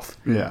itself.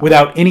 Yeah.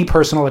 Without any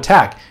personal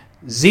attack.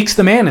 Zeke's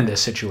the man in this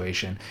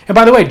situation. And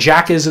by the way,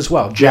 Jack is as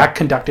well. Jack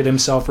conducted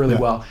himself really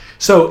well.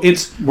 So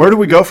it's... Where do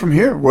we go from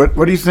here? What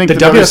do you think the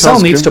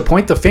WSL needs to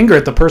point the finger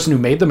at the person who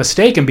made the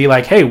mistake and be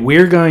like, hey,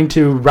 we're going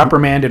to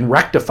reprimand and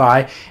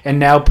rectify and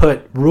now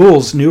put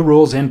new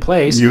rules in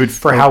place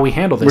for how we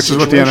handle this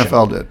situation. Which is what the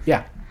NFL did.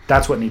 Yeah,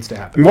 that's what needs to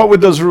happen. And what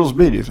would those rules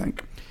be, do you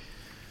think?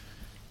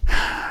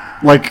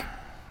 Like...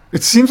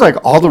 It seems like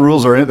all the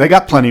rules are in it. They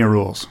got plenty of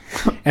rules.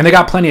 And they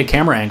got plenty of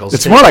camera angles.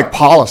 It's more like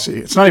policy.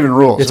 It's not even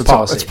rules. It's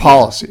policy. It's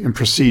policy and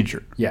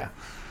procedure. Yeah.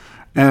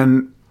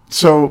 And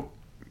so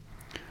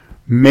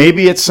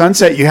maybe at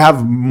Sunset you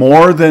have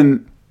more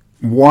than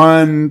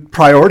one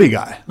priority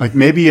guy. Like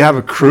maybe you have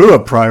a crew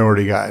of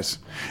priority guys.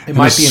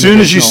 As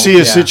soon as you see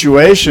a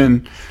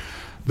situation,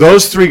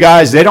 those three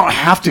guys, they don't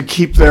have to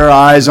keep their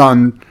eyes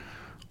on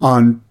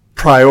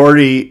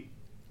priority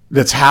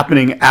that's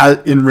happening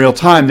in real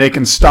time. They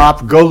can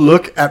stop, go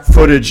look at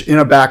footage in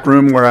a back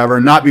room, wherever,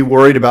 and not be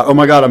worried about, oh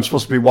my God, I'm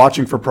supposed to be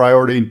watching for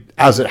priority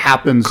as it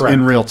happens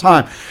in real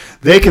time.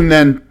 They can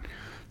then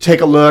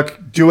take a look,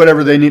 do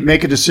whatever they need,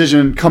 make a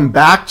decision, come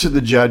back to the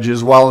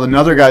judges while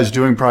another guy's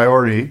doing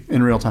priority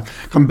in real time.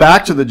 Come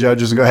back to the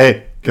judges and go,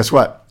 hey, guess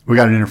what? We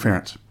got an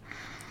interference.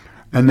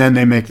 And then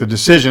they make the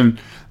decision.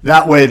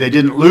 That way they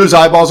didn't lose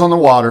eyeballs on the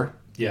water.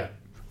 Yeah.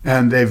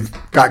 And they've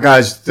got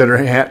guys that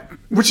are...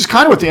 Which is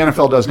kind of what the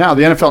NFL does now.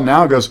 The NFL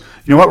now goes,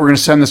 you know what, we're going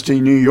to send this to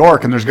New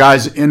York, and there's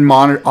guys on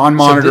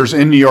monitors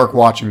in New York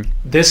watching.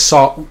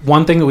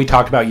 One thing that we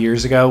talked about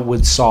years ago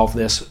would solve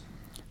this.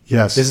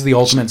 Yes. This is the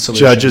ultimate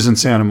solution. Judges in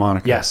Santa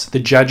Monica. Yes. The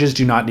judges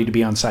do not need to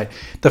be on site.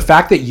 The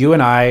fact that you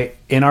and I,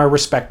 in our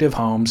respective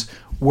homes,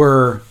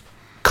 were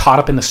caught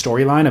up in the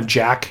storyline of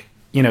Jack,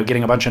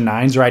 getting a bunch of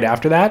nines right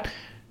after that,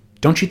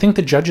 don't you think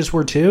the judges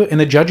were too? And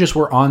the judges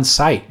were on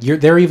site.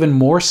 They're even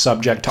more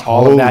subject to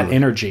all of that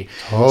energy.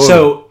 Totally.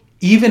 So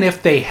even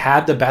if they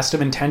had the best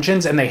of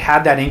intentions and they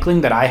had that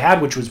inkling that I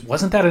had, which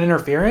wasn't that an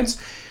interference,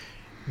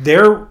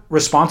 they're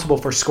responsible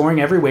for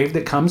scoring every wave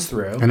that comes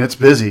through. And it's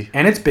busy.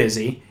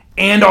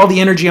 and all the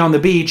energy on the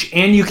beach,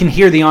 and you can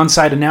hear the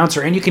onside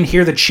announcer, and you can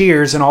hear the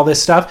cheers and all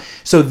this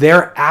stuff. So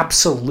they're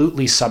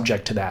absolutely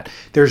subject to that.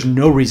 There's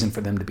no reason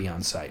for them to be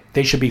on site.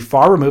 They should be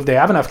far removed. They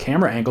have enough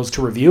camera angles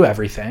to review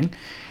everything.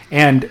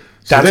 And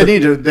so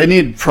they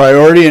need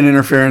priority and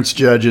interference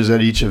judges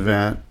at each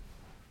event.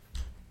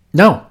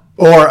 No.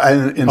 Or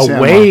in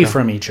away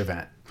from each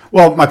event.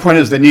 Well, my point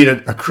is they need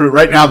a crew.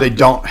 Right now they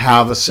don't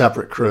have a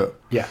separate crew.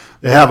 Yeah.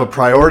 They have a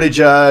priority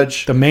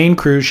judge. The main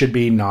crew should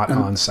be not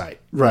on site.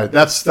 Right.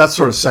 That's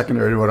sort of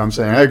secondary to what I'm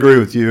saying. I agree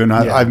with you, and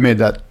I've made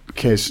that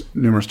case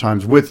numerous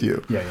times with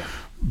you. Yeah.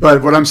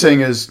 But what I'm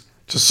saying is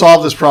to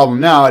solve this problem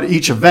now, at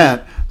each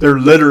event, there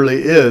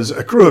literally is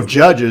a crew of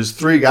judges,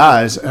 3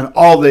 guys, and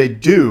all they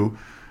do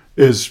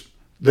is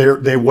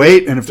they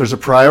wait, and if there's a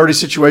priority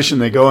situation,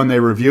 they go and they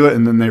review it,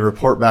 and then they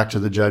report back to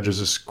the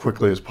judges as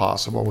quickly as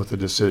possible with a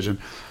decision.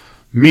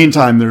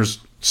 Meantime, there's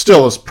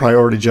still a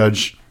priority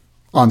judge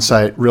on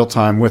site, real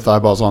time, with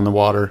eyeballs on the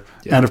water,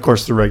 and of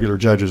course the regular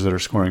judges that are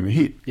scoring the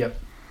heat. Yep,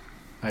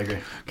 I agree.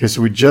 Okay,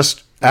 so we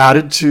just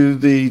added to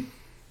the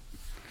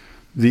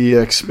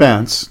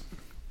expense.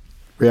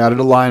 We added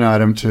a line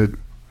item to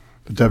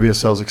the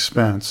WSL's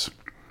expense.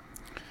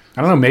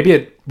 I don't know. Maybe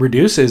it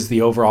reduces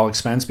the overall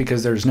expense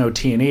because there's no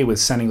T&E with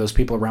sending those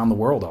people around the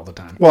world all the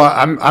time. Well,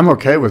 I'm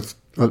okay with.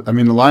 I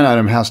mean, the line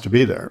item has to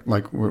be there.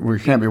 Like we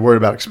can't be worried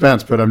about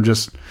expense, but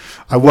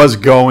I was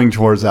going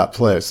towards that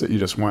place that you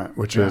just went,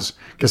 which is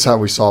guess how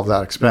we solve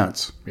that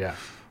expense. Yeah.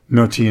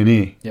 No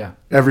T&E. Yeah.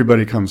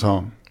 Everybody comes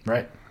home.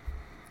 Right.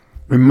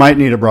 We might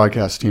need a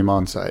broadcast team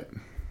on site.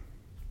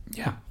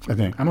 Yeah. I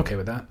think. I'm okay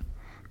with that.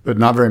 But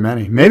not very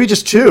many. Maybe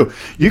just 2.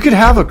 You could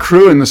have a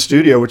crew in the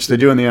studio, which they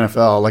do in the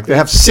NFL. Like they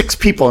have 6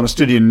 people in a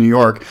studio in New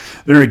York.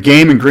 They're in a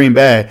game in Green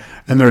Bay,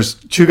 and there's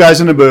 2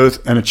 guys in the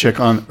booth and a chick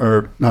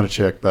or not a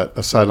chick, but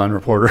a sideline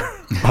reporter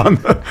on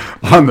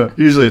the.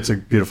 Usually it's a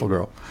beautiful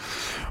girl,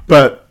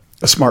 but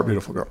a smart,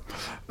 beautiful girl.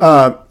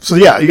 So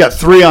yeah, you got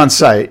 3 on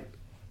site,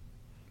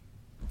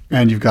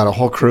 and you've got a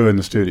whole crew in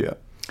the studio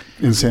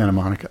in Santa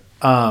Monica.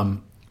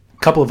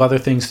 Couple of other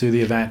things through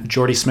the event.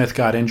 Jordy Smith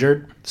got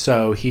injured,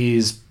 so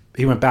he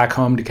went back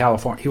home to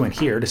California. He went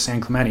here to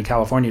San Clemente,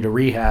 California to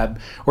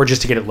rehab or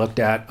just to get it looked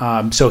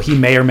at. So he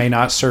may or may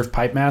not surf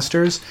Pipe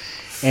Masters,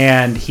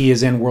 and he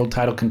is in world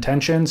title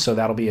contention. So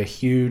that'll be a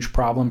huge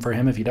problem for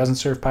him if he doesn't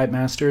surf Pipe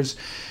Masters.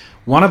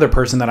 One other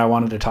person that I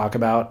wanted to talk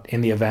about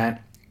in the event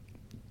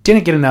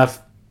didn't get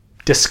enough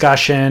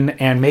discussion,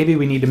 and maybe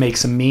we need to make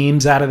some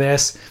memes out of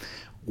this.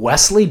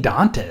 Wesley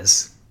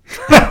Dantes.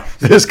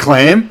 His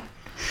claim?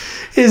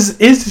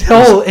 His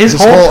whole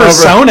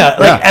persona,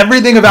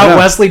 everything about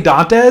Wesley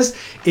Dantes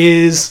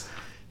is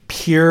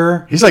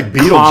pure. He's like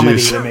Beetlejuice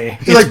comedy to me.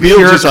 He's like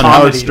Beetlejuice on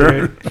Howard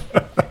Stern.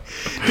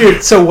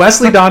 Dude, so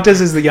Wesley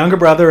Dantes is the younger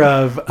brother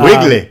of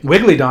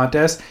Wiggly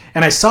Dantes,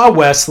 and I saw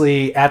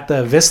Wesley at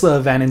the Visla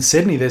event in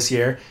Sydney this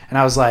year, and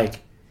I was like,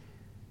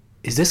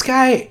 "Is this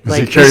guy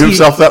he carrying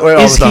himself that way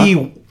all the time? Is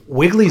he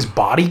Wiggly's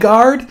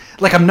bodyguard?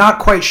 Like, I'm not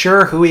quite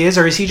sure who he is,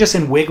 or is he just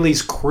in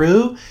Wiggly's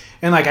crew?"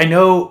 And like I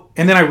know,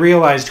 and then I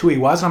realized who he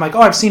was, and I'm like, oh,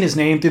 I've seen his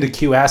name through the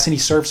QS, and he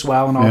surfs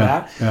well and all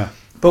that. Yeah.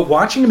 But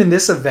watching him in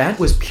this event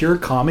was pure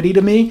comedy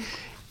to me,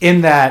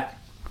 in that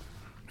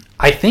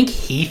I think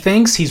he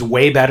thinks he's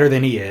way better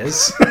than he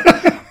is,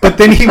 but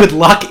then he would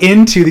luck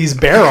into these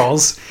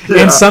barrels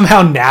and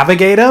somehow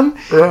navigate them,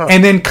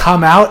 and then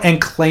come out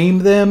and claim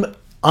them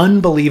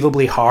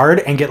unbelievably hard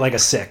and get like a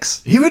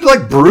 6. He would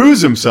like bruise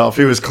himself.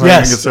 He was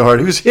claiming it so hard.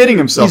 He was hitting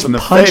himself in the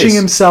face. Punching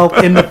himself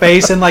in the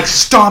face and like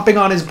stomping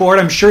on his board.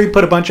 I'm sure he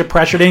put a bunch of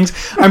pressure dings.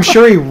 I'm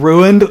sure he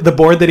ruined the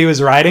board that he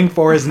was riding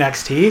for his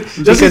next heat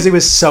because he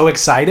was so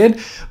excited.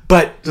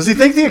 But does he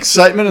think the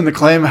excitement and the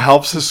claim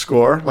helps his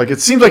score? Like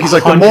it seems like he's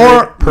like the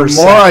more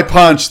I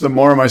punch, the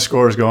more my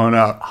score is going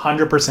up.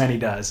 100% he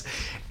does.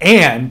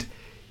 And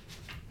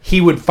he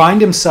would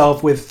find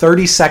himself with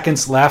 30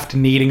 seconds left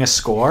needing a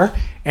score,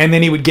 and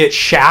then he would get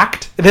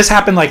shacked. This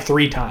happened like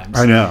 3 times.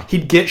 I know.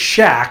 He'd get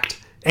shacked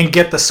and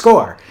get the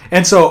score.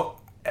 And so,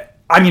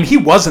 I mean, he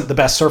wasn't the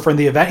best surfer in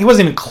the event. He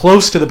wasn't even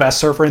close to the best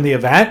surfer in the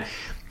event.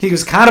 He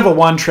was kind of a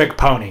one-trick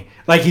pony.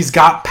 Like, he's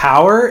got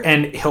power,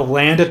 and he'll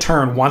land a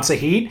turn once a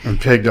heat. And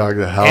pig dog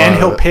the hell and out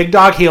he'll of it. pig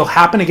dog. He'll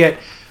happen to get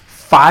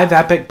 5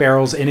 epic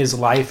barrels in his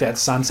life at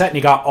Sunset, and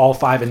he got all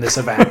 5 in this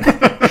event.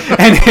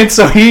 and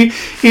so he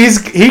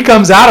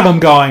comes out of them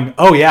going,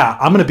 oh yeah,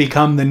 I'm going to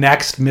become the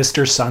next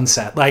Mr.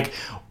 Sunset. Like,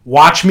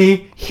 watch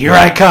me, here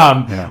I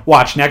come. Yeah.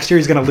 Watch, next year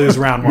he's going to lose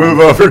round 1. Move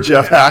over,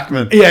 Jeff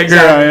Hackman. Yeah,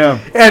 exactly. Here I am.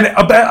 And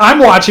I'm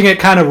watching it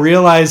kind of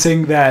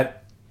realizing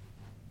that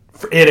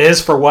it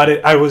is for what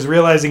it, I was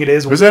realizing it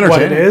is what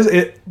it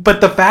is.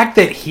 But the fact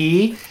that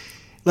he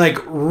like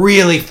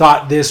really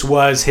thought this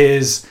was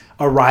his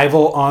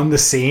arrival on the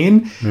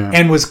scene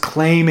and was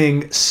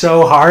claiming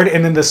so hard,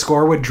 and then the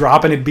score would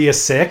drop and it'd be a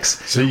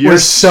 6. So you're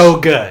so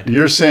good.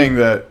 You're saying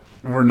that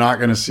we're not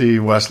going to see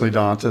Wesley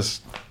Dantes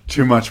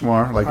too much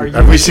more? Like,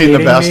 have we seen the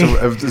best?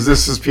 Is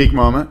this his peak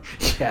moment?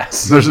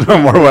 Yes. There's no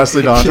more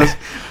Wesley Dantes?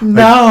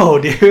 No,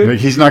 dude. Like,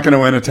 he's not going to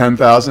win a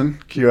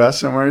 10,000 QS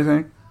somewhere, you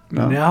think?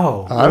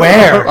 No.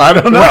 Where? I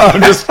don't know.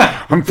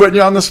 I'm putting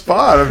you on the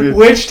spot. I mean,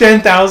 which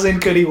 10,000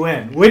 could he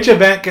win? Which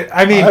event could...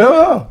 I don't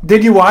know.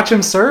 Did you watch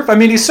him surf? I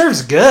mean, he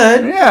surfs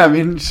good. Yeah, I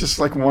mean, it's just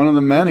like one of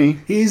the many.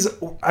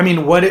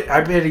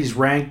 I bet he's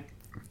ranked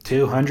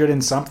 200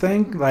 and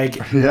something.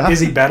 Is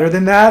he better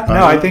than that?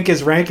 No, I think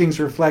his rankings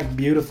reflect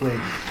beautifully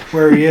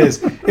where he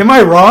is. Am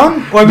I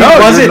wrong? Well,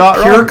 was it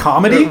pure wrong.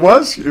 Comedy? It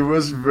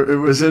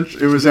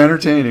was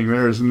entertaining.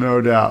 There is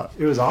no doubt.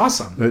 It was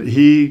awesome. That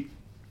he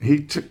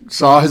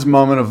saw his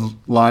moment of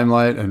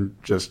limelight and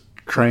just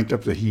cranked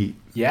up the heat.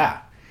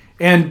 Yeah.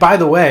 And by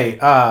the way,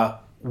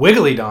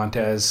 Wiggly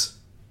Dantes,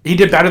 he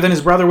did better than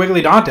his brother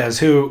Wiggly Dantes,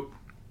 who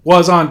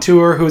was on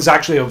tour, who's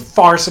actually a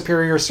far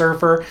superior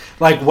surfer.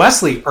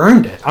 Wesley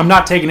earned it. I'm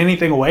not taking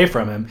anything away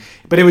from him,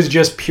 but it was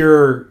just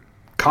pure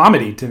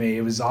comedy to me.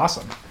 It was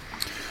awesome.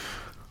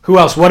 Who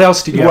else? What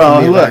else did you have?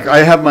 Well, look, I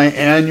have my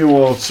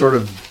annual sort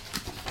of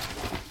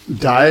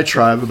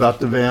diatribe about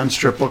the Vans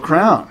Triple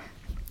Crown,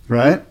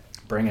 right?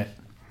 Bring it.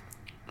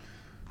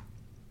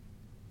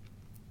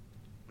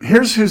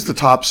 Here's who's the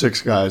top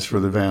 6 guys for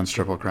the Vans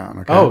Triple Crown.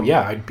 Okay? Oh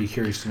yeah, I'd be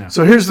curious to know.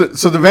 So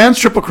the Vans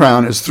Triple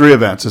Crown is 3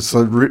 events. It's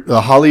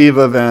the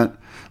Haleiwa event,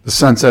 the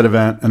Sunset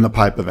event, and the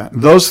Pipe event.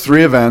 Those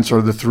 3 events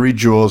are the 3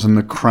 jewels in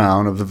the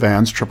crown of the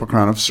Vans Triple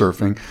Crown of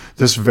surfing.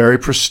 This very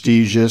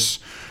prestigious,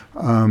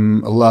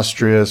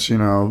 illustrious,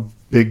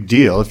 big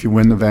deal. If you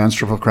win the Vans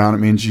Triple Crown, it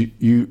means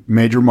you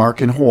made your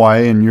mark in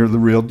Hawaii and you're the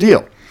real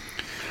deal.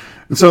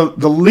 And so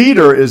the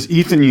leader is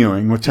Ethan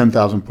Ewing with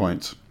 10,000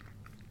 points.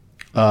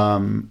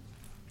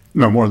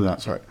 No, more than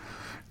that, sorry.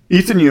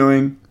 Ethan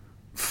Ewing,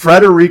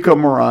 Frederico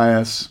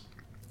Moraes,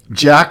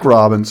 Jack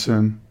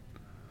Robinson,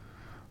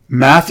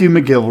 Matthew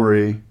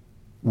McGillivray,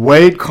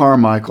 Wade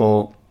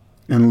Carmichael,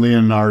 and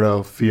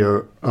Leonardo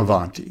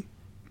Fioravanti.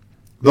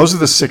 Those are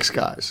the 6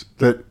 guys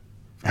that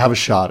have a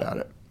shot at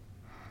it.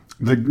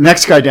 The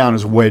next guy down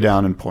is way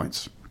down in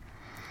points.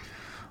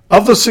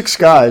 Of those 6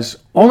 guys,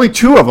 only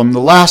 2 of them, the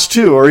last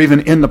 2, are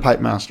even in the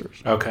Pipe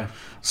Masters. Okay.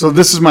 So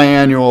this is my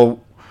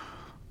annual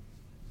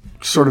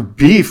sort of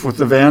beef with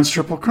the Vans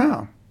Triple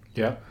Crown.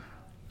 Yeah.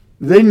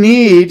 They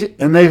need,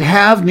 and they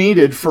have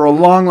needed for a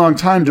long, long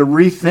time, to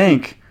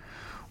rethink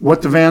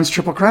what the Vans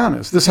Triple Crown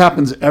is. This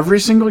happens every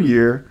single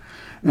year.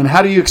 And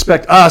how do you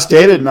expect us,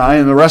 David and I,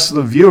 and the rest of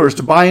the viewers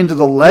to buy into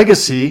the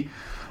legacy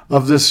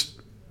of this,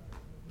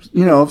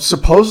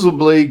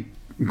 supposedly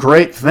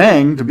great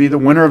thing to be the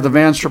winner of the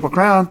Vans Triple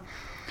Crown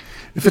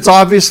if it's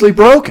obviously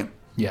broken?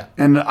 Yeah.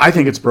 And I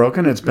think it's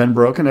broken. It's been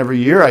broken every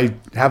year. I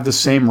have the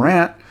same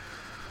rant.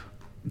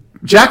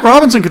 Jack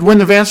Robinson could win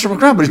the Vans Triple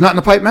Crown, but he's not in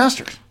the Pipe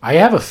Masters. I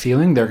have a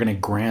feeling they're going to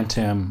grant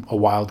him a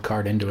wild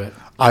card into it.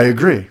 I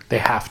agree. They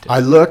have to.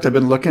 I've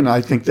been looking. I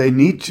think they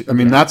need to. I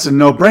mean, that's a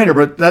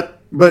no-brainer.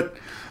 But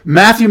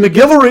Matthew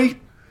McGillivray,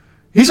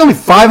 he's only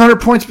 500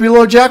 points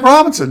below Jack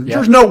Robinson.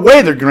 There's no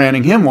way they're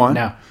granting him one.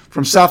 No.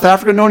 From South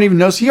Africa, no one even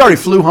knows. He already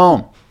flew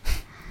home.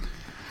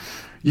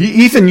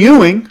 Ethan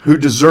Ewing, who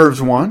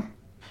deserves one.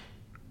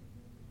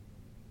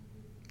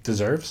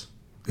 Deserves?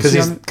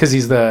 Because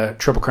he's the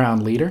Triple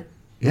Crown leader?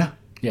 Yeah.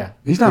 Yeah.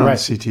 He's not on the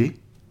CT.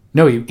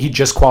 No, he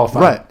just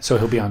qualified. Right. So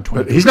he'll be on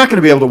 20. But he's not going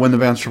to be able to win the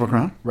Vans Triple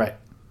Crown. Right.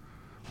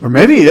 Or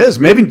maybe he is.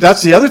 Maybe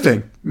that's the other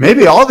thing.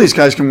 Maybe all these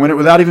guys can win it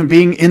without even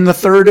being in the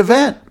 3rd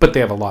event. But they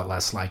have a lot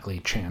less likely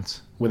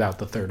chance without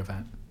the 3rd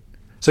event.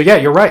 So yeah,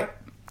 you're right.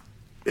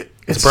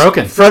 It's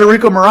broken.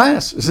 Frederico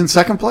Moraes is in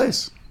 2nd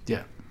place.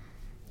 Yeah.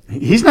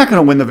 He's not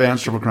going to win the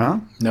Vans Triple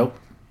Crown. Nope.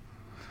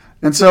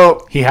 And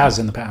so he has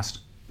in the past.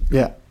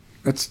 Yeah.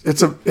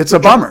 It's a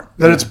bummer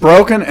that it's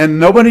broken and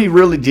nobody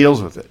really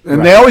deals with it.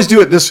 And they always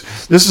do it. This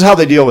is how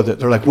they deal with it.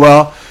 They're like,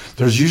 well,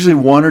 there's usually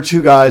 1 or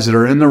 2 guys that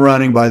are in the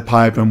running by the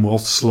pipe and we'll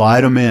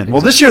slide them in. Exactly.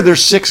 Well, this year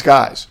there's 6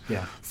 guys.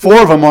 Yeah.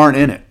 4 of them aren't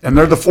in it, and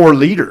they're the 4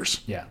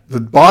 leaders. Yeah.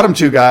 The bottom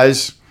 2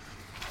 guys,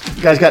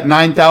 the guy's got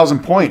 9,000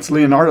 points.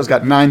 Leonardo's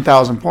got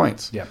 9,000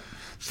 points. Yep.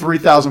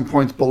 3,000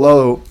 points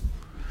below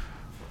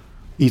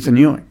Ethan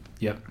Ewing.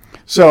 Yep.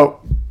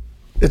 So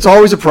it's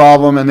always a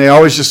problem, and they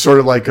always just sort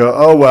of like go,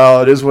 oh,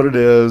 well, it is what it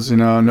is.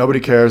 Nobody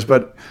cares.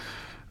 But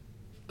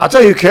I'll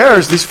tell you who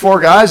cares. These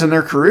 4 guys and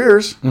their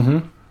careers.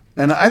 Mm-hmm.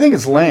 And I think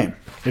it's lame.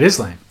 It is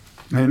lame.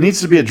 And it needs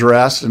to be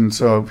addressed. And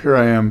so here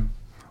I am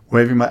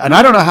waving my... And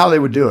I don't know how they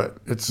would do it.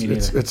 It's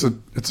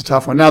a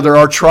tough one. Now, there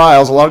are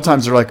trials. A lot of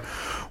times they're like,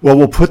 well,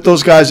 we'll put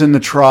those guys in the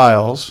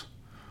trials.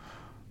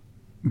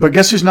 But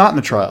guess who's not in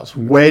the trials?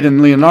 Wade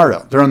and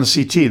Leonardo. They're on the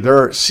CT.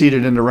 They're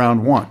seeded into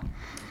round 1.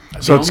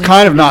 So it's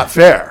kind of not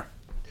fair.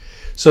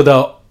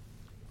 So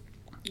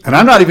and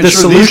I'm not even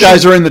sure these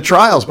guys are in the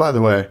trials, by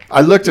the way.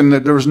 I looked and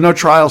there was no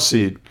trial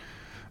seed.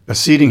 A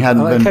seeding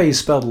hadn't been. I like how you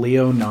spelled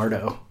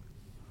Leonardo.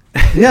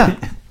 Yeah.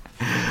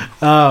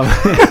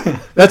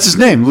 That's his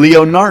name,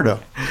 Leonardo.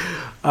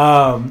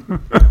 By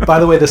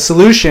the way, the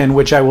solution,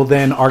 which I will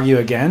then argue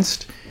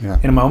against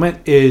in a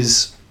moment,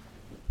 is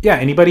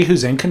anybody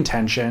who's in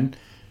contention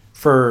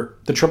for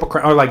the Triple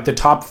Crown, or like the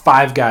top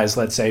 5 guys,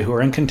 let's say, who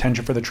are in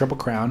contention for the Triple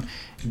Crown,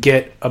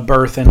 get a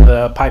berth in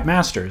the Pipe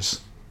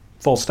Masters.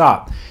 Full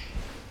stop.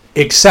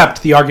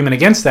 Except the argument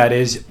against that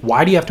is,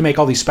 why do you have to make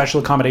all these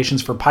special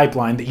accommodations for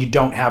Pipeline that you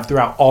don't have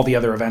throughout all the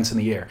other events in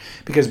the year?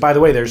 Because, by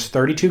the way, there's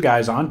 32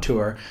 guys on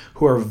tour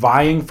who are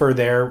vying for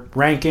their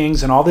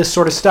rankings and all this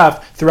sort of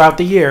stuff throughout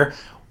the year.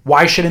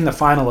 Why should in the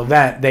final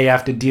event they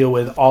have to deal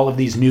with all of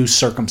these new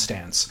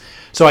circumstance?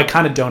 So I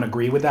kind of don't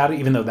agree with that,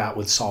 even though that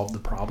would solve the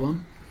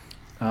problem.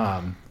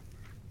 Man,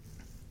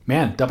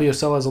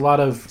 WSL has a lot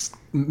of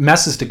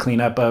messes to clean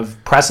up of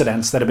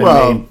precedents that have been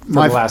made for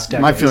the last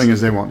decade. My feeling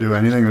is they won't do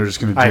anything. They're just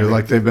going to do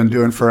like they've been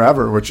doing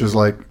forever, which is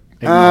like,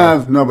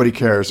 nobody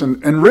cares.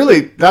 And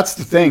really, that's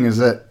the thing is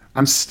that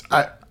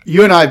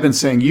you and I have been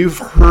saying, you've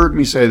heard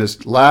me say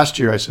this. Last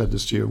year I said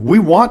this to you. We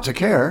want to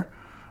care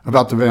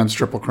about the Vans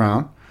Triple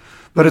Crown,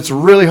 but it's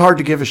really hard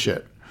to give a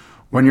shit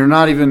when you're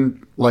not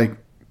even like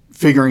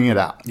figuring it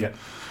out. Yeah.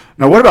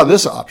 Now, what about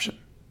this option?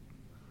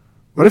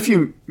 What if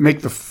you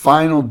make the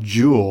final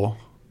jewel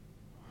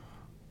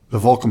the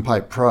Volcom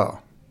Pipe Pro?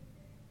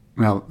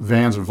 Now,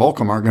 Vans and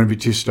Volcom aren't going to be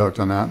too stoked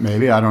on that.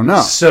 Maybe, I don't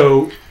know.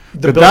 So,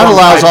 that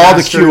allows all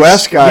the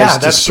QS guys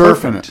to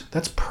surf in it.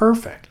 That's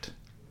perfect.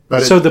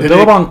 But so the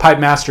Billabong Pipe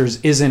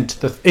Masters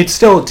isn't it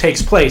still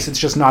takes place. It's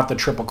just not the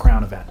Triple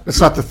Crown event.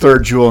 It's not the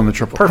third jewel in the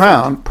Triple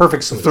Crown.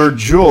 Perfect solution. The third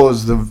jewel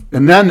is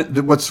and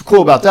then what's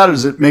cool about that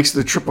is it makes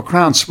the Triple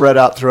Crown spread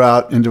out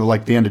throughout into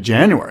like the end of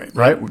January,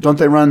 right? Don't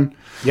they run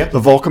the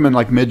Volcom in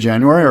like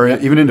mid-January or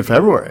even into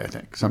February, I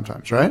think,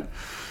 sometimes, right?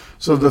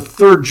 So the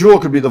third jewel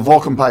could be the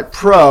Volcom Pipe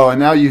Pro, and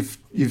now you've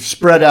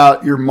spread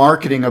out your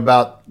marketing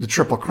about the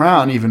Triple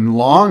Crown even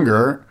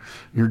longer,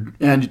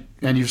 and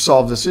you've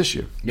solved this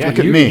issue. Yeah, Look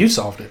at me. You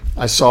solved it.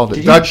 I solved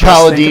it. Doug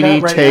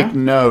Palladini, take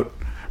note.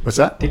 What's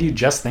that? Did you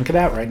just think of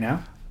that right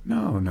now?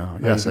 No.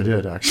 Yes, I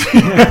did,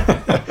 actually.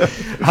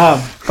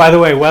 By the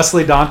way,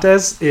 Wesley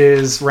Dantes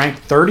is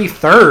ranked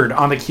 33rd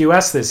on the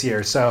QS this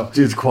year. So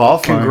dude's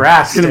qualifying.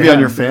 Congrats. He's going to be on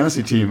your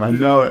fantasy team. I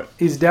know it.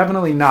 He's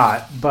definitely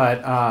not, but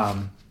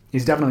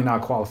he's definitely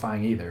not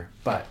qualifying either.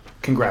 But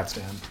congrats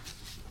to him.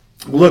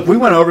 Look, we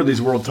went over these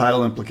world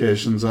title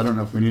implications. I don't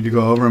know if we need to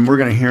go over them. We're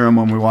going to hear them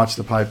when we watch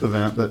the pipe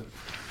event. But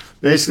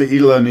basically,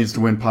 Idolo needs to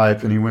win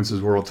pipe, and he wins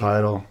his world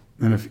title.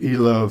 And if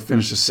Idolo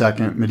finishes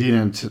second,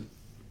 Medina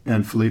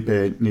and Felipe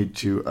will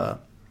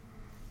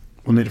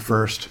need a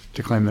first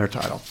to claim their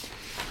title.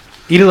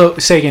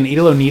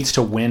 Idolo needs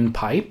to win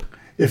pipe?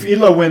 If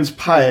Idolo wins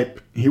pipe,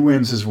 he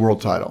wins his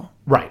world title.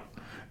 Right.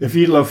 If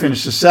Idolo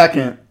finishes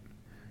second,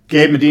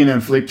 Gabe Medina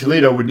and Felipe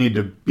Toledo would need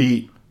to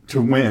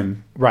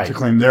win to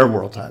claim their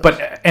world title.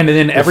 And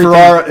then everything.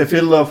 If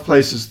Idolo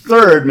places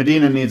third,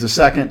 Medina needs a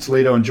second.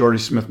 Toledo and Jordy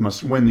Smith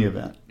must win the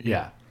event.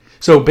 Yeah.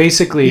 So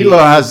basically, Idolo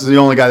has the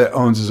only guy that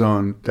owns his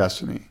own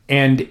destiny.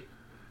 And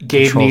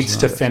Gabe needs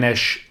to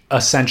finish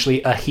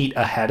essentially a heat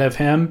ahead of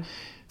him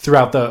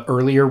throughout the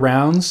earlier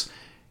rounds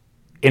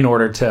in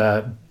order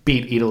to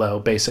beat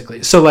Idolo,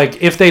 basically. So,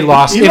 like, if they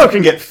lost... Idolo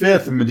can get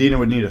fifth, and Medina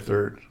would need a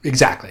third.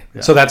 Exactly.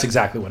 Yeah. So that's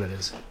exactly what it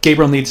is.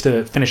 Gabriel needs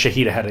to finish a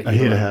heat ahead of Idolo. A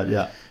heat ahead,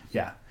 yeah.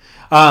 Yeah.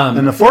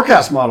 And the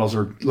forecast models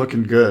are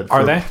looking good.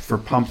 Are they? For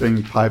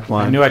pumping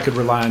pipeline. I knew I could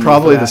rely on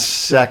probably the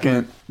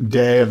second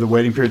day of the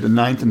waiting period, the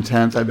 9th and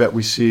 10th, I bet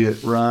we see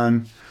it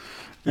run.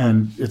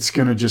 And it's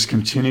going to just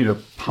continue to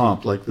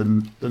pump. Like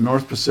the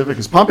North Pacific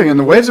is pumping, and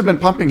the waves have been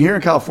pumping here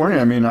in California.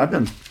 I mean, I've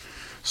been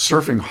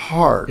surfing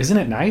hard. Isn't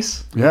it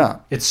nice?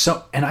 Yeah. It's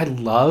so, and I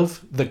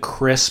love the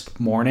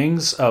crisp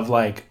mornings of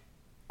like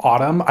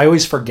autumn. I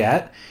always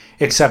forget,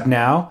 except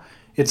now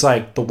it's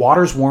like the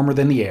water's warmer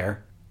than the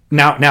air.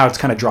 Now it's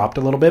kind of dropped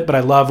a little bit, but I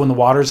love when the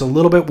water's a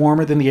little bit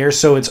warmer than the air.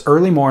 So it's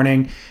early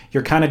morning.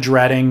 You're kind of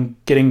dreading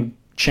getting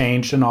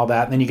changed and all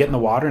that. And then you get in the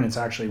water and it's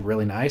actually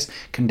really nice.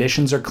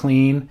 Conditions are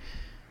clean.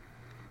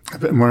 I've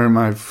been wearing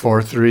my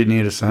 4.3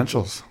 Need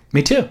Essentials.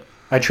 Me too.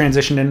 I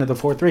transitioned into the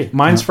 4.3.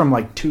 Mine's from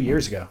like 2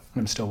 years ago.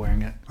 I'm still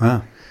wearing it.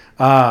 Wow.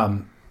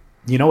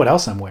 You know what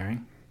else I'm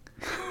wearing?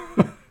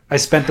 I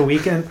spent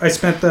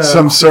the...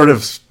 Some sort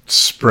of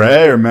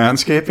spray or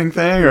manscaping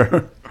thing?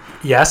 Or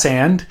Yes,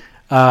 and...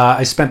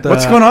 I spent the...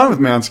 What's going on with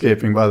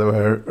manscaping, by the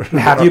way?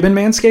 Have you been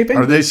manscaping?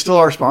 Are they still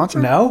our sponsor?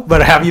 No,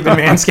 but have you been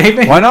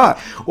manscaping? Why not?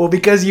 Well,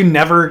 because you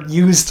never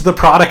used the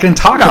product and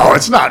talked about it. No,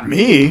 it's not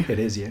me. It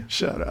is you.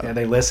 Shut up. Yeah,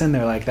 they listen.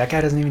 They're like, that guy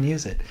doesn't even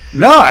use it.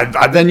 No,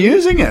 I've been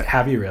using it.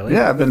 Have you really?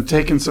 Yeah, I've been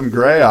taking some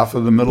gray off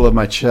of the middle of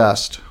my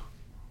chest.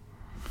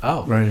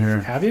 Oh. Right here.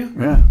 Have you?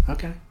 Yeah.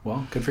 Okay.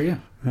 Well, good for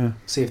you. Yeah.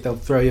 See if they'll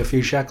throw you a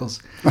few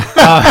shekels.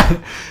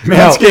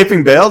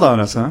 Manscaping bailed on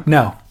us, huh?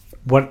 No.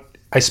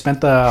 I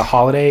spent the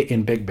holiday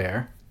in Big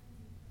Bear.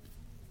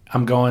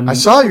 I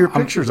saw your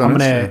pictures on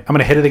Instagram. I'm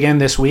gonna hit it again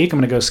this week. I'm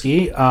gonna go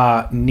ski.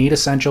 Need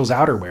Essentials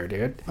outerwear,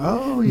 dude.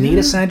 Oh yeah. Need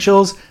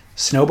Essentials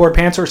snowboard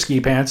pants or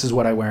ski pants is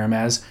what I wear them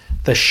as.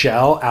 The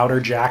shell outer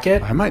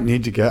jacket. I might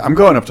need to get. I'm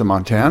going up to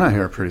Montana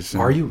here pretty soon.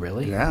 Are you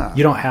really? Yeah.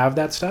 You don't have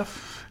that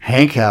stuff?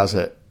 Hank has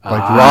it.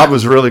 Like Rob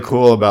was really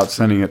cool about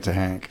sending it to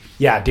Hank.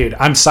 Yeah, dude.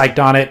 I'm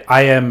psyched on it.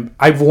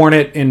 I've worn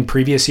it in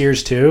previous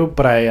years too,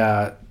 but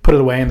I put it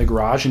away in the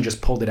garage and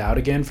just pulled it out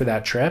again for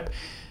that trip.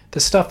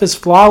 This stuff is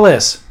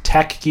flawless.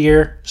 Tech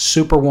gear,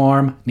 super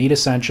warm, Need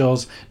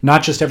Essentials.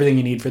 Not just everything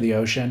you need for the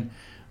ocean,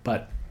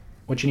 but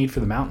what you need for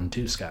the mountain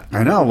too, Scott.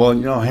 I know.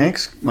 Well,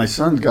 Hank's, my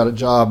son's got a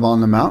job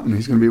on the mountain.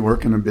 He's going to be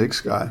working in Big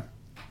Sky.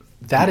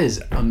 That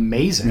is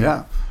amazing.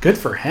 Yeah. Good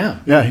for him.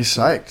 Yeah, he's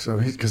psyched. So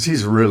because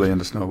he's really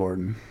into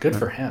snowboarding. Good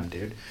for him,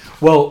 dude.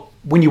 Well,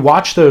 when you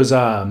watch those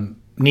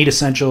Neat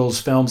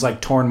Essentials films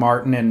like Torn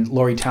Martin and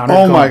Laurie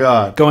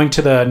Towner going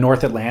to the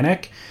North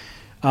Atlantic,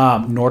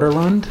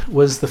 Norderlund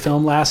was the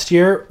film last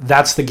year.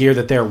 That's the gear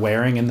that they're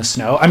wearing in the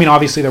snow. I mean,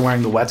 obviously they're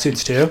wearing the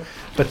wetsuits too,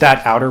 but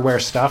that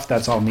outerwear stuff,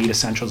 that's all Neat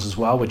Essentials as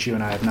well, which you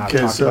and I have not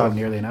talked about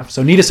nearly enough.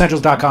 So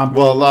neatessentials.com.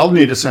 Well, I'll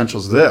Neat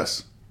Essentials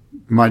this.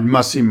 My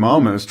must-see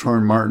moment is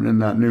Torn Martin in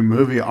that new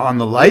movie On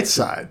the Light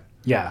Side.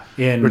 Yeah.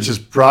 Which is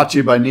brought to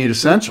you by Neat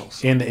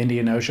Essentials. In the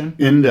Indian Ocean?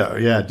 Indo,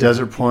 yeah.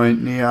 Desert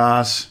Point,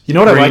 Neos, you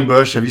know what Green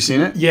Bush. Have you seen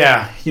it?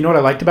 Yeah. You know what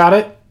I liked about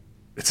it?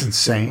 It's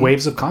insane.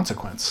 Waves of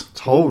consequence.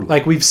 Totally.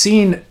 Like, we've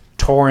seen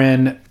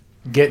Torin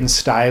getting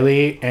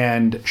styly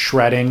and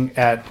shredding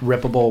at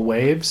rippable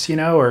waves,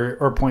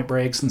 or point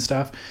breaks and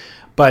stuff.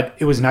 But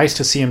it was nice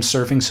to see him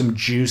surfing some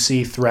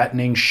juicy,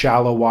 threatening,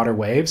 shallow water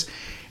waves.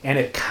 And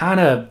it kind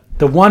of...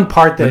 The one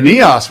part that... The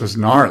Neos was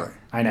gnarly.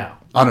 I know.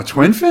 On a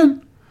twin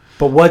fin?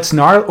 But what's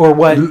gnarly, or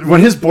what...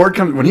 When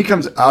he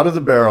comes out of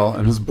the barrel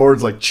and his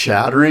board's like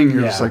chattering,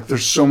 you're just like,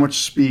 there's so much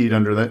speed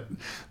under that.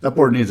 That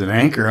board needs an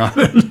anchor on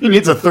it. He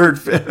needs a third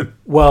fin.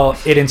 Well,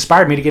 it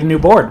inspired me to get a new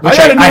board, which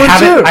I got a new one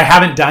too. I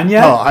haven't done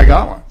yet. Oh, I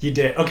got one. You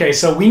did. Okay,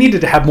 so we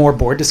needed to have more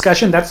board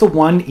discussion. That's the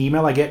one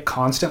email I get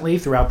constantly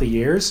throughout the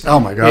years.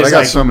 Oh my God, I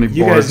got so many boards.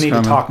 You guys need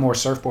coming. to talk more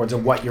surfboards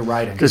and what you're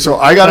riding. Okay, so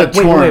I got a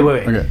Torn.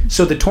 Wait. Okay.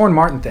 So the Torn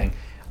Martin thing.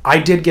 I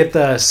did get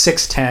the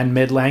 610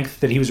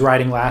 mid-length that he was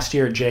riding last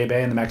year at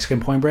J-Bay in the Mexican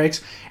Point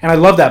Breaks, and I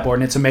love that board,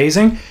 and it's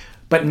amazing.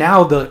 But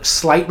now the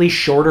slightly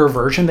shorter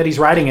version that he's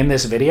riding in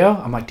this video,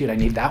 I'm like, dude, I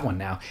need that one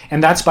now.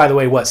 And that's, by the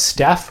way, what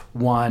Steph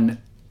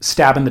won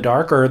Stab in the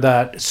Dark, or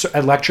the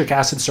electric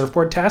acid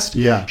surfboard test.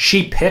 Yeah.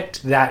 She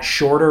picked that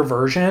shorter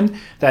version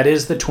that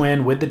is the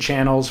twin with the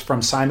channels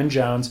from Simon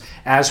Jones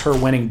as her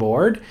winning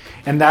board,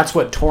 and that's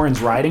what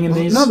Torin's riding in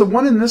these. No, the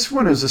one in this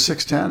one is a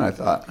 610, I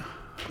thought.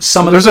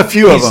 There's a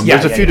few of them.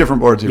 There's a few different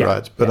boards he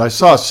rides, but I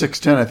saw a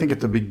 610. I think at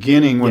the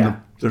beginning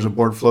when there's a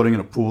board floating in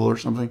a pool or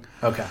something.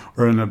 Okay.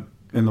 Or in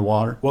the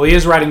water. Well, he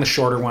is riding the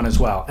shorter one as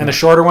well, and the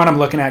shorter one I'm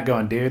looking at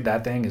going, dude,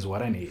 that thing is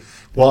what I need.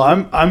 Well,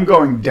 I'm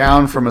going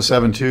down from a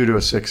 7.2 to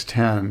a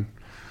 610,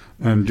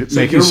 and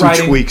making some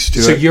tweaks to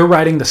it. So you're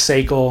riding the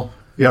Sakel.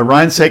 Yeah,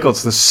 Ryan Sakel.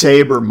 It's the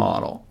Sabre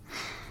model,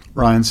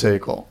 Ryan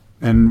Sakel,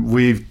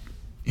 and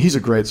he's a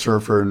great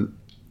surfer, and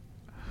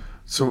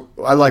so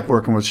I like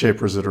working with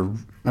shapers that are.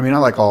 I mean, I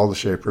like all the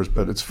shapers,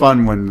 but it's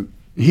fun when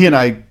he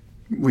and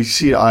we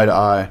see eye to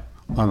eye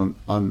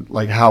on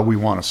like how we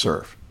want to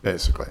surf,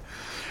 basically.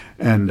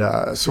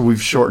 And so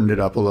we've shortened it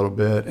up a little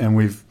bit, and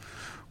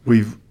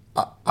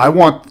I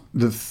want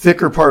the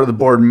thicker part of the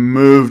board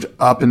moved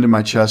up into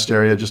my chest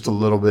area just a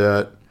little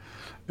bit,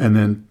 and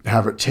then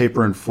have it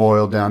taper and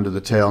foil down to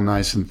the tail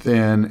nice and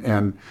thin.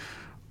 And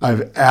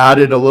I've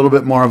added a little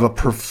bit more of a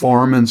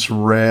performance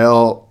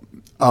rail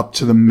up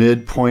to the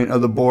midpoint of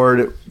the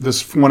board.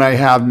 This one I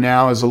have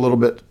now is a little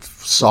bit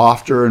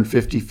softer and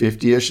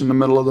 50-50-ish in the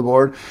middle of the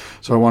board.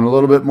 So I want a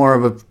little bit more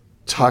of a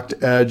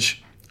tucked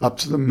edge up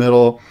to the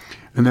middle.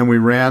 And then we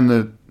ran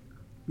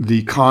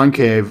the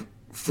concave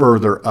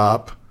further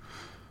up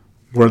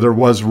where there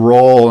was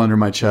roll under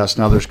my chest.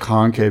 Now there's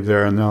concave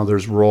there, and now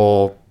there's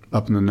roll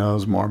up in the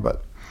nose more.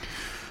 But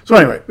so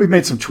anyway, we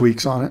made some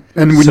tweaks on it,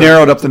 and we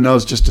narrowed up the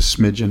nose just a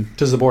smidgen.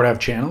 Does the board have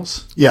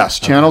channels? Yes,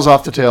 channels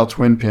off the tail,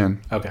 twin pin.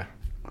 Okay.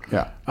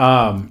 Yeah.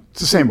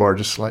 It's the same board,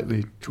 just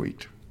slightly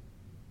tweaked.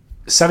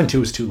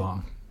 7.2 is too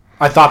long.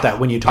 I thought that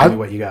when you told me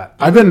what you got.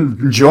 I've been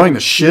enjoying the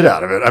shit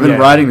out of it. I've been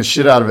riding the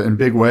shit out of it in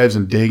big waves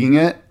and digging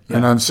it.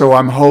 Yeah. And so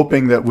I'm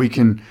hoping that we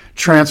can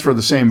transfer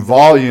the same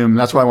volume.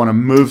 That's why I want to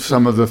move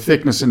some of the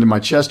thickness into my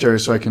chest area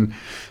so I can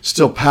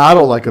still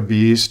paddle like a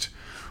beast.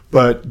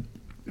 But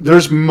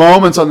there's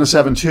moments on the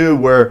 7.2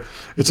 where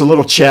it's a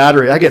little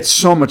chattery. I get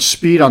so much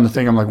speed on the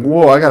thing. I'm like,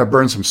 whoa, I got to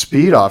burn some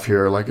speed off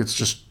here. Like it's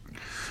just...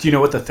 Do you know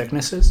what the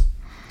thickness is?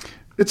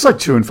 It's like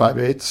 2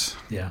 5/8.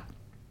 Yeah.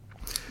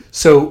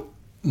 So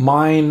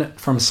mine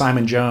from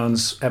Simon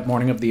Jones at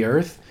Morning of the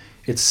Earth,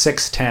 it's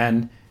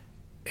 610,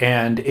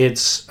 and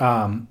it's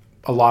a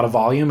lot of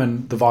volume,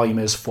 and the volume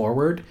is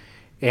forward.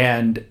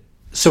 And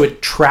so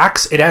it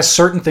tracks, it has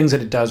certain things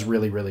that it does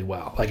really, really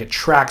well. Like it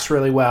tracks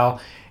really well,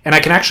 and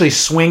I can actually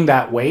swing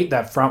that weight,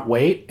 that front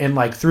weight, and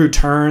like through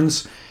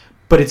turns,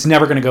 but it's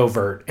never going to go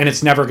vert, and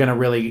it's never going to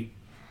really...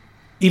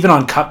 Even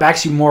on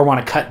cutbacks, you more want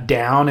to cut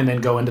down and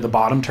then go into the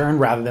bottom turn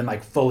rather than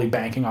like fully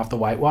banking off the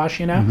whitewash,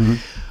 Mm-hmm.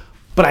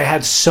 But I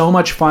had so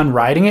much fun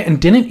riding it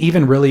and didn't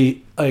even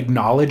really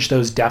acknowledge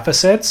those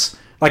deficits.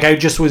 Like I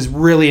just was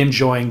really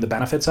enjoying the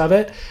benefits of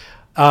it.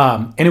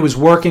 And it was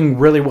working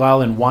really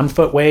well in 1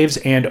 foot waves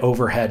and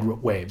overhead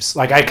waves.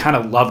 Like I kind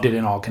of loved it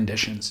in all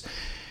conditions.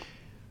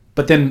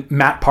 But then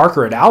Matt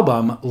Parker at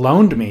Album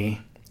loaned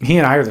me. He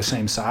and I are the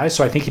same size,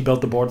 so I think he built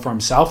the board for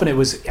himself, and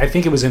I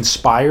think it was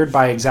inspired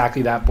by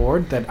exactly that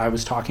board that I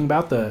was talking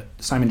about, the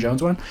Simon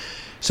Jones one.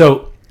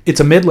 So it's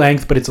a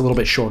mid-length, but it's a little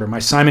bit shorter. My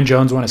Simon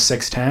Jones one is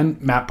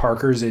 6'10". Matt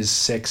Parker's is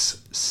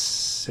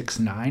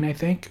 6'9", I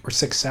think, or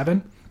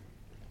 6'7".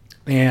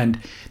 And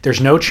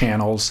there's no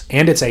channels,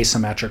 and it's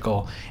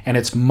asymmetrical, and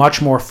it's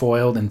much more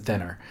foiled and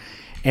thinner.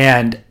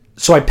 And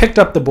so I picked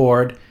up the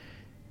board,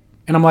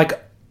 and I'm like,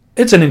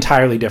 it's an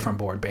entirely different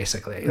board,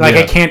 basically. Like,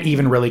 I can't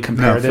even really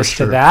compare this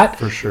to that.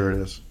 For sure it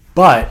is.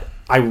 But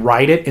I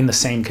ride it in the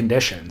same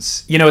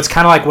conditions. You know, it's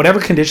kind of like whatever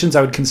conditions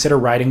I would consider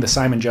riding the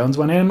Simon Jones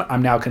one in,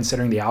 I'm now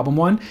considering the album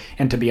one.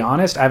 And to be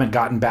honest, I haven't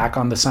gotten back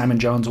on the Simon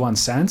Jones one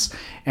since,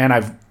 and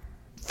I've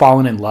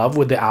fallen in love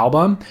with the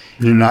album.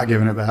 You're not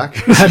giving it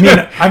back?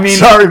 I mean,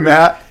 sorry,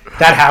 Matt.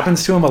 That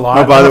happens to him a lot.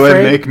 Oh, by the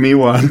way, make me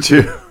one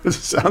too. It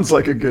sounds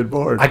like a good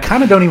board. I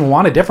kind of don't even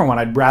want a different one.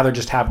 I'd rather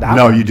just have that one.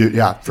 No, you do.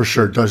 Yeah, for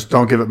sure. Just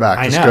don't give it back.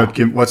 I just know.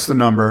 Go what's the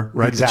number?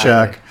 Write the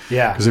check.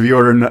 Yeah. Because if you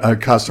order a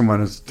custom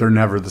one, they're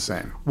never the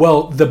same.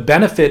 Well, the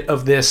benefit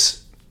of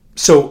this,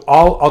 so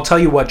I'll tell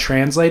you what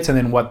translates and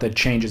then what the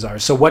changes are.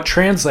 So what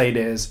translate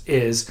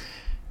is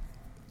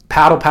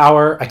paddle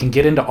power. I can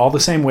get into all the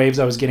same waves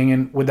I was getting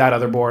in with that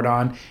other board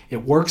on. It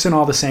works in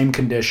all the same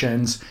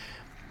conditions.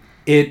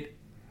 It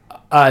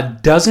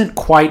doesn't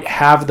quite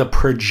have the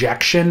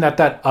projection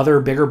that other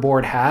bigger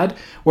board had,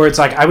 where it's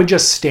like I would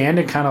just stand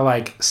and kind of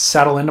like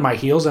settle into my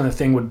heels and the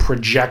thing would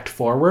project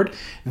forward.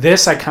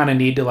 This I kind of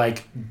need to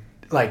like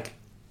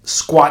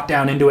squat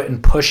down into it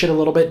and push it a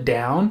little bit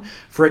down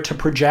for it to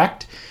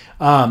project.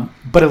 But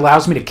it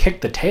allows me to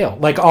kick the tail.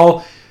 Like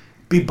I'll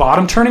be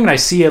bottom turning and I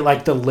see it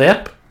like the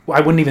lip.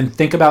 I wouldn't even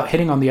think about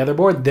hitting on the other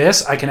board.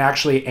 This, I can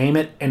actually aim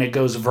it and it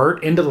goes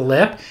vert into the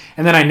lip.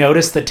 And then I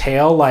notice the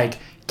tail like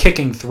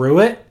kicking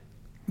through it.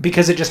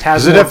 Because it just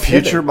has. Does it have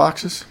future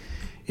boxes?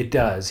 It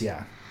does,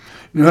 yeah.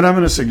 You know what I'm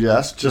going to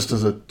suggest, just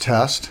as a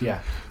test?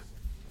 Yeah.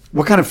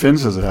 What kind of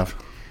fins does it have?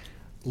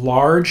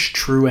 Large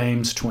True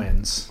Ames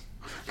twins.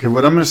 Okay,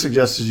 what I'm going to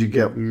suggest is you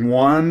get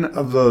one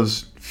of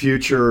those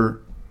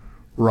future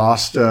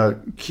Rasta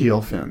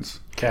keel fins.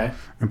 Okay.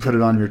 And put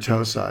it on your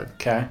toe side.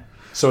 Okay.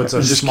 So it's a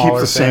and just smaller keep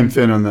the same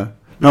fin on the.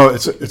 No,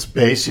 it's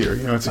bassier.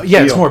 You know, it's a yeah,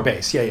 keel. it's more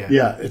bass. Yeah.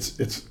 Yeah,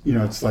 it's you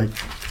know, it's like.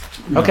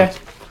 Okay.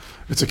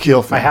 It's a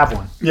keel fin. I have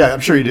one. Yeah,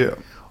 I'm sure you do.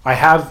 I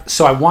have.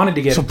 So I wanted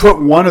to get. So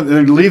put one of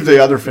and leave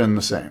the other fin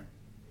the same.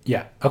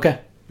 Yeah. Okay.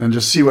 And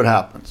just see what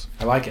happens.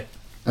 I like it.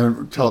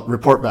 And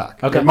report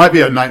back. Okay. It might be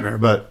a nightmare,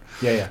 but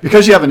yeah.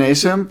 Because you have an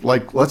ASIM,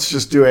 like let's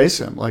just do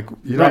ASIM. Like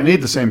you don't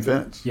need the same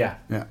fins. Yeah.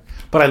 Yeah.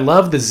 But I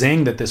love the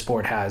zing that this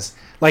board has.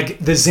 Like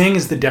the zing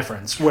is the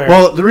difference.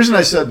 Well, the reason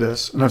I said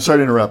this, and I'm sorry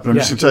to interrupt, but I'm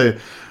just going to tell you,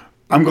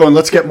 I'm going,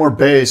 let's get more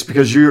bass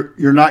because you're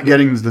not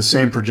getting the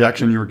same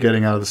projection you were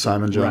getting out of the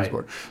Simon Jones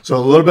board. So a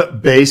little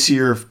bit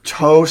bassier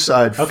toe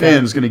side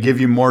fin is going to give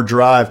you more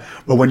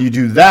drive. But when you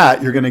do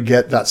that, you're going to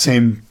get that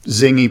same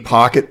zingy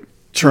pocket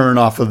turn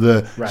off of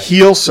the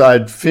heel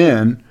side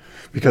fin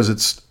because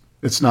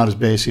it's not as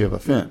bassy of a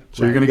fin.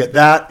 So you're going to get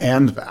that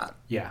and that.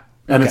 Yeah.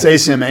 And it's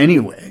ASIM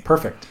anyway.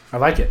 Perfect. I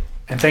like it.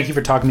 And thank you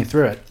for talking me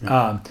through it.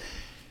 Yeah.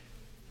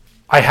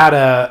 I had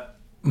a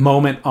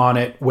moment on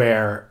it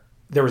where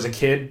there was a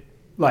kid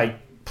like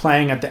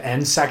playing at the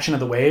end section of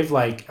the wave.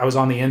 Like I was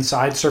on the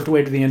inside, surfed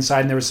away to the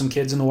inside, and there was some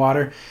kids in the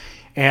water.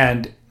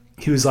 And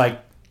he was like,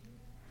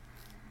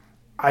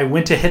 I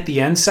went to hit the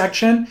end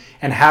section,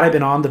 and had I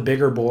been on the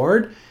bigger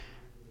board,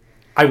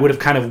 I would have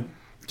kind of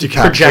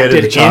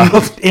projected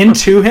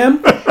into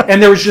him.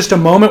 And there was just a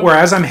moment where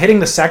as I'm hitting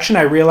the section,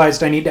 I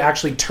realized I need to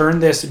actually turn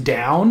this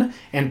down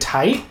and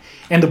tight.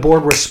 And the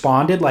board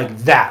responded like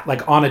that,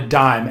 like on a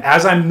dime.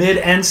 As I'm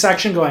mid-end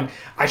section going,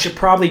 I should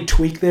probably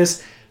tweak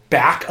this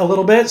back a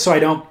little bit so I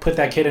don't put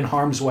that kid in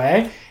harm's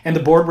way. And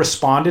the board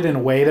responded in a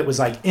way that was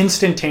like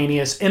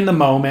instantaneous, in the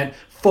moment,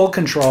 full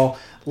control,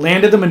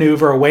 landed the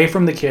maneuver away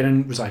from the kid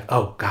and was like,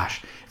 oh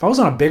gosh, if I was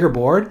on a bigger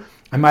board,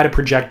 I might have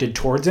projected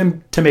towards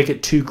him to make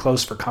it too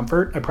close for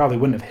comfort. I probably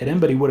wouldn't have hit him,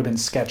 but he would have been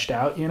sketched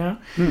out, you know?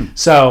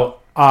 So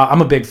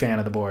I'm a big fan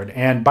of the board.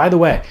 And by the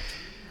way,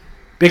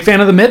 big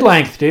fan of the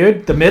mid-length,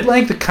 dude. The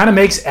mid-length, it kind of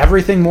makes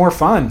everything more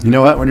fun. You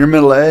know what? When you're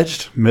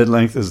middle-aged,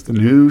 mid-length is the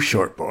new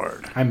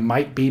shortboard. I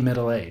might be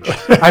middle-aged.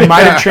 I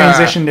might have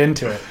transitioned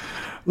into it.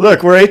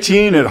 Look, we're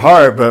 18 at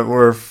heart, but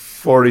we're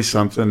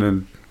 40-something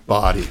in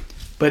body.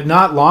 But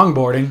not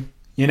longboarding.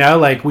 You know,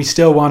 like we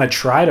still want to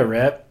try to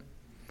rip.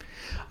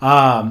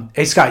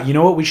 Hey, Scott, you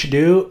know what we should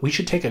do? We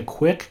should take a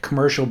quick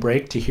commercial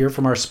break to hear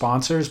from our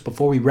sponsors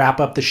before we wrap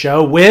up the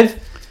show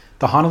with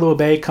the Honolulu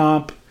Bay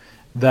Comp,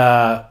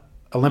 the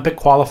Olympic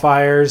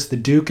qualifiers, the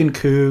Duke and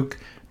Kook,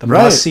 the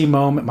must-see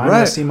moment, my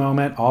must-see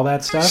moment, all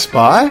that stuff.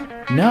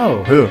 Spy?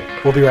 No. Who?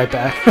 We'll be right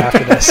back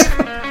after this.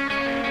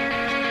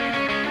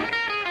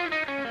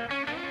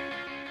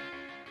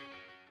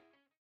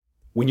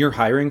 When you're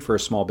hiring for a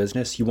small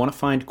business, you want to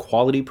find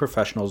quality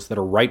professionals that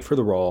are right for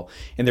the role,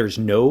 and there's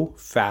no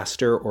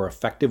faster or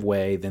effective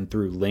way than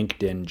through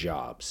LinkedIn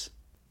Jobs.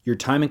 Your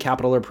time and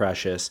capital are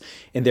precious,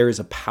 and there is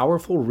a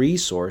powerful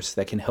resource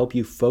that can help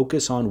you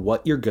focus on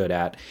what you're good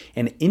at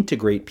and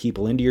integrate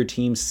people into your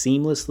team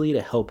seamlessly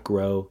to help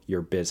grow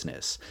your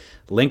business.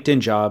 LinkedIn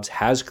Jobs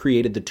has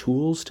created the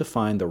tools to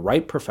find the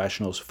right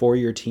professionals for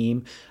your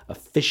team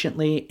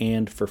efficiently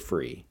and for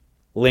free.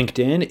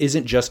 LinkedIn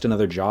isn't just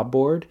another job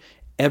board.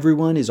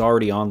 Everyone is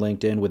already on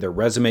LinkedIn with their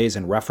resumes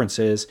and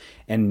references,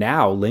 and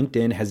now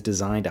LinkedIn has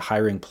designed a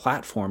hiring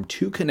platform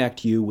to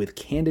connect you with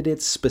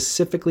candidates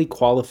specifically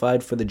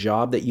qualified for the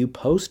job that you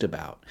post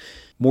about.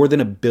 More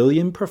than 1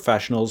 billion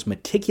professionals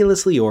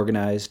meticulously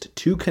organized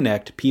to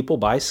connect people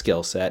by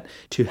skill set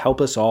to help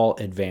us all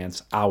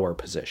advance our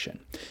position.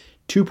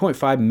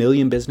 2.5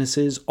 million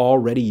businesses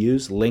already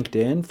use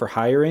LinkedIn for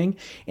hiring,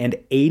 and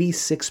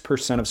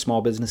 86% of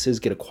small businesses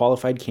get a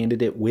qualified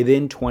candidate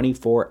within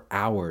 24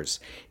 hours.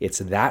 It's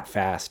that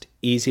fast,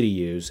 easy to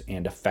use,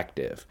 and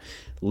effective.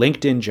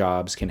 LinkedIn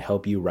Jobs can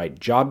help you write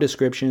job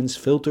descriptions,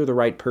 filter the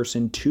right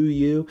person to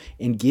you,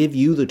 and give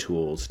you the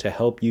tools to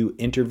help you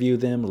interview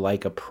them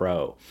like a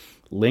pro.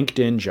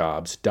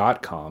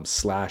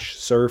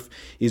 LinkedInjobs.com/surf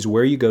is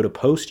where you go to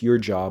post your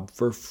job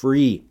for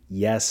free.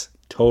 Yes,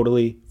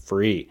 totally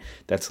free.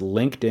 That's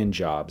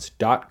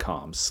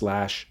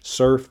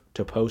LinkedInjobs.com/surf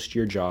to post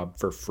your job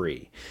for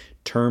free.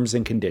 Terms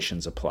and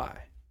conditions apply.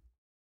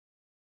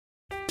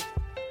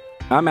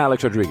 I'm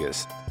Alex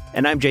Rodriguez.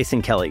 And I'm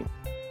Jason Kelly.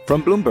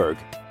 From Bloomberg,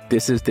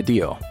 this is The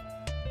Deal.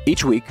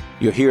 Each week,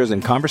 you'll hear us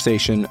in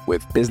conversation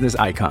with business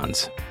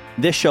icons.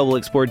 This show will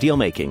explore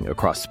deal-making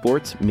across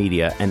sports,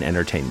 media, and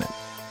entertainment.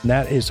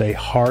 That is a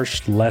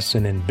harsh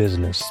lesson in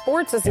business.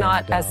 Sports is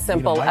not as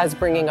simple as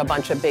bringing a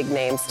bunch of big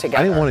names together.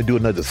 I didn't want to do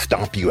another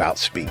stomp you out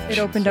speech. It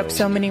opened up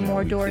so many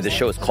more doors. The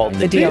show is called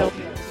The Deal.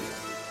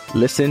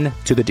 Listen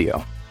to The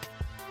Deal.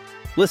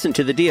 Listen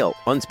to The Deal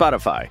on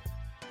Spotify.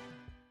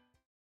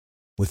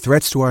 With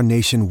threats to our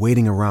nation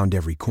waiting around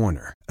every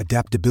corner,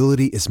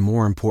 adaptability is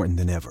more important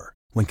than ever.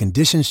 When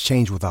conditions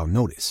change without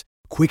notice,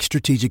 quick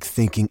strategic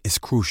thinking is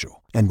crucial.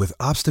 And with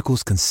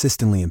obstacles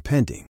consistently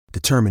impending,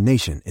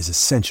 determination is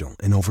essential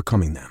in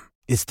overcoming them.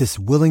 It's this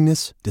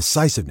willingness,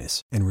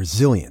 decisiveness, and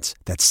resilience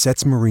that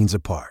sets Marines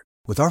apart.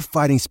 With our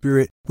fighting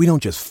spirit, we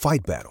don't just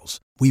fight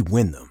battles, we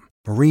win them.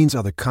 Marines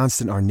are the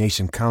constant our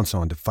nation counts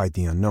on to fight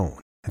the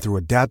unknown. And through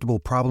adaptable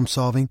problem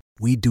solving,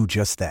 we do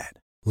just that.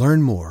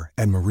 Learn more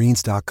at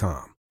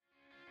marines.com.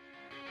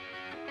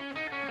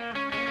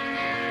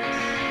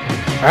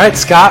 All right,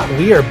 Scott,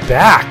 we are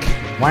back.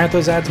 Why aren't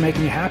those ads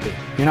making you happy?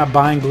 You're not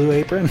buying Blue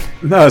Apron?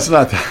 No, it's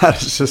not that.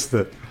 It's just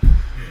that,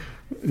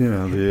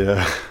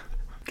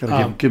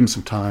 gotta give them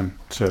some time.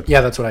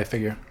 Yeah, that's what I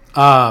figure.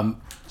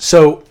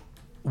 So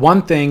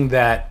one thing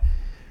that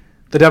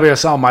the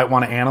WSL might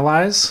want to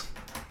analyze,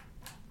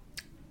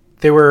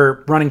 they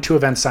were running 2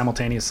 events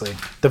simultaneously.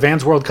 The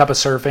Vans World Cup of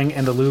Surfing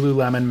and the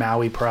Lululemon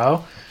Maui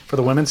Pro for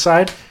the women's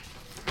side.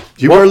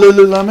 Do you wear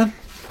Lululemon?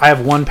 I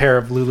have one pair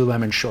of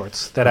Lululemon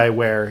shorts that I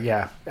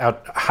wear,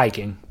 out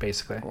hiking,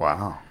 basically.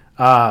 Wow.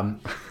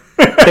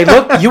 They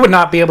look, you would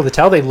not be able to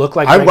tell, they look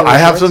like regular I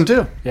have shorts. some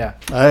too. Yeah.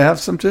 I have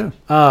some too.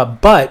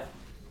 But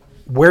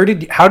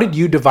how did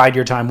you divide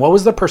your time? What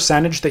was the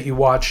percentage that you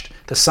watched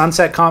the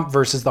Sunset Comp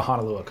versus the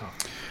Honolulu Comp?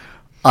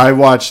 I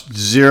watched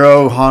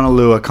 0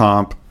 Honolulu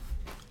Comp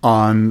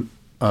on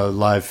a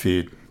live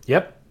feed.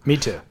 Yep, me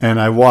too.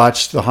 And I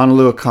watched the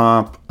Honolulu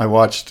Comp. I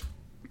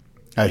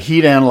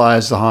heat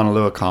analyzed the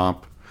Honolulu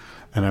Comp.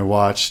 And I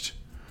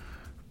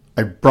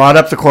brought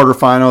up the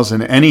quarterfinals,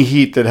 and any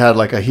heat that had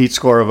like a heat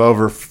score of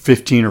over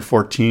 15 or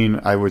 14,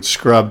 I would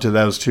scrub to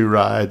those 2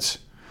 rides.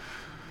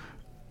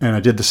 And I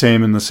did the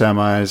same in the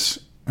semis,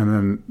 and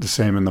then the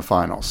same in the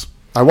finals.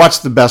 I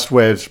watched the best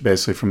waves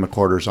basically from the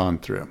quarters on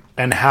through.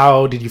 And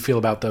how did you feel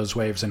about those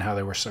waves and how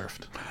they were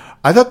surfed?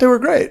 I thought they were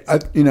great.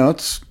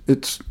 It's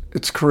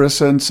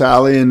Carissa and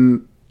Sally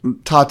and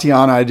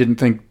Tatiana. I didn't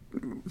think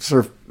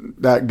surfed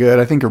that good.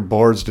 I think her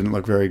boards didn't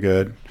look very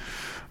good.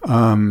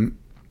 And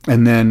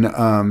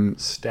then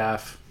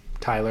Steph,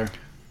 Tyler.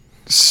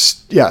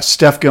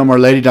 Steph Gilmore,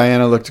 Lady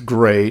Diana looked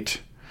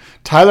great.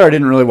 Tyler, I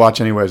didn't really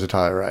watch any waves of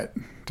Tyler Wright,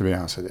 to be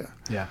honest with you.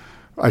 Yeah.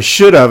 I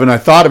should have, and I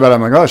thought about it.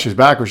 I'm like, oh, she's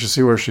back. We should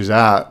see where she's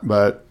at.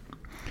 But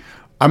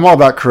I'm all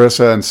about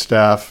Carissa and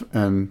Steph,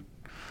 and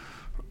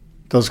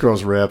those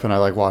girls rip, and I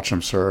like watching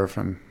them surf.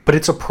 But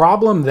it's a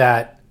problem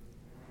that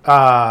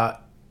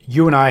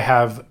you and I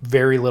have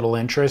very little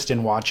interest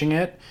in watching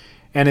it,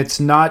 and it's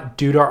not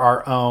due to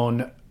our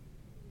own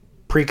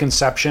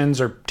preconceptions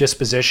or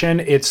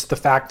disposition. It's the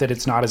fact that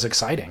it's not as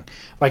exciting.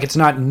 Like, it's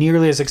not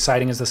nearly as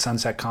exciting as the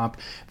Sunset Comp.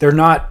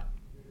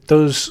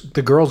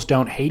 The girls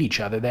don't hate each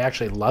other. They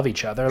actually love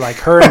each other. Like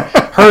her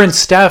and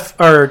Steph,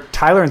 or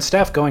Tyler and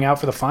Steph going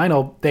out for the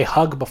final, they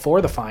hug before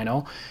the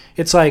final.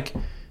 It's like,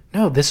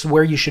 no, this is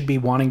where you should be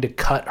wanting to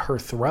cut her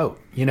throat.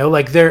 And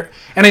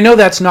I know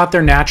that's not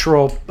their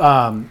natural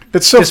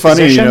it's so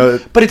funny,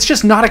 but it's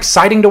just not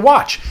exciting to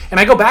watch. And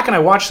I go back and I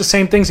watch the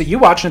same things that you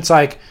watch, and it's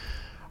like,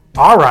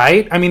 all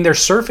right. I mean, they're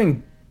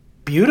surfing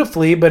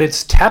beautifully, but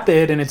it's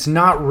tepid, and it's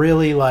not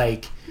really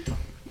like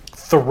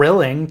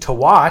thrilling to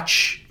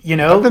watch, you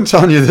know. I've been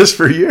telling you this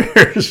for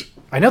years.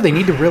 I know they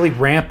need to really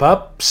ramp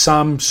up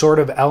some sort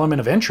of element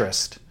of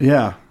interest.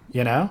 Yeah.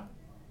 You know?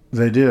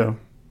 They do.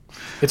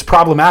 It's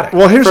problematic.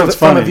 Well, here's what's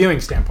funny. From a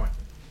viewing standpoint.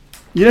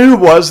 You know who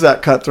was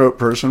that cutthroat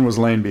person? Was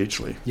Lane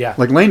Beachley. Yeah.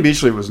 Like, Lane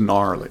Beachley was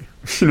gnarly.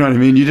 You know what I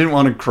mean? You didn't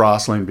want to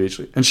cross Lane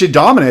Beachley. And she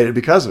dominated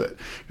because of it.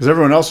 Because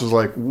everyone else was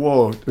like,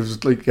 whoa. It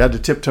was like you had to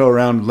tiptoe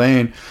around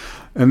Lane.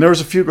 And there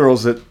was a few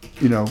girls that,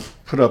 you know,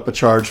 put up a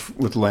charge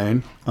with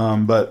Lane.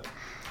 And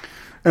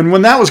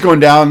when that was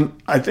going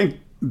down, I think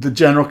the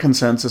general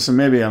consensus, and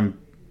maybe I'm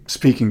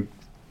speaking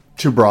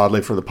too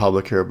broadly for the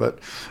public here, but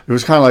it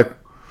was kind of like,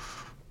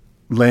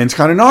 Lane's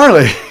kind of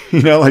gnarly.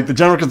 You know, like the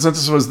general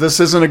consensus was this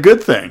isn't a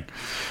good thing.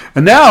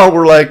 And now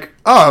we're like,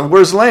 oh,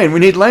 where's Lane? We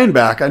need Lane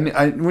back.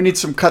 We need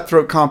some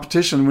cutthroat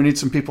competition. We need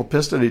some people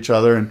pissed at each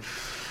other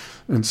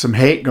and some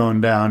hate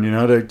going down, you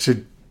know,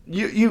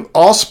 you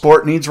all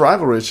sport needs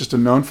rivalry. It's just a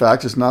known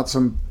fact. It's not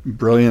some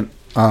brilliant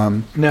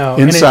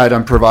insight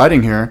I'm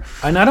providing here.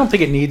 And I don't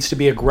think it needs to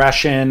be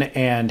aggression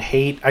and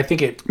hate. I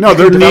think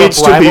there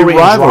needs to be rivalry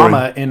and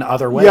drama in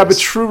other ways. Yeah, but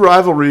true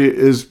rivalry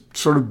is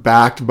sort of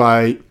backed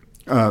by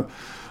a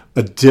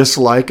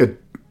dislike.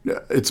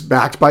 It's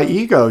backed by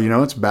ego. You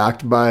know, it's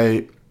backed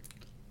by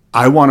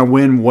I want to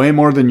win way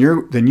more than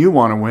you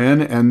want to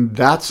win, and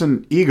that's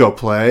an ego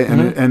play.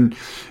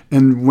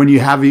 And when you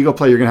have ego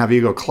play, you're going to have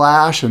ego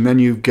clash, and then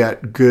you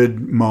get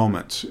good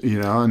moments. You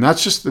know, and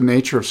that's just the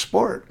nature of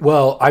sport.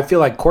 Well, I feel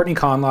like Courtney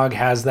Conlogue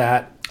has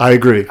that. I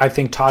agree. I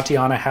think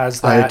Tatiana has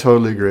that. I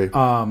totally agree.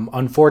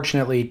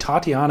 Unfortunately,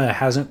 Tatiana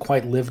hasn't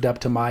quite lived up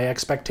to my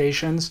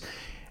expectations.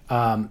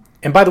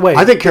 And by the way,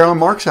 I think Carolyn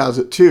Marks has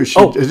it too.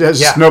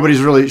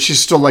 Nobody's really. She's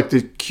still like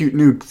the cute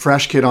new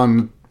fresh kid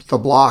on the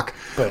block.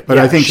 But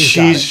I think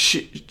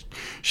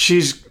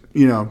she's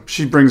you know,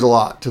 she brings a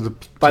lot to the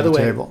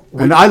table.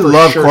 And I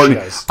love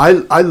Courtney.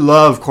 I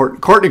love Courtney.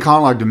 Courtney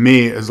Conlogue to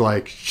me is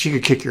like she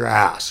could kick your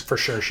ass for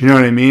sure. You know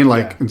what I mean?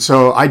 Like, and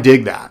so I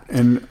dig that,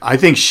 and I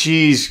think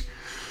she's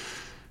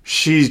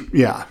going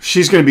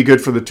to be good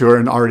for the tour,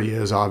 and already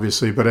is,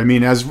 obviously. But I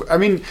mean,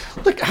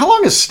 look, how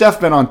long has Steph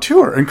been on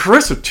tour? And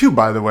Carissa too,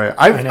 by the way.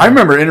 I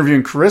remember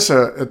interviewing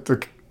Carissa at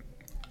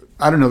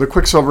the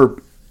Quicksilver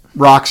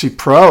Roxy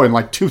Pro in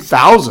like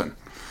 2000.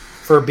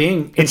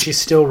 And she's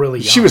still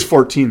really young. She was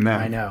 14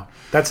 then. I know.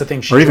 That's the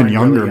thing. Or even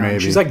younger, maybe.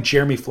 She's like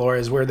Jeremy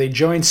Flores, where they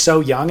joined so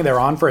young and they're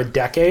on for a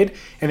decade,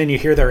 and then you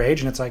hear their age,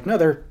 and it's like, no,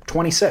 they're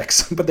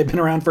 26, but they've been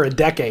around for a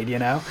decade, you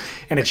know?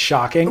 And it's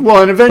shocking.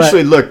 Well, and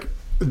eventually, look,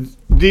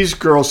 these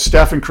girls,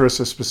 Steph and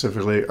Carissa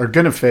specifically, are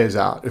going to phase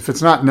out. If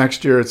it's not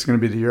next year, it's going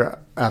to be the year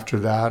after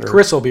that.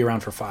 Carissa will be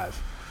around for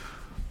 5.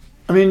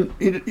 I mean,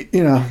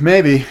 you know,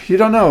 maybe. You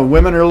don't know.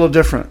 Women are a little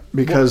different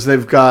because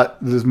they've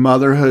got this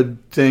motherhood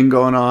thing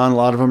going on. A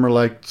lot of them are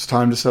like, it's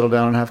time to settle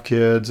down and have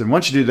kids. And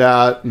once you do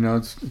that, you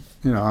know,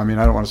 I mean,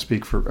 I don't want to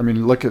speak for,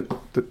 look at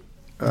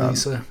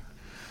Lisa.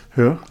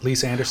 Who?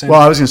 Lisa Anderson. Well,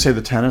 I was going to say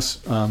the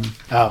tennis.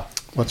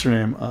 What's her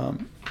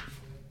name?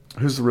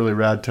 Who's the really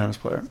rad tennis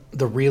player?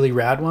 The really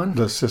rad one?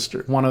 The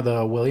sister. One of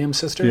the Williams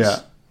sisters? Yeah.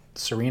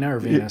 Serena or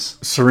Venus?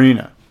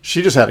 Serena.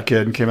 She just had a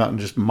kid and came out and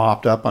just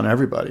mopped up on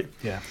everybody.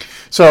 Yeah.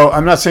 So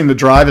I'm not saying the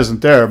drive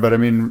isn't there, but I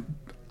mean,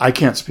 I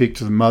can't speak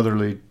to the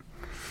motherly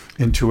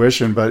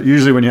intuition, but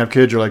usually when you have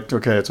kids, you're like,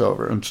 okay, it's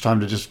over. It's time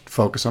to just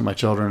focus on my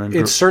children. And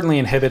it certainly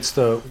inhibits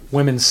the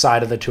women's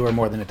side of the tour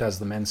more than it does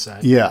the men's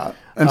side. Yeah.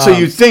 And so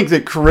you think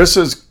that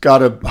Carissa's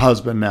got a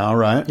husband now,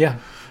 right? Yeah.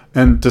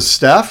 And does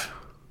Steph?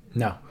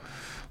 No.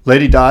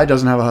 Lady Di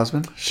doesn't have a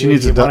husband? She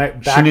needs a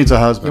husband.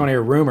 You want to hear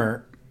a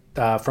rumor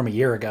from a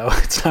year ago?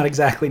 It's not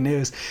exactly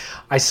news.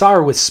 I saw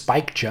her with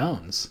Spike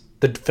Jonze,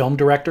 the film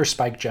director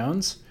Spike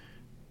Jonze.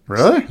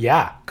 Really?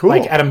 Yeah. Cool.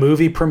 Like at a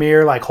movie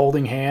premiere, like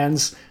holding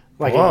hands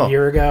like Whoa. a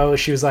year ago.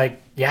 She was like,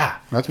 yeah.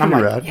 That's pretty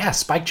rad. Yeah,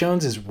 Spike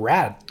Jonze is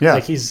rad. Yeah.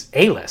 Like he's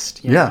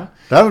A-list. You know?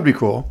 That would be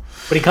cool.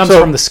 But he comes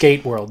from the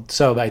skate world.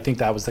 So I think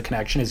that was the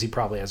connection, is he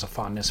probably has a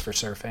fondness for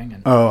surfing.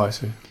 And, I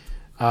see.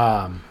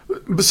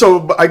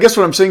 So I guess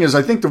what I'm saying is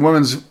I think the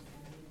women's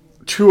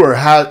tour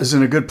is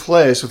in a good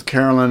place with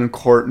Carolyn and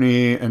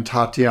Courtney and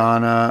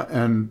Tatiana,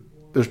 and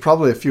there's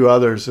probably a few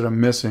others that I'm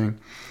missing.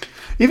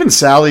 Even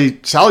Sally's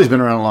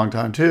been around a long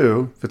time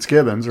too.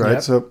 Fitzgibbons, right?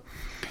 Yep. So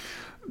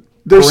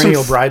there's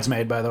perennial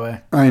bridesmaid, by the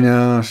way. I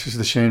know, she's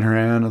the Shane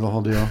Horan of the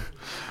whole deal.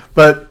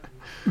 But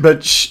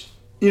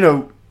you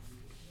know,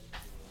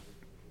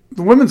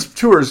 the women's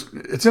tours,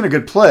 it's in a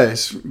good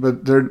place.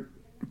 But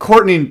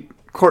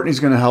Courtney's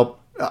going to help.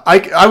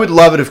 I would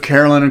love it if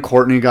Carolyn and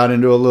Courtney got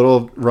into a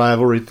little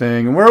rivalry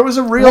thing and where it was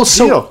a real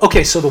deal.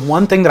 Okay, so the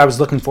one thing that I was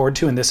looking forward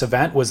to in this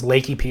event was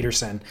Lakey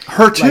Peterson.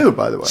 Her too,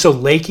 by the way. So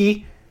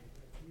Lakey,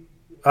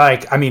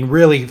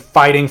 really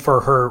fighting for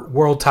her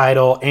world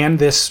title and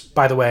this,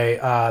 by the way,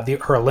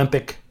 her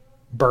Olympic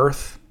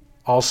berth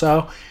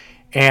also.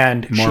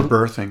 And more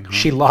birthing. Huh?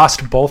 She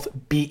lost both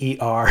BERTH.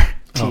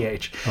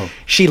 Oh.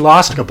 She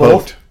lost like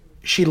both.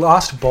 She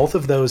lost both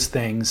of those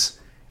things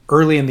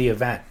early in the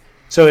event.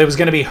 So it was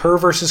going to be her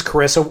versus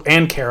Carissa,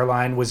 and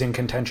Caroline was in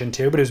contention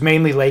too, but it was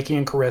mainly Lakey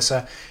and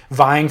Carissa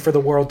vying for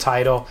the world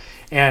title.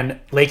 And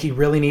Lakey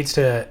really needs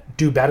to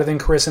do better than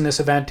Carissa in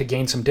this event to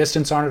gain some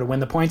distance on her to win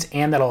the points,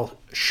 and that'll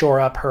shore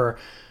up her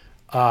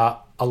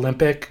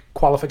Olympic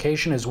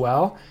qualification as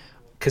well.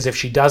 Because if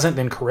she doesn't,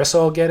 then Carissa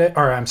will get it,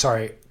 or I'm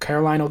sorry,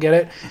 Caroline will get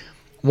it.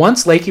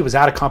 Once Lakey was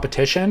out of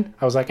competition,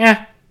 I was like,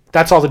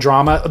 that's all the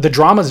drama. The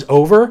drama's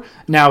over.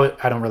 Now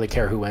I don't really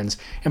care who wins.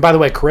 And by the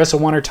way, Carissa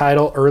won her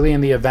title early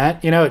in the event.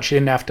 She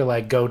didn't have to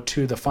like go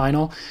to the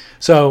final.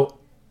 So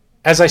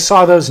as I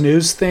saw those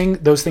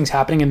things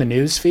happening in the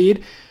news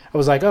feed, I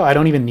was like, I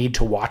don't even need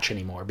to watch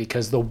anymore,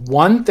 because the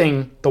one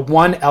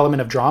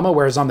element of drama,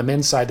 whereas on the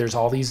men's side, there's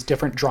all these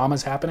different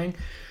dramas happening.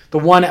 The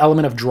one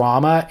element of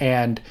drama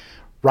and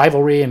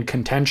rivalry and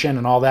contention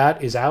and all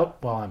that is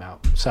out. Well, I'm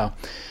out. So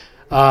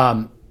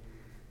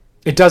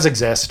it does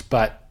exist,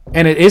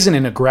 and it isn't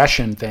an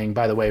aggression thing,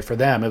 by the way, for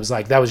them. It was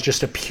like, that was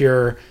just a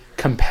pure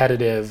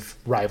competitive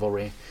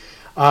rivalry.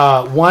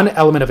 One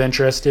element of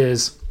interest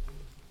is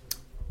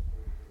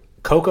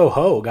Coco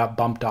Ho got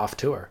bumped off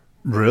tour.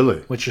 Really?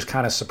 Which is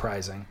kind of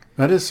surprising.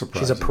 That is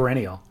surprising. She's a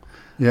perennial.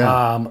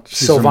 Yeah.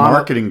 She's a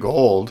marketing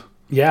gold.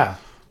 Yeah.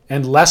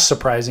 And less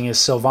surprising is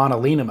Silvana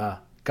Linema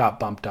got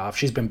bumped off.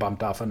 She's been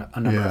bumped off a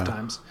number of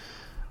times.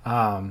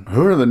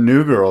 Who are the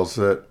new girls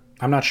that...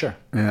 I'm not sure.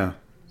 Yeah.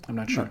 I'm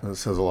not sure. That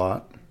says a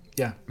lot.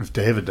 Yeah. If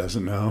David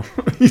doesn't know,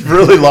 he's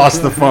really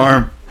lost the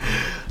farm.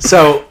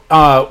 So,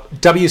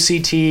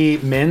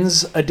 WCT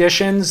men's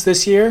editions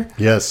this year?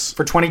 Yes.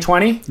 For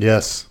 2020?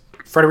 Yes.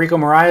 Federico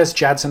Moraes,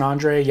 Jadson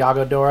Andre,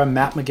 Yago Dora,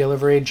 Matt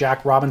McGillivray,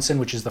 Jack Robinson,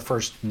 which is the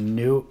first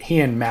new... He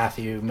and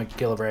Matthew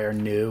McGillivray are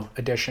new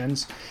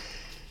additions.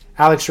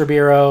 Alex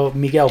Ribeiro,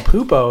 Miguel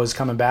Pupo is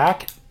coming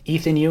back.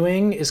 Ethan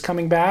Ewing is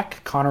coming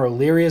back. Connor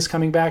O'Leary is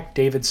coming back.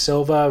 David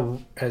Silva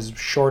has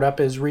shored up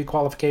his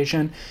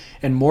requalification.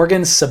 And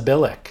Morgan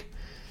Sabilik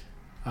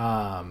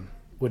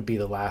would be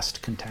the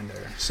last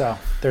contender. So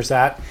there's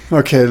that.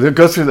 Okay,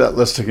 go through that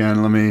list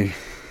again. Let me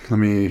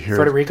hear.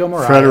 Federico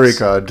Moraes.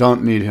 Federico,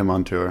 don't need him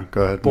on tour.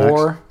 Go ahead.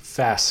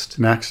 Boar-Fest.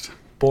 Next.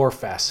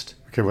 Boar-Fest.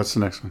 Okay, what's the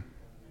next one?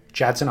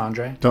 Jadson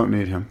Andre. Don't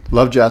need him.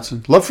 Love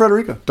Jadson. Love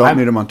Federico. Don't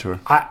need him on tour.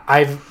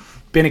 I've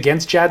been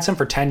against Jadson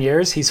for 10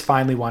 years. He's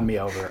finally won me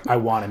over. I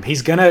want him.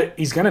 He's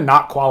gonna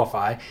not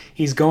qualify.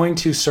 He's going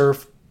to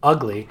surf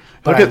ugly.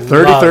 But look at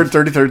 33rd,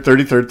 33rd,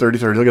 33rd,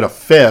 33rd. Look at a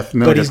fifth.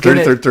 And then look at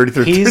 33rd,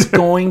 33rd. He's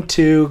going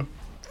to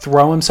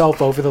throw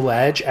himself over the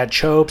ledge at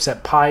chopes,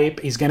 at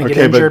pipe. He's going to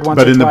get injured once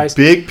or twice.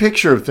 But in the big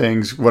picture of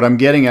things, what I'm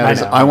getting at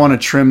is I want to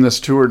trim this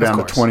tour down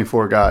to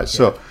 24 guys. Yeah.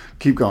 So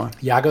keep going.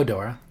 Yago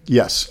Dora.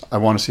 Yes, I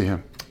want to see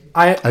him.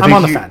 I'm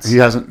on the fence. He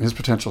hasn't. His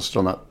potential's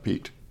still not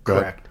peaked.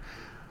 Correct.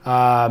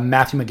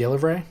 Matthew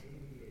McGillivray.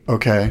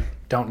 Okay.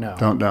 Don't know.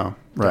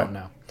 Right. Don't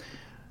know.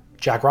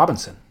 Jack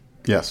Robinson.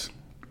 Yes.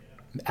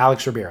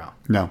 Alex Ribeiro.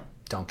 No.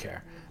 Don't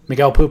care.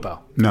 Miguel Pupo.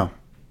 No.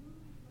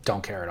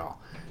 Don't care at all.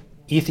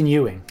 Ethan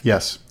Ewing.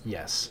 Yes.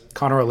 Yes.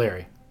 Connor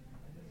O'Leary.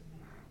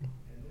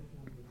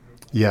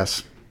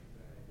 Yes.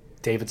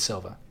 David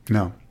Silva.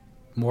 No.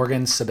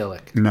 Morgan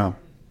Sabilik. No.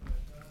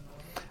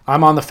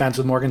 I'm on the fence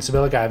with Morgan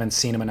Sabilik. I haven't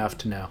seen him enough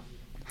to know.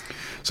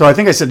 So I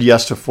think I said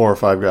yes to 4 or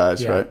 5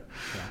 guys, right?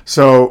 Yeah.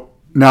 So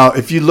now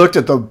if you looked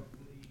at the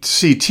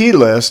CT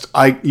list,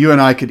 you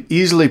and I could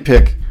easily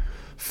pick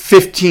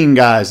 15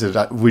 guys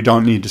that we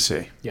don't need to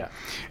see. Yeah.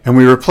 And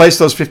we replace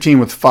those 15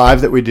 with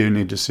 5 that we do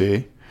need to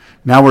see.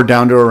 Now we're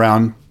down to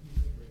around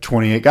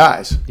 28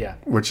 guys. Yeah.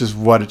 Which is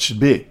what it should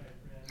be.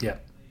 Yeah.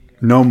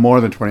 No more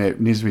than 28.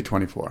 It needs to be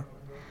 24.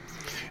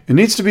 It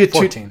needs to be a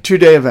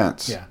 2-day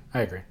events. Yeah,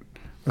 I agree.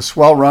 A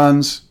swell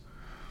runs.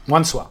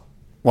 One swell.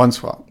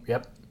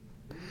 Yep.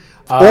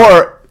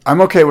 Or I'm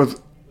okay with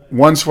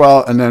one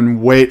swell and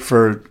then wait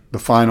for the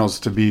finals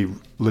to be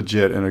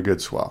legit and a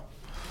good swell.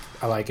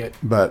 I like it.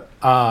 But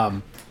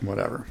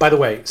whatever. By the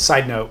way,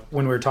 side note,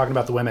 when we were talking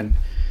about the women,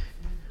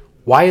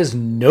 why has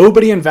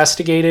nobody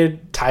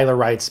investigated Tyler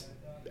Wright's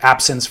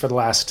absence for the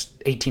last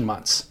 18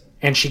 months?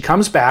 And she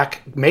comes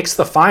back, makes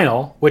the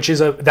final,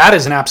 that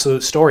is an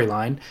absolute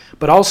storyline,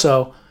 but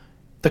also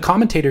the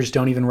commentators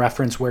don't even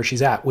reference where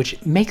she's at,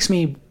 which makes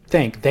me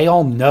think they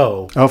all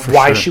know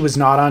why she was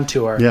not on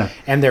tour. Yeah.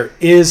 And there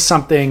is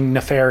something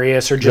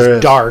nefarious or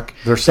just dark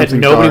that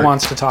nobody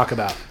wants to talk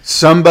about.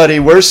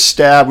 Where's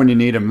Stab when you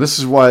need him? This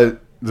is why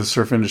the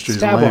surf industry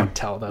is lame. Stab won't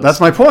tell those. That's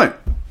my point.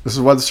 This is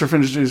why the surf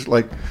industry is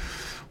like,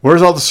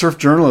 where's all the surf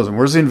journalism?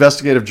 Where's the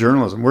investigative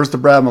journalism? Where's the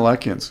Brad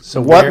Malekians?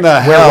 So what in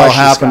the hell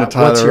happened to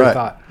Tyler What's your Wright?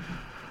 thought?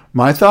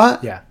 My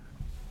thought? Yeah.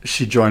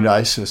 She joined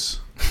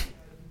ISIS.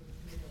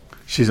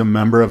 She's a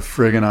member of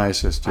friggin'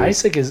 ISIS,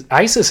 dude.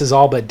 ISIS is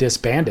all but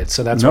disbanded,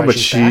 so that's why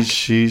she's back.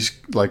 She's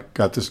like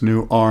got this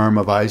new arm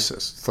of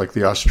ISIS. It's like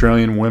the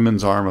Australian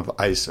women's arm of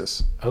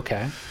ISIS.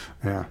 Okay.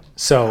 Yeah.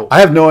 So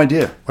I have no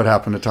idea what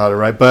happened to Tyler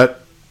Wright,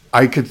 but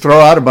I could throw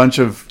out a bunch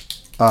of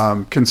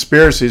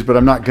conspiracies, but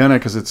I'm not gonna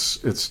because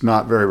it's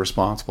not very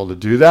responsible to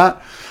do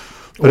that.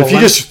 But if you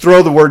just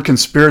throw the word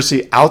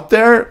conspiracy out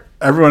there,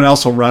 everyone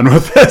else will run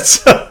with it.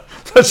 So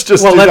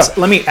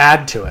Let me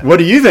add to it. What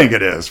do you think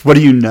it is? What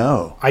do you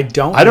know? I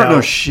don't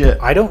know shit.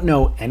 I don't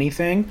know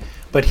anything,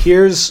 but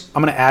I'm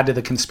going to add to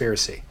the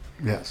conspiracy.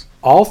 Yes.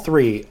 All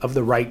 3 of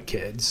the Wright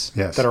kids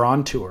yes. that are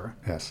on tour.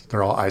 Yes.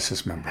 They're all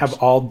ISIS members. Have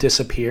all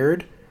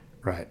disappeared.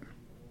 Right.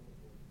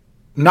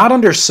 Not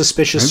under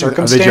suspicious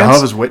circumstance. Are they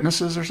Jehovah's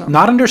Witnesses or something?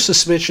 Not under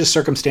suspicious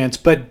circumstance,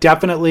 but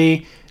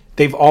definitely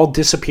they've all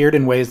disappeared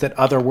in ways that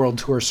other World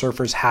Tour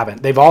surfers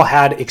haven't. They've all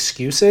had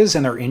excuses,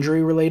 and they're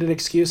injury-related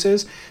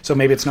excuses, so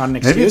maybe it's not an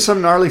excuse. Maybe it's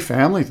some gnarly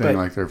family thing,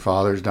 like their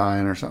father's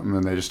dying or something,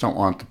 and they just don't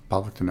want the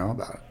public to know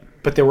about it.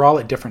 But they were all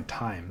at different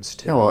times,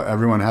 too. Yeah, well,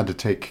 everyone had to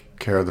take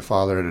care of the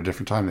father at a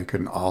different time. They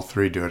couldn't all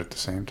 3 do it at the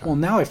same time. Well,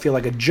 now I feel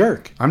like a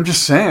jerk. I'm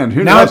just saying.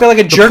 Who now knows? I feel like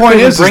a jerk for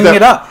bringing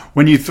it up.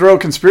 When you throw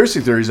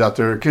conspiracy theories out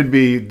there, it could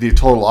be the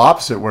total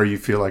opposite, where you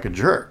feel like a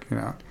jerk.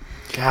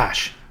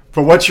 Gosh.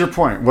 But what's your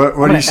point? What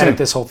are you saying? Edit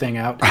this whole thing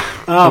out.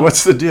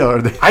 What's the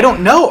deal? I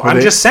don't know. I'm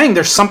just saying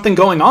there's something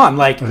going on.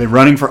 Like, are they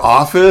running for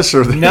office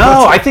or?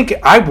 No,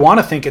 I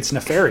want to think it's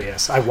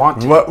nefarious. I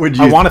want to. What would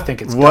you? I want to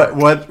think it's dark.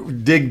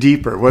 What? Dig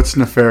deeper. What's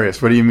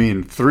nefarious? What do you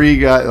mean? 3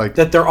 guys like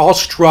that? They're all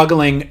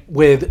struggling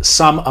with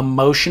some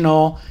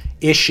emotional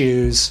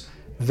issues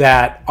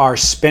that are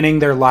spinning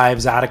their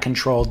lives out of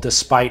control,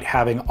 despite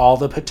having all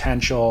the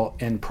potential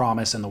and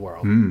promise in the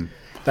world.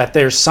 That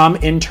there's some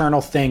internal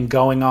thing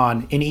going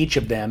on in each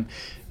of them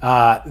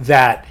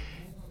that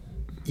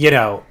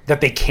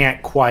they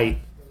can't quite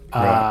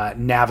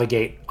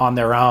navigate on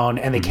their own,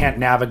 and they can't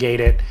navigate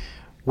it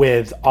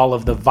with all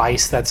of the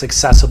vice that's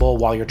accessible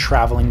while you're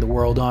traveling the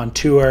world on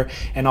tour,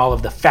 and all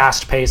of the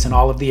fast pace and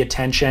all of the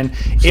attention.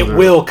 It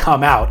will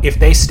come out if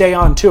they stay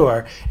on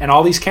tour and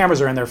all these cameras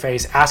are in their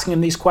face asking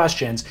them these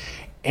questions,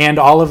 and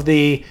all of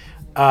the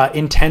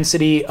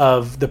intensity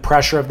of the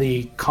pressure of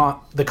the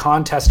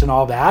contest and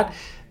all that.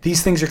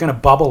 These things are going to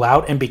bubble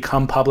out and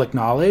become public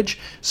knowledge.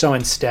 So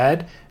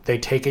instead, they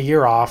take a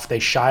year off. They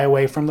shy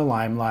away from the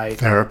limelight.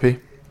 Therapy,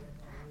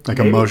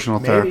 emotional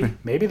therapy.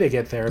 Maybe they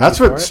get therapy. That's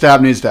what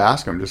Stab needs to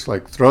ask them. Just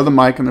like throw the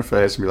mic in their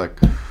face and be like,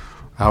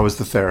 "How was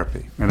the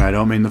therapy?" And I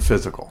don't mean the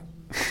physical.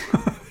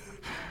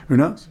 Who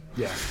knows?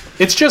 Yeah,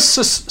 it's just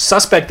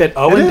suspect that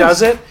Owen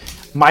does it,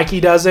 Mikey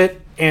does it,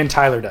 and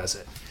Tyler does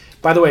it.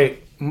 By the way,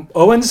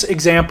 Owen's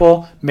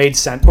example made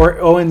sense,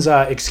 or Owen's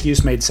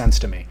excuse made sense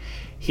to me.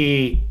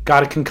 He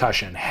got a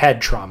concussion, head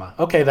trauma.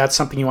 Okay, that's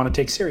something you want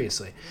to take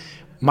seriously.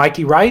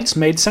 Mikey Wright's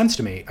made sense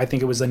to me. I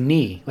think it was a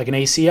knee, like an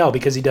ACL,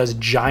 because he does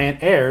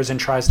giant airs and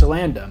tries to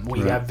land them.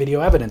 We have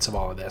video evidence of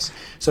all of this.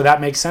 So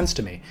that makes sense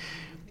to me.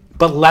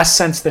 But less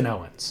sense than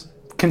Owen's,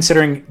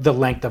 considering the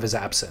length of his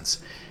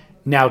absence.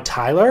 Now,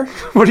 Tyler,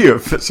 what are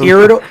you?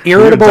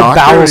 Irritable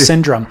bowel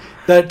syndrome.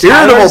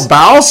 Irritable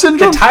bowel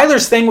syndrome. The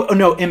Tyler's thing,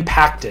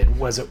 impacted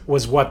was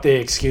what the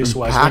excuse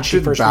was when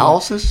she first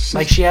bowel went.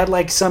 Like she had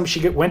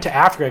she went to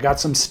Africa, got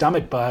some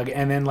stomach bug,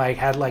 and then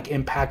had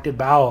impacted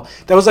bowel.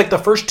 That was the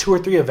first 2 or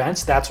 3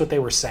 events. That's what they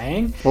were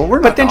saying. Well, we're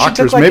not but then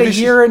doctors. She took maybe a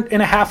year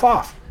and a half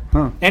off.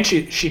 Huh. And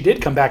she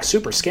did come back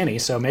super skinny,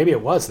 so maybe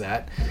it was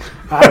that.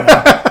 I don't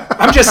know.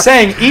 I'm just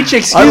saying each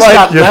excuse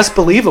got less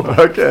believable.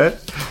 Okay.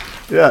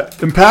 Yeah,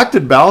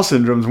 impacted bowel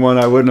syndrome is one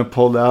I wouldn't have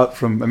pulled out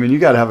from. I mean, you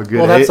got to have a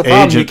good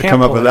agent to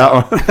come up with that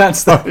one.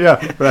 That's the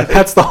right.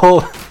 That's the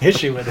whole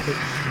issue with it.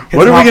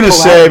 What are we going to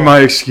say? My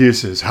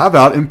excuses. How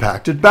about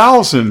impacted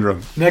bowel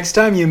syndrome? Next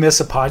time you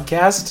miss a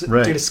podcast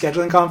due to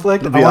scheduling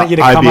conflict, I want you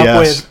to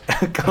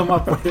come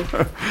up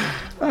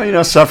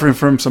with suffering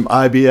from some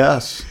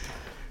IBS.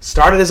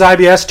 Started as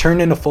IBS,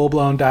 turned into full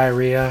blown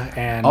diarrhea,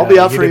 and I'll be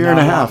out for a year and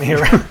a half.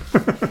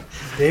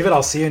 David,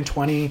 I'll see you in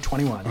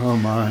 2021. Oh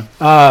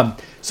my.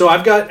 So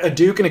I've got a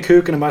Duke and a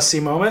Kook and a must-see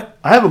moment.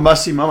 I have a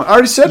must-see moment. I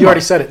already said You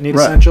already said it. Need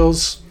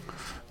essentials.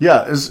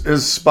 Yeah.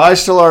 Is Spy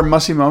still our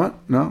must-see moment?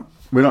 No?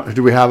 We don't.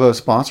 Do we have a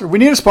sponsor? We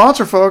need a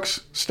sponsor,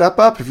 folks. Step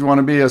up if you want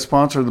to be a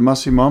sponsor of the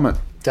must-see moment.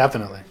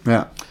 Definitely.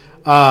 Yeah.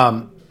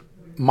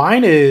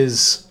 Mine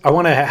is, I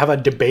want to have a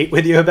debate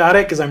with you about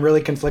it because I'm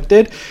really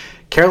conflicted.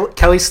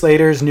 Kelly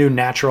Slater's new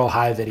Natural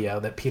High video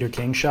that Peter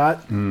King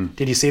shot.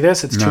 Did you see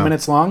this? It's 2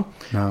 minutes long.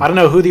 No. I don't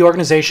know who the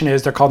organization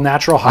is. They're called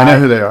Natural High. I know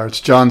who they are.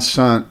 It's John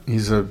Sunt.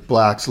 He's a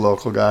Blacks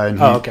local guy.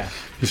 And okay.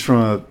 He's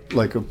from a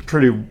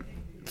pretty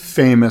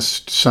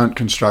famous Sunt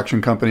construction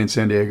company in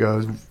San Diego.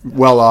 He's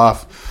well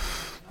off.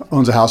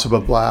 Owns a house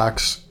above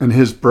Blacks. And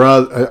his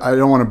brother, I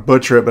don't want to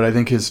butcher it, but I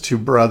think his 2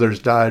 brothers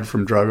died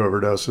from drug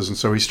overdoses. And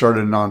so he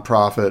started a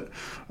nonprofit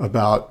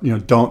about,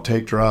 don't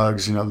take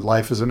drugs.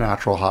 Life is a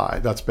natural high.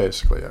 That's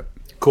basically it.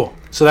 Cool.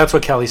 So that's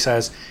what Kelly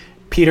says.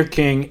 Peter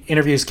King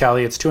interviews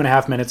Kelly. It's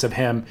 2.5 minutes of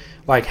him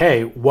like,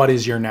 hey, what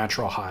is your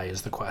natural high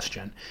is the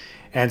question.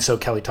 And so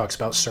Kelly talks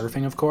about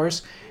surfing, of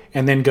course,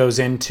 and then goes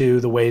into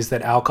the ways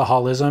that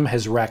alcoholism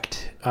has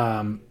wrecked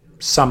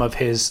some of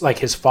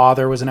his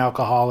father was an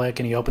alcoholic,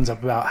 and he opens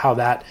up about how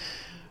that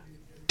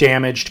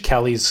damaged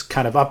Kelly's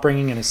kind of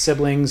upbringing and his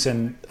siblings,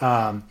 and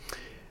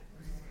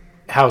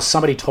how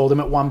somebody told him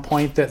at one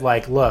point that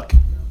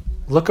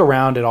look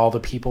around at all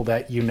the people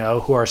that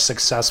who are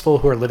successful,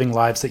 who are living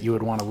lives that you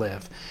would want to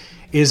live.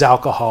 Is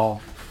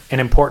alcohol an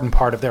important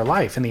part of their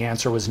life? And the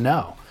answer was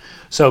no.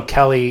 So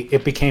Kelly,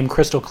 it became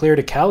crystal clear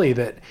to Kelly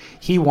that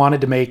he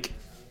wanted to make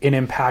an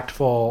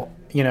impactful,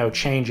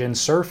 change in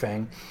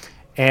surfing,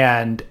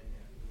 and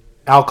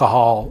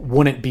alcohol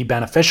wouldn't be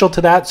beneficial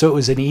to that. So it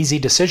was an easy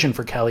decision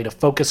for Kelly to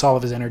focus all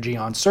of his energy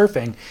on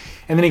surfing.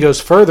 And then he goes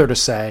further to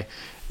say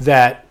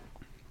that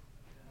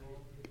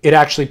it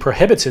actually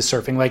prohibits his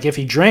surfing. Like if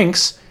he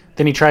drinks,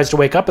 then he tries to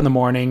wake up in the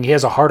morning. He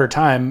has a harder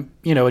time,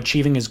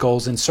 achieving his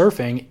goals in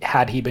surfing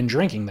had he been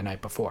drinking the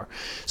night before.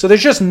 So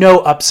there's just no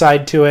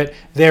upside to it.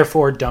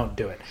 Therefore, don't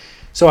do it.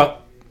 So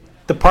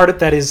the part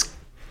that is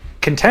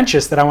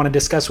contentious that I want to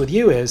discuss with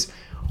you is,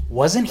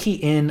 wasn't he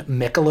in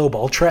Michelob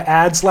Ultra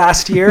ads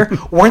last year?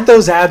 Weren't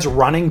those ads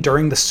running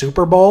during the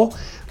Super Bowl?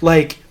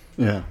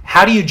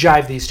 How do you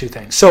jive these two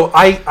things? So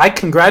I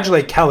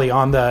congratulate Kelly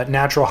on the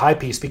Natural High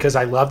piece because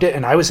I loved it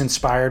and I was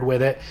inspired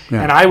with it.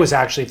 Yeah. And I was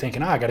actually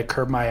thinking, I got to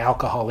curb my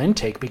alcohol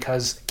intake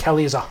because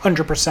Kelly is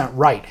 100%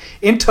 right.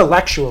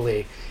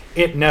 Intellectually,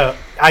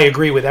 I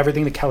agree with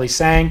everything that Kelly's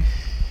saying.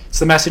 It's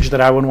the message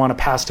that I would want to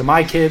pass to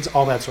my kids,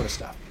 all that sort of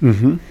stuff.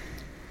 Mm-hmm.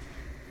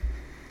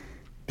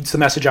 It's the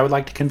message I would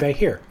like to convey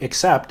here,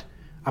 except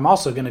I'm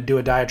also going to do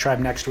a diatribe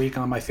next week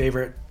on my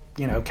favorite,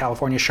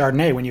 California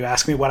Chardonnay when you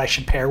ask me what I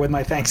should pair with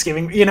my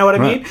Thanksgiving. You know what I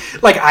mean?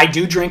 Like, I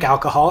do drink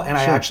alcohol and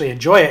I actually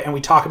enjoy it, and we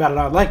talk about it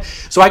at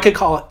length. So I could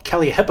call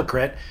Kelly a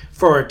hypocrite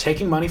for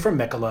taking money from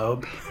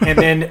Michelob and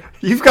then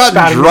You've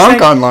gotten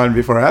drunk online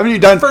before, haven't you?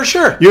 Done for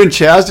sure. You and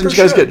Chaz, didn't you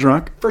guys get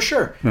drunk? For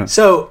sure. Yeah.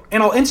 So,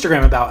 and I'll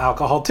Instagram about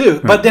alcohol too.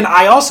 Yeah. But then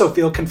I also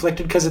feel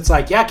conflicted because it's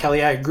like, yeah,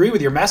 Kelly, I agree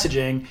with your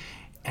messaging,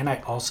 and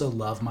I also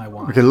love my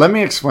wine. Okay, let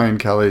me explain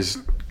Kelly's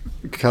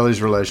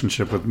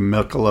relationship with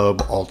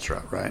Michelob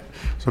Ultra, right?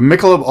 So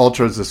Michelob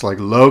Ultra is this like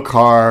low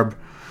carb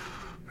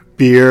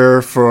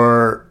beer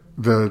for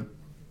the,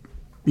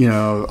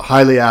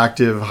 highly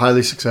active,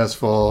 highly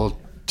successful,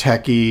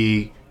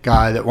 techie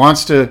guy that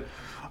wants to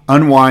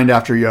unwind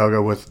after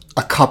yoga with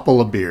a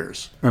couple of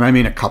beers. And I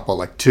mean a couple,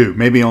 like two,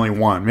 maybe only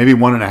one, maybe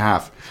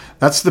 1.5.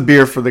 That's the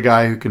beer for the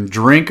guy who can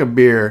drink a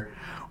beer,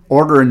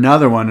 order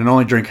another one, and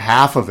only drink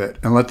half of it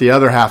and let the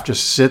other half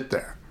just sit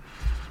there,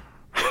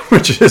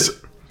 which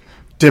is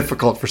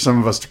difficult for some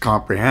of us to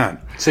comprehend.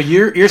 So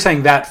you're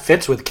saying that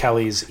fits with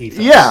Kelly's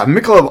ethos? Yeah,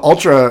 Michelob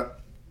Ultra,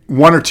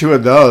 one or two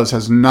of those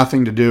has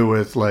nothing to do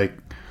with like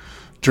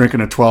drinking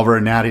a 12 or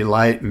a Natty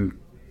Light and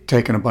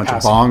taking a bunch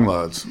of bong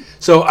loads.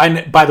 So,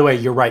 by the way,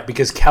 you're right,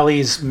 because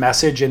Kelly's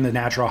message in the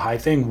Natural High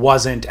thing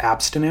wasn't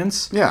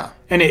abstinence. Yeah.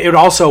 And it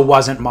also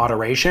wasn't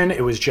moderation.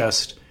 It was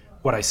just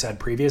what I said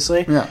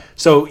previously. Yeah.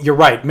 So you're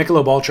right.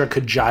 Michelob Ultra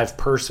could jive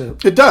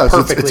It does.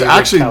 perfectly. It's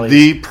actually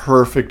the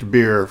perfect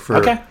beer for...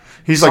 Okay.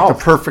 He's Solved. like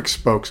the perfect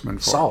spokesman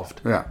for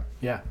Solved. it. Yeah.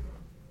 Yeah.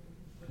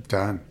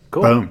 Done.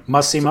 Cool. Boom.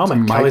 Must-see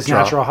moment. Kelly's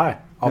drop. Natural High.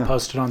 I'll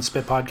post it on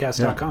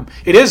spitpodcast.com. Yeah.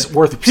 It is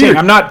worth seeing.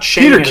 I'm not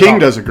shaming Peter King it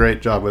does a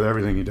great job with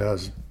everything he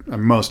does.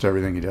 Most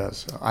everything he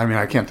does. I mean,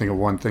 I can't think of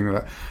one thing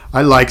that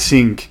I like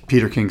seeing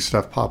Peter King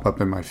stuff pop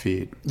up in my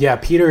feed. Yeah,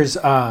 Peter's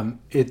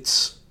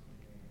it's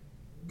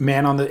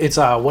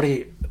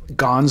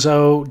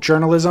gonzo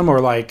journalism or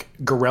like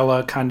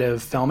guerrilla kind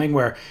of filming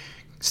where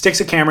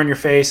sticks a camera in your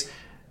face.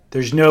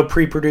 There's no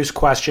pre-produced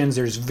questions.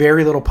 There's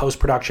very little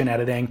post-production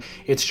editing.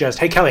 It's just,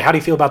 hey Kelly, how do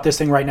you feel about this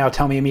thing right now?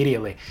 Tell me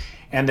immediately.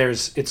 And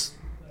it's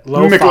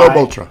lo-fi. Michelob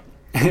Ultra.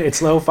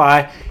 It's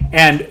lo-fi,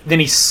 and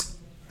then he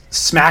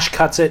smash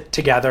cuts it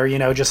together.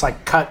 Just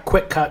like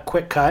quick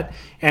cut,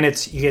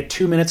 and you get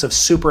 2 minutes of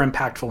super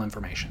impactful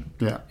information.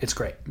 Yeah, it's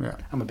great. Yeah,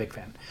 I'm a big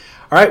fan.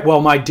 All right,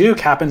 well, my Duke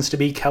happens to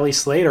be Kelly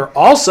Slater,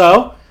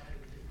 also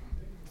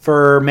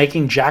for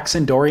making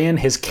Jackson Dorian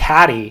his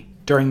caddy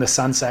during the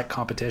Sunset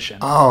competition.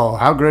 Oh,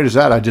 how great is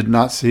that? I did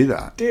not see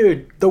that.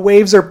 Dude, the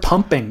waves are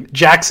pumping.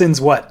 Jackson's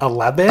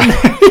 11?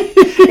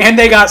 And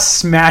they got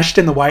smashed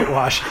in the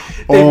whitewash.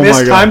 They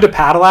missed time to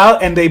paddle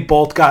out, and they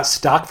both got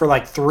stuck for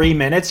like 3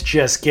 minutes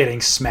just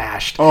getting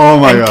smashed. Oh,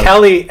 my God. And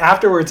Kelly,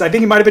 afterwards, I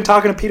think he might have been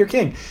talking to Peter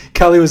King.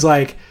 Kelly was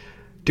like,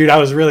 dude, I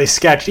was really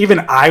sketched.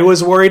 Even I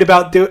was worried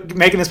about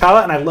making this paddle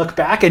out, and I look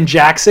back, and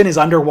Jackson is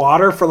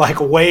underwater for like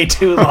way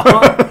too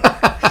long.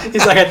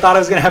 He's like, I thought I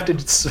was going to have to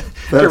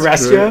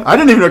rescue him. I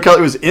didn't even know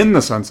Kelly was in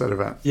the Sunset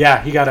event.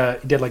 Yeah, he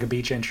did like a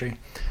beach entry.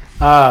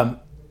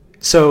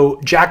 So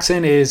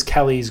Jackson is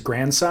Kelly's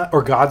grandson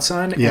or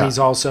godson, and he's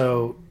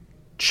also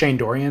Shane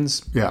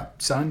Dorian's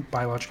son,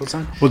 biological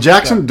son. Will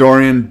Jackson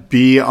Dorian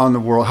be on the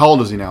world? How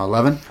old is he now?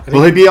 11?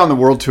 Will he be on the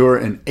world tour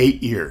in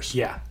 8 years?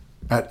 Yeah.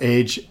 At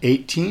age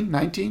 18,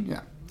 19?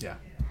 Yeah. Yeah,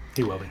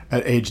 he will be.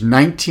 At age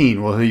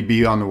 19, will he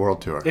be on the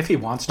world tour? If he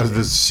wants to. As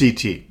the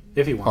CT.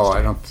 If he wants to.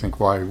 I don't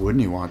think, why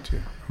wouldn't he want to?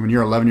 When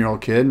you're an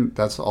 11-year-old kid,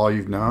 that's all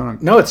you've known?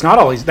 No, it's not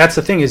all that's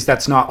the thing is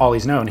that's not all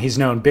he's known. He's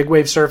known big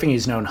wave surfing.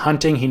 He's known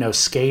hunting. He knows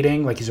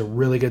skating. Like, he's a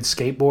really good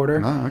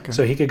skateboarder. Oh, okay.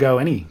 So he could go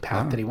any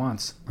path that he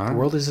wants. The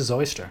world is his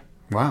oyster.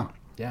 Wow.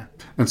 Yeah.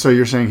 And so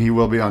you're saying he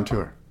will be on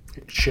tour?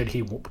 Should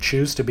he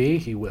choose to be,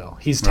 he will.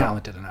 He's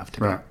talented enough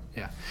to be. Right.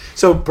 Yeah.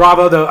 So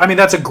bravo, though. I mean,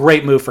 that's a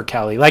great move for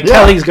Kelly. Like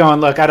Kelly's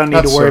going, look, I don't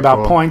need to worry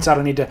about points. I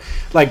don't need to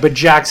but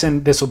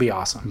Jackson, this will be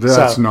awesome.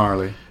 That's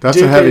gnarly. That's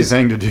a heavy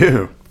thing to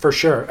do. For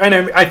sure. And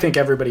I think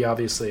everybody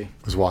obviously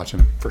was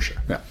watching. For sure.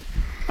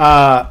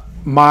 Yeah.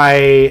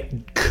 My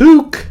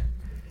kook,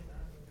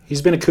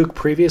 he's been a kook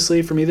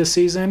previously for me this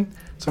season.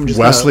 So I'm just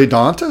Wesley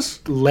Dantas?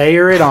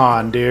 Layer it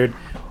on, dude.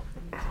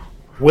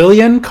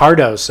 William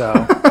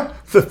Cardoso.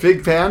 The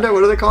big panda? What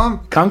do they call him?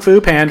 Kung Fu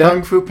Panda.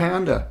 Kung Fu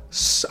Panda.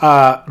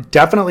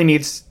 Definitely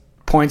needs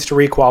points to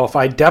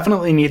requalify.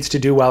 Definitely needs to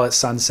do well at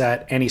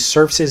Sunset. And he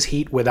surfs his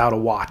heat without a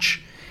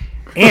watch.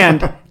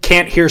 And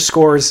can't hear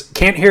scores.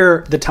 Can't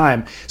hear the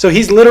time. So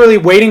he's literally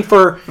waiting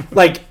for,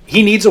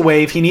 he needs a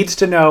wave. He needs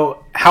to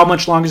know how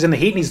much longer is in the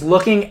heat. And he's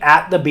looking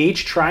at the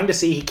beach, trying to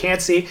see. He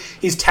can't see.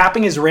 He's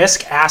tapping his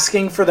wrist,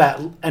 asking for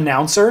that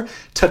announcer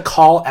to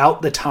call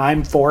out the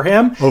time for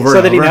him so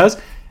that he knows.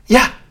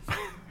 Yeah.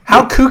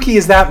 How kooky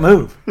is that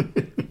move?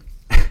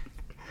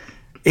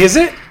 Is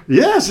it?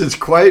 Yes, it's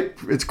quite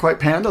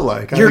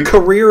panda-like. Your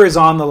career is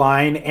on the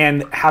line,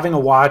 and having a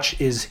watch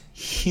is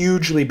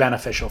hugely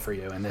beneficial for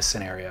you in this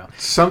scenario.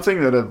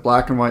 Something that a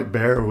black and white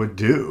bear would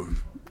do.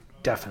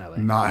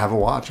 Definitely. Not have a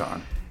watch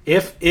on.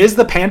 Is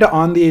the panda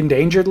on the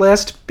endangered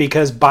list?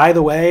 Because, by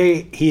the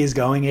way, he is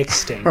going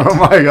extinct. Oh,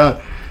 my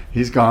God.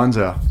 He's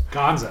gonzo.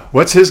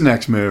 What's his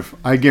next move?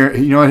 I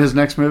guarantee. You know what his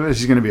next move is?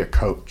 He's going to be a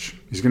coach.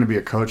 He's going to be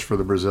a coach for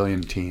the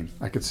Brazilian team.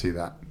 I could see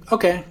that.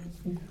 Okay.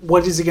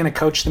 What is he going to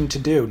coach them to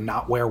do?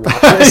 Not wear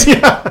watches?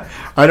 Yeah.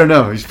 I don't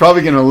know. He's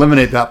probably going to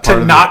eliminate that part.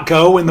 To not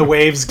go when the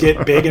waves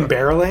get big and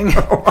barreling?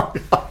 Oh,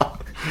 my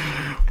God.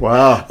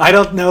 Wow. I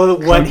don't know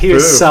what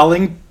his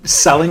selling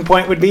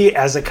point would be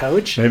as a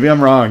coach. Maybe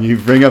I'm wrong. You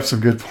bring up some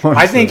good points.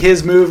 I think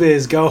his move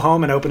is go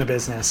home and open a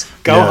business.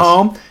 Go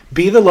home,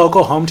 be the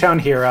local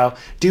hometown hero,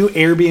 do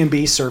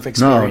Airbnb surf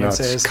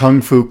experiences. No, it's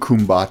Kung Fu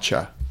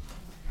Kombucha.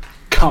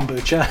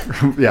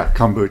 Kombucha? Yeah,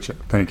 kombucha.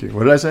 Thank you.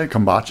 What did I say?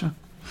 Kombucha?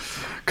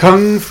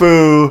 Kung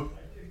Fu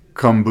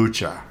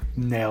Kombucha.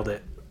 Nailed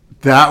it.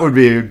 That would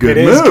be a good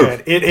move. It is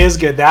good. It is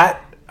good.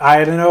 That,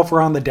 I don't know if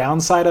we're on the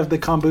downside of the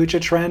kombucha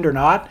trend or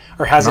not,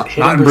 or has it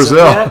hit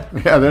Brazil yet?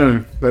 Yeah, they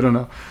don't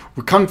know.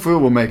 Well, Kung Fu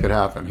will make it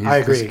happen. I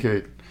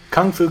agree.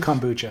 Kung Fu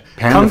kombucha.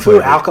 Panda Kung Fu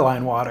flavored.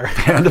 Alkaline water.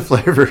 Panda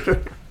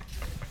flavored.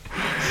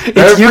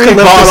 Every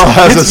bottle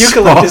has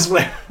eucalyptus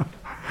flavor.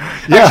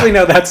 Yeah. Actually,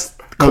 no, that's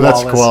koalas. No,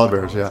 that's koala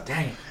bears, yeah.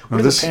 Dang it.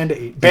 What does a panda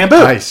eat? Bamboo.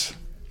 Ice.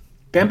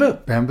 Bamboo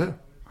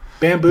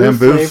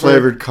Bamboo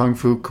flavored Kung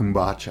Fu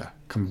Kombucha.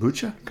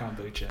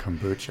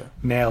 Kombucha.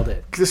 Nailed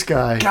it. This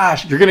guy.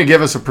 Gosh. You're going to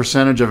give us a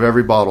percentage of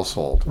every bottle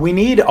sold. We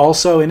need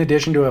also, in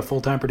addition to a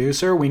full-time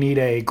producer, we need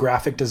a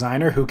graphic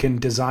designer who can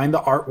design the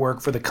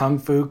artwork for the Kung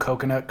Fu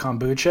Coconut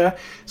Kombucha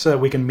so that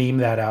we can meme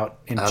that out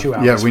in 2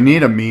 hours. Yeah, we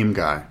need a meme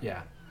guy.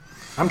 Yeah.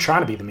 I'm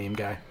trying to be the meme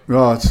guy.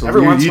 Well,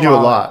 you do a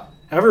lot.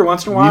 Every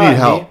once in a while. You need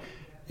help.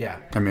 Yeah.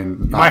 I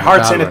mean, my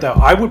heart's in it, though.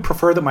 I would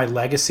prefer that my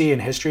legacy in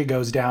history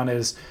goes down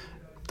as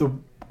the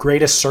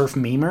greatest surf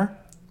memer.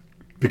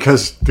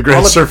 Because the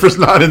greatest surfer's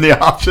not in the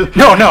option.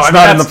 No, it's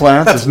not in the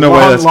plans. That's There's no way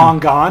that's long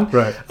gone.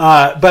 Right.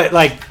 But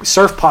like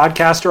surf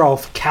podcaster, I'll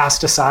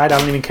cast aside. I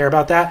don't even care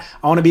about that.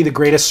 I want to be the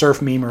greatest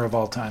surf memer of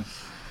all time.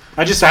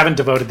 I just haven't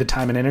devoted the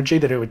time and energy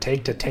that it would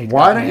take to take.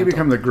 Why don't you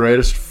become the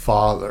greatest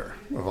father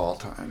of all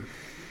time?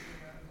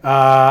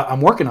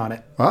 I'm working on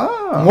it.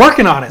 Oh, I'm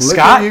working on it, look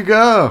Scott. There you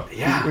go.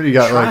 Yeah. What do you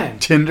got? Like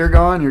Tinder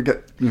going? Your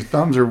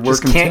thumbs are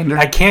working Tinder.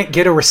 I can't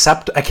get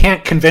I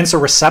can't convince a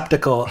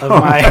receptacle of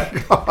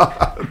my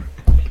God.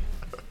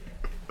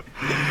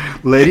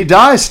 Lady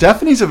Di,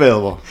 Stephanie's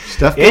available.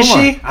 Is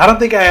she? I don't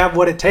think I have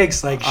what it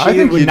takes. Like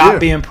she would not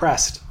be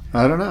impressed.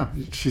 I don't know.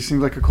 She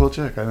seems like a cool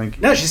chick. I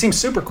think. No, she seems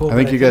super cool. I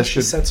think you guys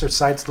should. She sets her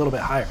sights a little bit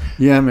higher.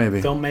 Yeah,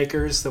 maybe.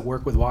 Filmmakers that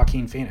work with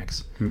Joaquin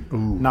Phoenix,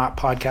 not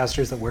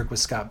podcasters that work with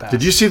Scott Bass.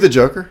 Did you see The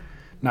Joker?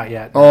 Not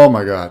yet. Oh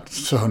my God,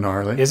 so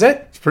gnarly. Is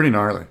it? It's pretty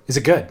gnarly. Is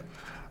it good?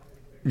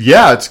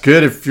 Yeah, it's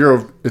good if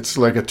you're. It's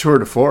like a tour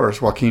de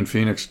force. Joaquin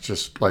Phoenix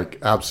just like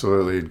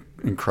absolutely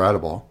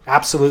incredible.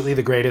 Absolutely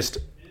the greatest.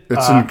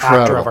 It's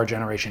incredible. Actor of our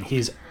generation.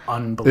 He's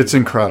unbelievable. It's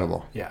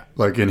incredible. Yeah.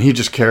 Like, and he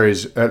just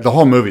carries the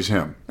whole movie's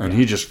him, and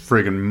he just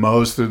friggin'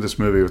 mows through this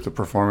movie with the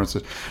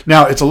performances.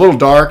 Now it's a little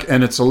dark,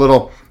 and it's a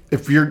little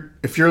if you're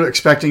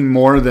expecting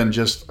more than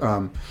just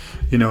a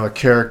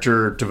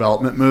character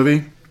development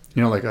movie,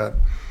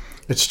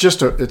 it's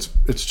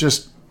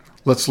just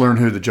let's learn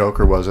who the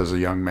Joker was as a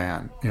young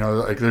man.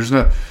 Like there's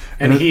no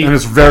and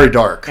it's very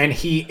dark. And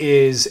he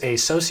is a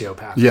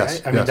sociopath.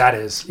 Yes, right? I mean that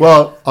is.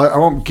 Well, I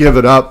won't give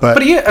it up, but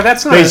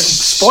that's not a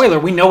spoiler.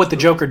 We know what the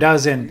Joker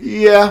does, and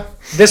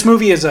this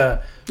movie is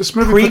puts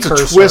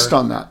a twist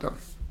on that, though.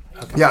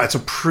 Okay. Yeah, it's a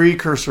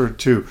precursor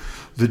to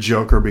the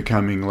Joker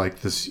becoming like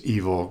this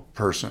evil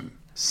person.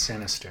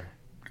 Sinister.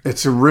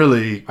 It's a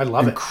really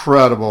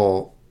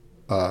incredible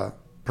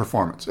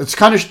performance. It's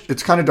kind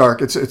of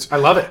dark. It's I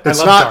love it.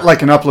 It's not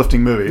like an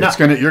uplifting movie. No.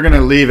 You're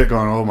gonna leave it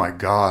going, oh my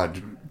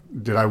God,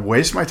 did I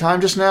waste my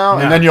time just now?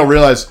 No. And then you'll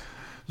realize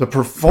the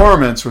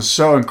performance was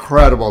so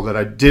incredible that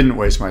I didn't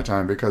waste my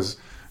time because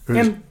it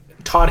was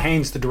Todd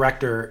Haynes, the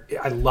director,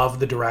 I love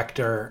the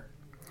director.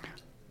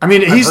 I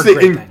mean, he's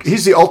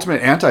the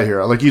ultimate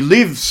anti-hero. Like you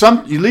leave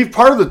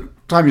part of the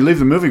time you leave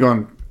the movie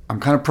going, I'm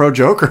kind of pro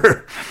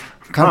Joker.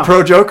 I'm kind of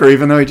pro Joker,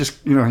 even though he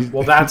just,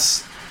 well,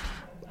 that's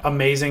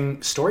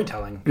amazing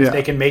storytelling. Yeah.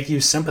 They can make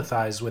you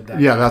sympathize with that.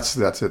 Yeah, that's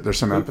it. There's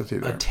some empathy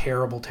there. A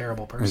terrible,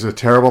 terrible person. He's a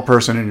terrible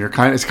person, and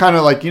it's kind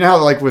of like,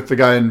 how like with the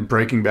guy in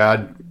Breaking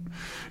Bad,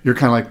 you're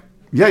kind of like,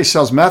 yeah, he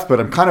sells meth, but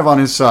I'm kind of on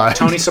his side.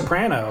 Tony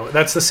Soprano.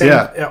 That's the same.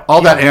 Yeah,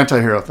 that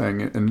anti-hero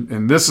thing,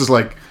 and this is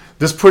like,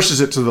 this pushes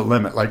it to the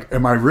limit. Like,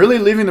 am I really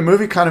leaving the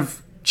movie kind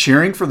of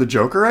cheering for the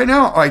Joker right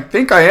now? I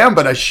think I am,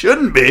 but I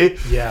shouldn't be.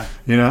 Yeah.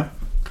 Kind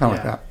of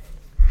like that.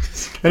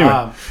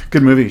 Anyway,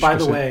 good movie. By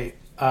the way,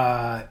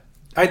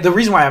 the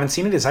reason why I haven't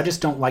seen it is I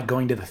just don't like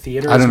going to the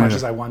theater as much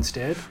as I once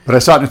did. But I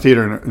saw it in the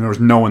theater, and there was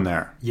no one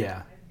there.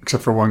 Yeah.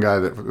 Except for one guy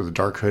with a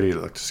dark hoodie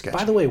that looked sketchy.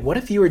 By the way, what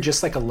if you were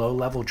just like a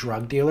low-level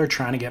drug dealer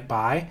trying to get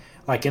by,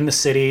 like in the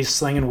city,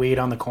 slinging weed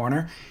on the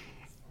corner,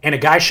 and a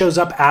guy shows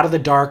up out of the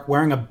dark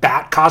wearing a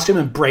bat costume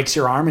and breaks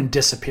your arm and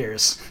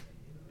disappears?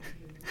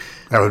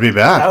 That would be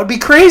bad. That would be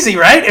crazy,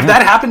 right? If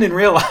that happened in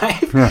real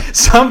life. Yeah.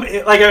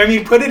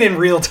 Put it in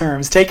real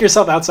terms. Take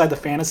yourself outside the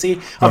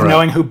fantasy of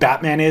knowing who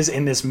Batman is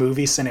in this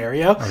movie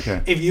scenario.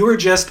 Okay. If you were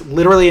just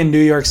literally in New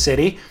York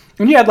City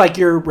and you had like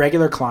your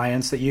regular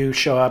clients that you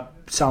show up,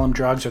 sell them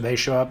drugs, or they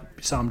show up,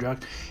 sell them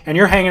drugs, and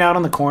you're hanging out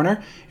on the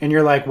corner and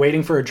you're like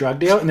waiting for a drug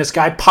deal, and this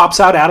guy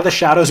pops out of the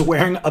shadows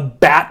wearing a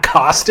bat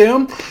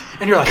costume,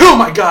 and you're like, oh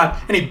my God,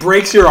 and he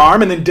breaks your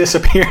arm and then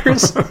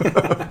disappears.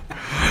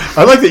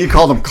 I like that you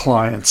call them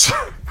clients.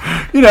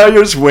 You're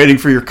just waiting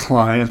for your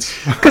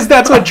clients. Because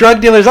that's what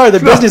drug dealers are. They're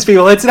business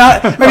people. It's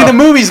not. I mean, the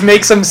movies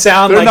make them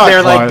sound like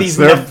they're like these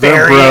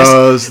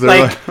nefarious,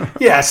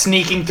 they're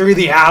sneaking through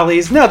the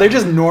alleys. No, they're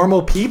just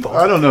normal people.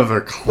 I don't know if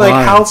they're clients.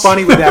 Like, how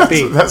funny would that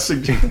be?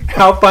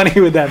 How funny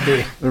would that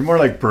be? They're more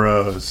like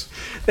bros.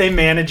 They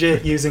manage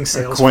it using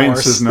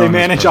Salesforce. They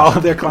manage all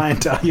of their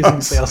clientele using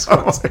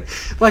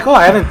Salesforce. Like,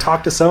 I haven't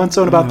talked to so and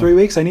so in about 3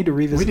 weeks. I need to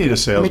revisit. We need a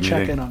sales meeting. Let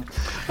me check in on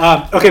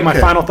it. Okay, my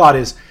final thought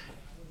is.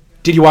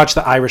 Did you watch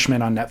The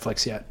Irishman on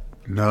Netflix yet?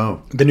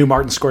 No. The new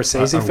Martin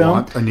Scorsese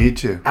film? I need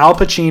to. Al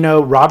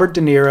Pacino, Robert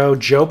De Niro,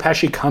 Joe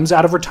Pesci comes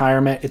out of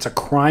retirement. It's a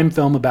crime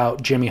film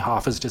about Jimmy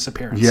Hoffa's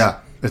disappearance.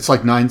 Yeah. It's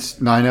like nine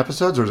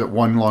episodes, or is it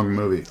one long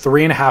movie?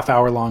 3.5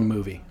 hour long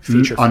movie.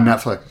 Feature on film.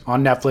 Netflix.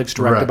 On Netflix,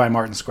 directed by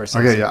Martin Scorsese.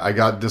 Okay, yeah. I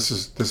got this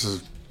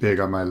is big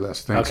on my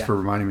list. Thanks for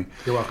reminding me.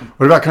 You're welcome.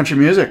 What about country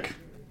music?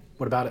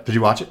 What about it? Did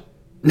you watch it?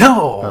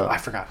 No, I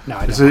forgot. No,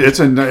 I don't. It's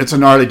a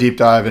gnarly deep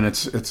dive, and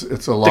it's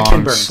a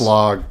long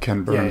slog.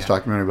 Ken Burns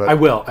documentary, but I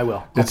will.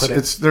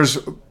 There's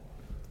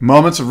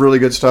moments of really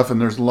good stuff, and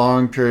there's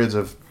long periods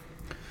of.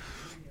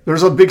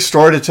 There's a big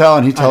story to tell,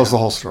 and he tells the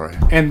whole story.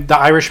 And The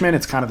Irishman,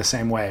 it's kind of the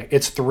same way.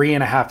 It's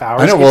 3.5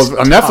 hours. I know. Well,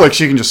 on Netflix,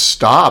 you can just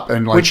stop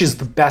and which is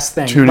the best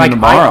thing. Tune in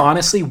tomorrow. I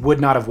honestly would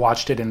not have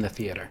watched it in the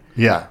theater.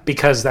 Yeah,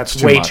 because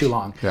that's way too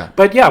long. Yeah,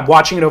 but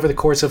watching it over the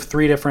course of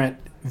 3 different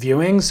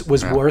viewings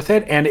was worth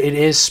it, and it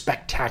is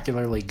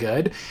spectacularly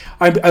good.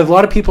 A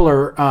lot of people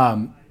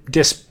are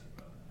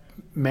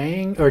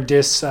dismissing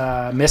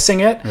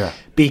it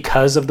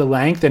because of the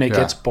length, and it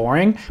gets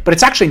boring, but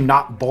it's actually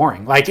not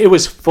boring. Like, it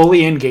was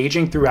fully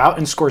engaging throughout,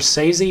 and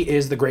Scorsese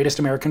is the greatest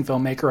American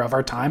filmmaker of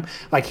our time.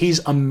 Like,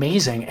 he's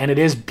amazing, and it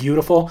is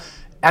beautiful,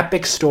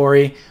 epic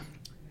story,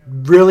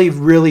 really,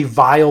 really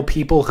vile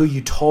people who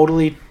you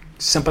totally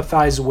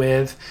sympathize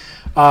with.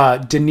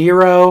 De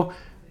Niro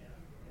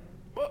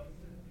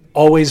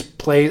always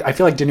plays. I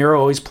feel like De Niro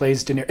always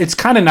plays De Niro. It's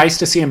kind of nice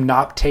to see him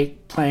not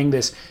playing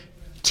this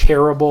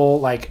terrible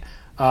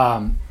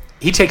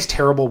he takes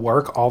terrible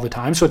work all the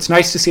time. So it's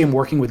nice to see him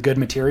working with good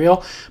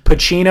material.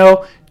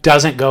 Pacino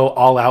doesn't go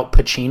all out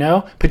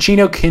Pacino.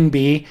 Pacino can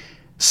be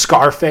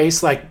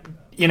Scarface,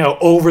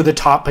 over the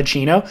top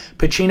Pacino.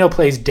 Pacino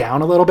plays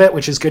down a little bit,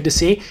 which is good to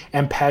see.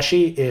 And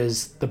Pesci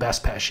is the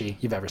best Pesci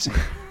you've ever seen.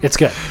 It's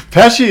good.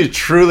 Pesci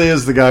truly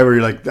is the guy where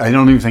you're like, I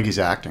don't even think he's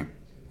acting.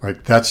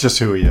 Like, that's just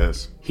who he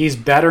is. He's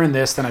better in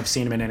this than I've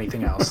seen him in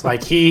anything else. I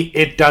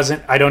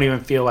don't even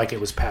feel like it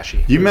was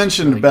Pesci. You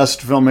mentioned really best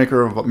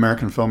filmmaker of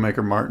American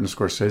filmmaker, Martin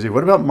Scorsese.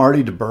 What about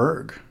Marty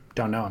DeBerg?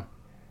 Don't know him.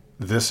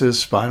 This Is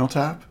Spinal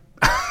Tap?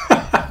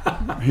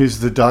 He's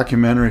the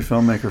documentary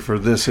filmmaker for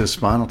This Is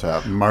Spinal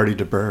Tap, Marty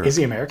DeBerg. Is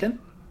he American?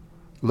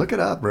 Look it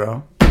up,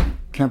 bro.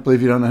 Can't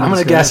believe you don't know who I'm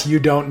going to guess you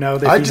don't know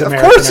that he's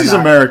American. Of course he's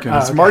American.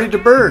 It's Marty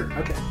DeBerg.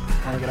 Okay,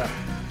 I'll look it up.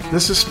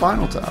 This Is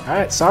Spinal Tap. All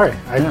right, sorry.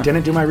 I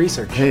didn't do my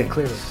research. Hey.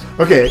 Clearly.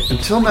 Okay,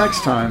 until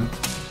next time,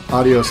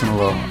 adios and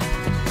aloha.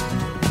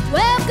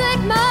 Well, good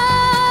morning,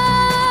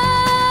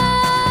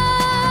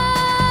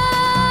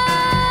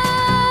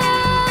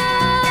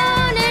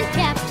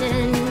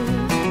 Captain.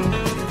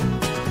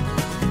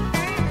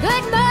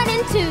 Good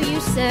morning to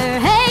you, sir.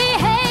 Hey,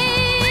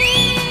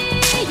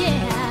 hey,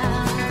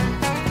 yeah.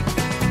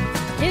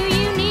 Do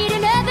you need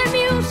another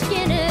mule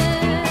skinner?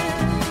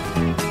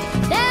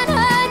 Down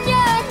on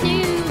your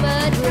new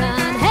mud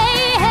run.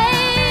 Hey,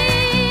 hey,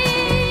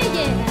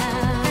 yeah.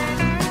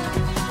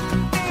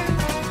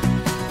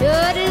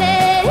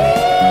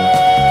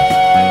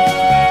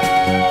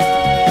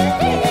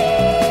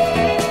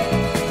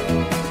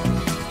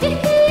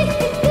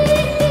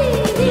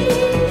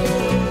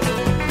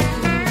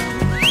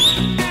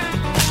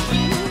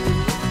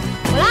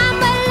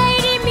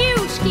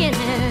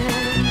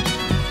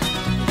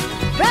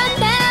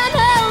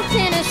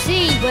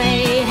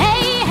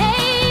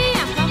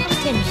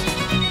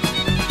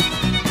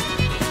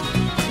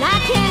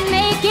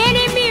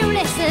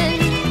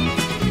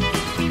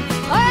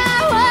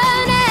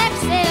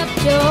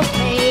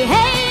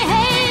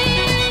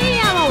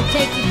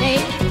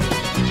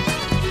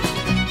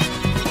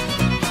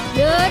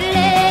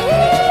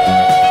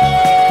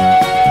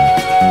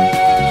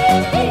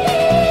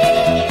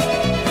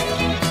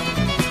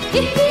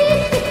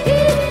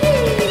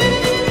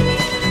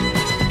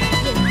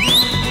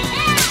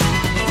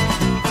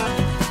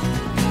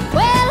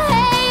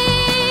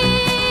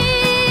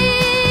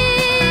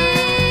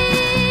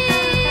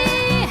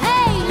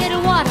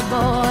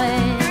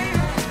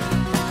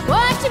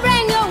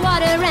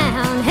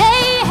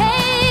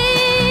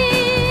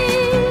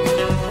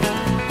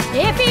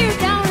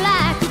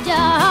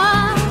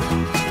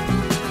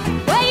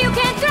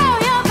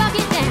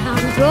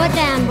 Throw it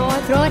down, boy,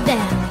 throw it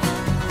down.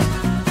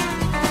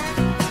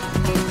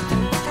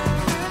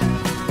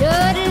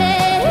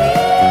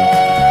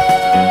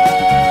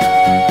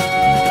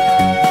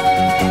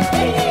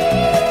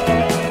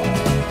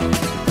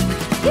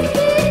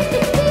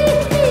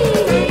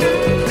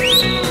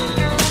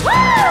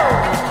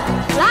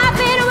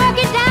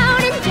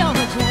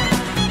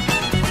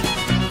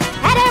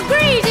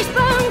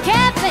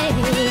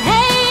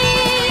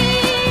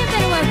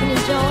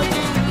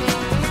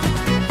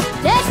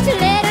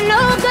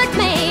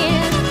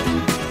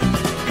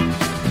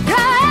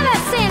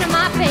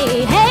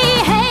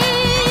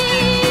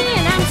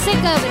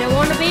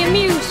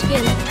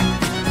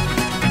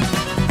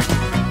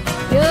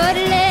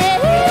 Good